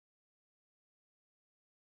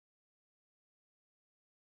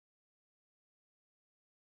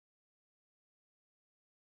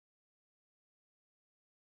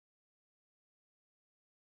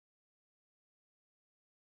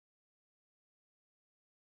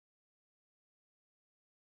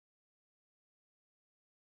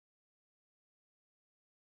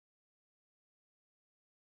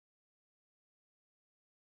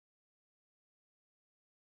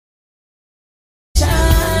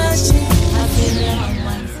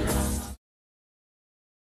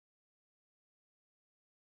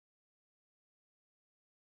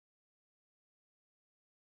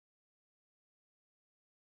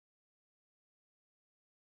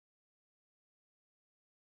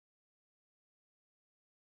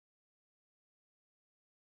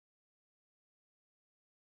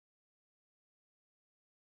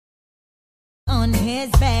 on his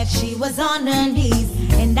back, she was on her knees.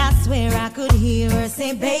 And I swear I could hear her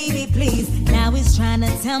say, baby, please. Now he's trying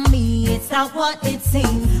to tell me it's not what it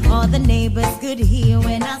seems. All the neighbors could hear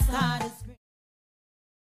when I started screaming.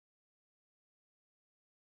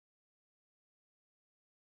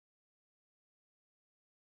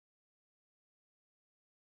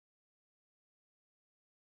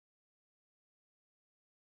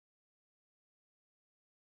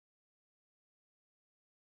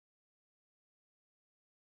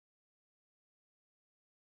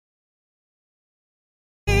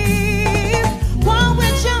 What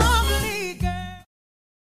would you believe, girl?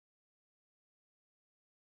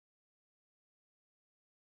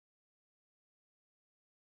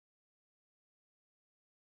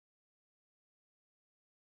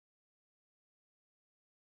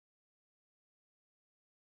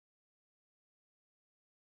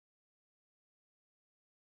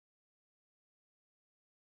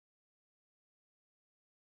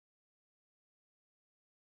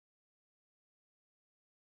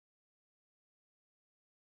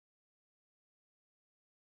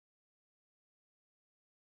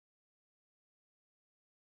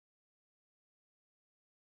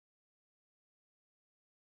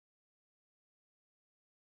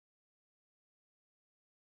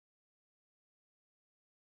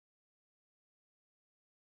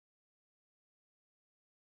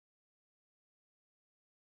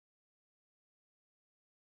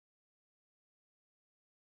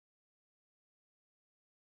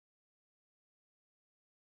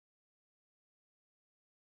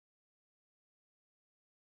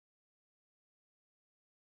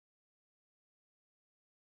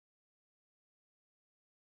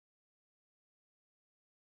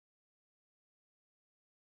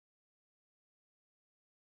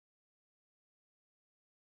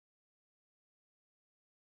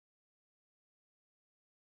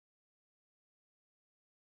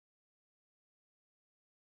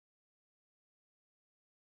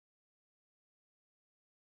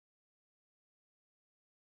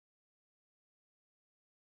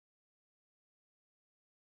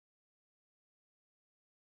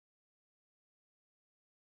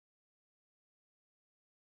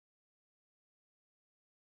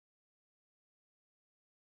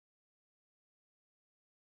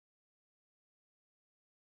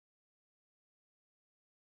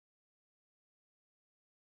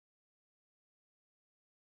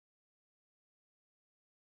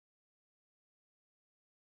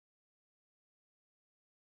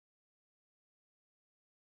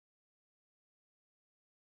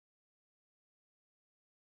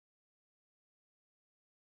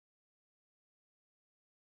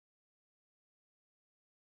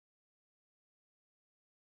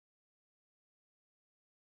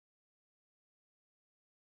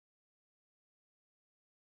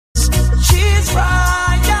 She's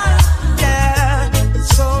right, yeah,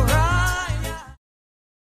 so right.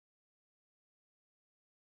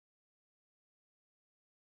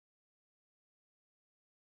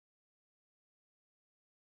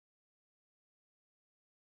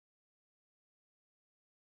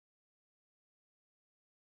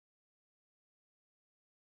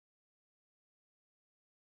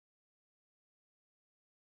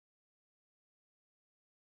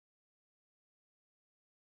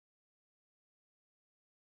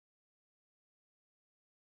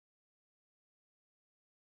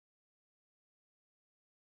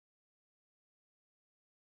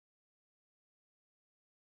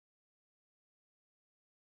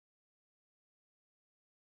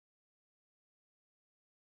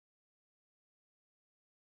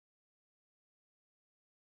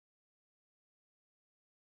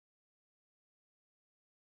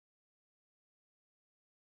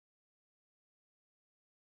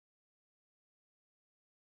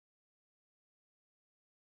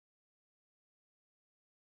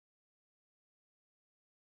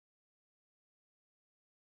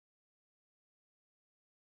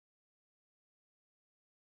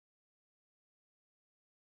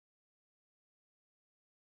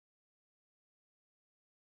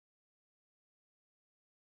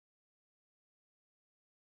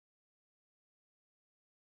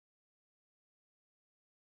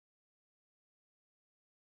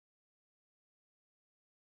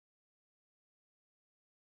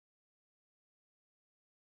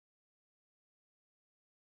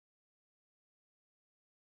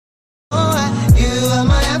 You are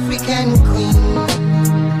my African queen.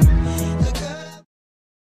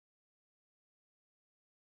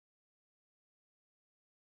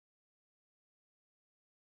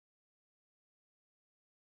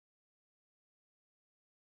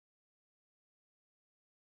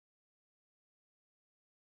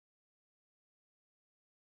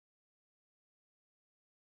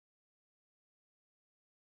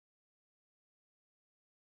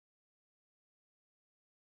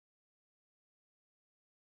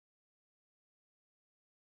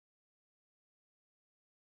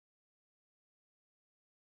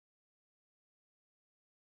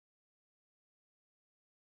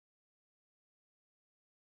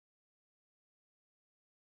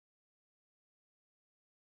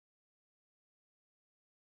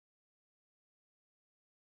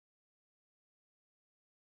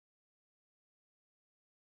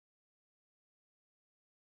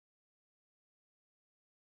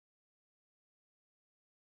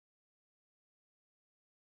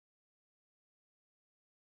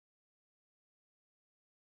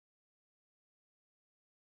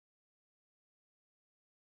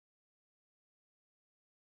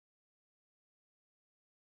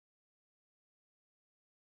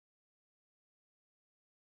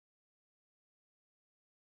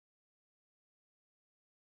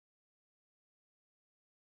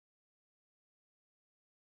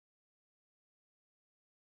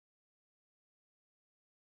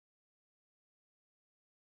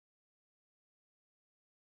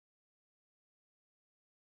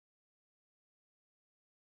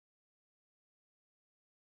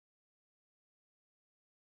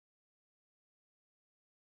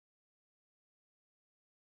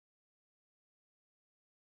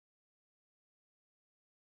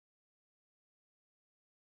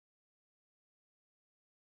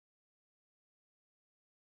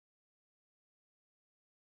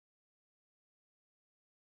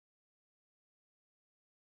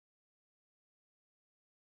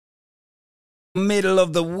 Middle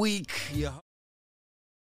of the week. Yeah.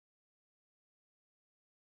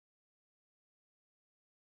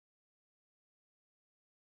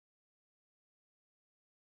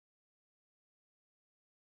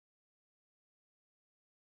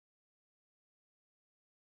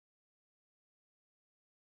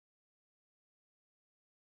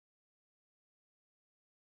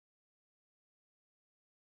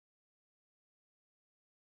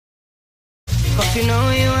 Cause you know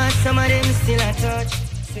you are some of them still a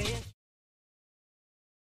touch.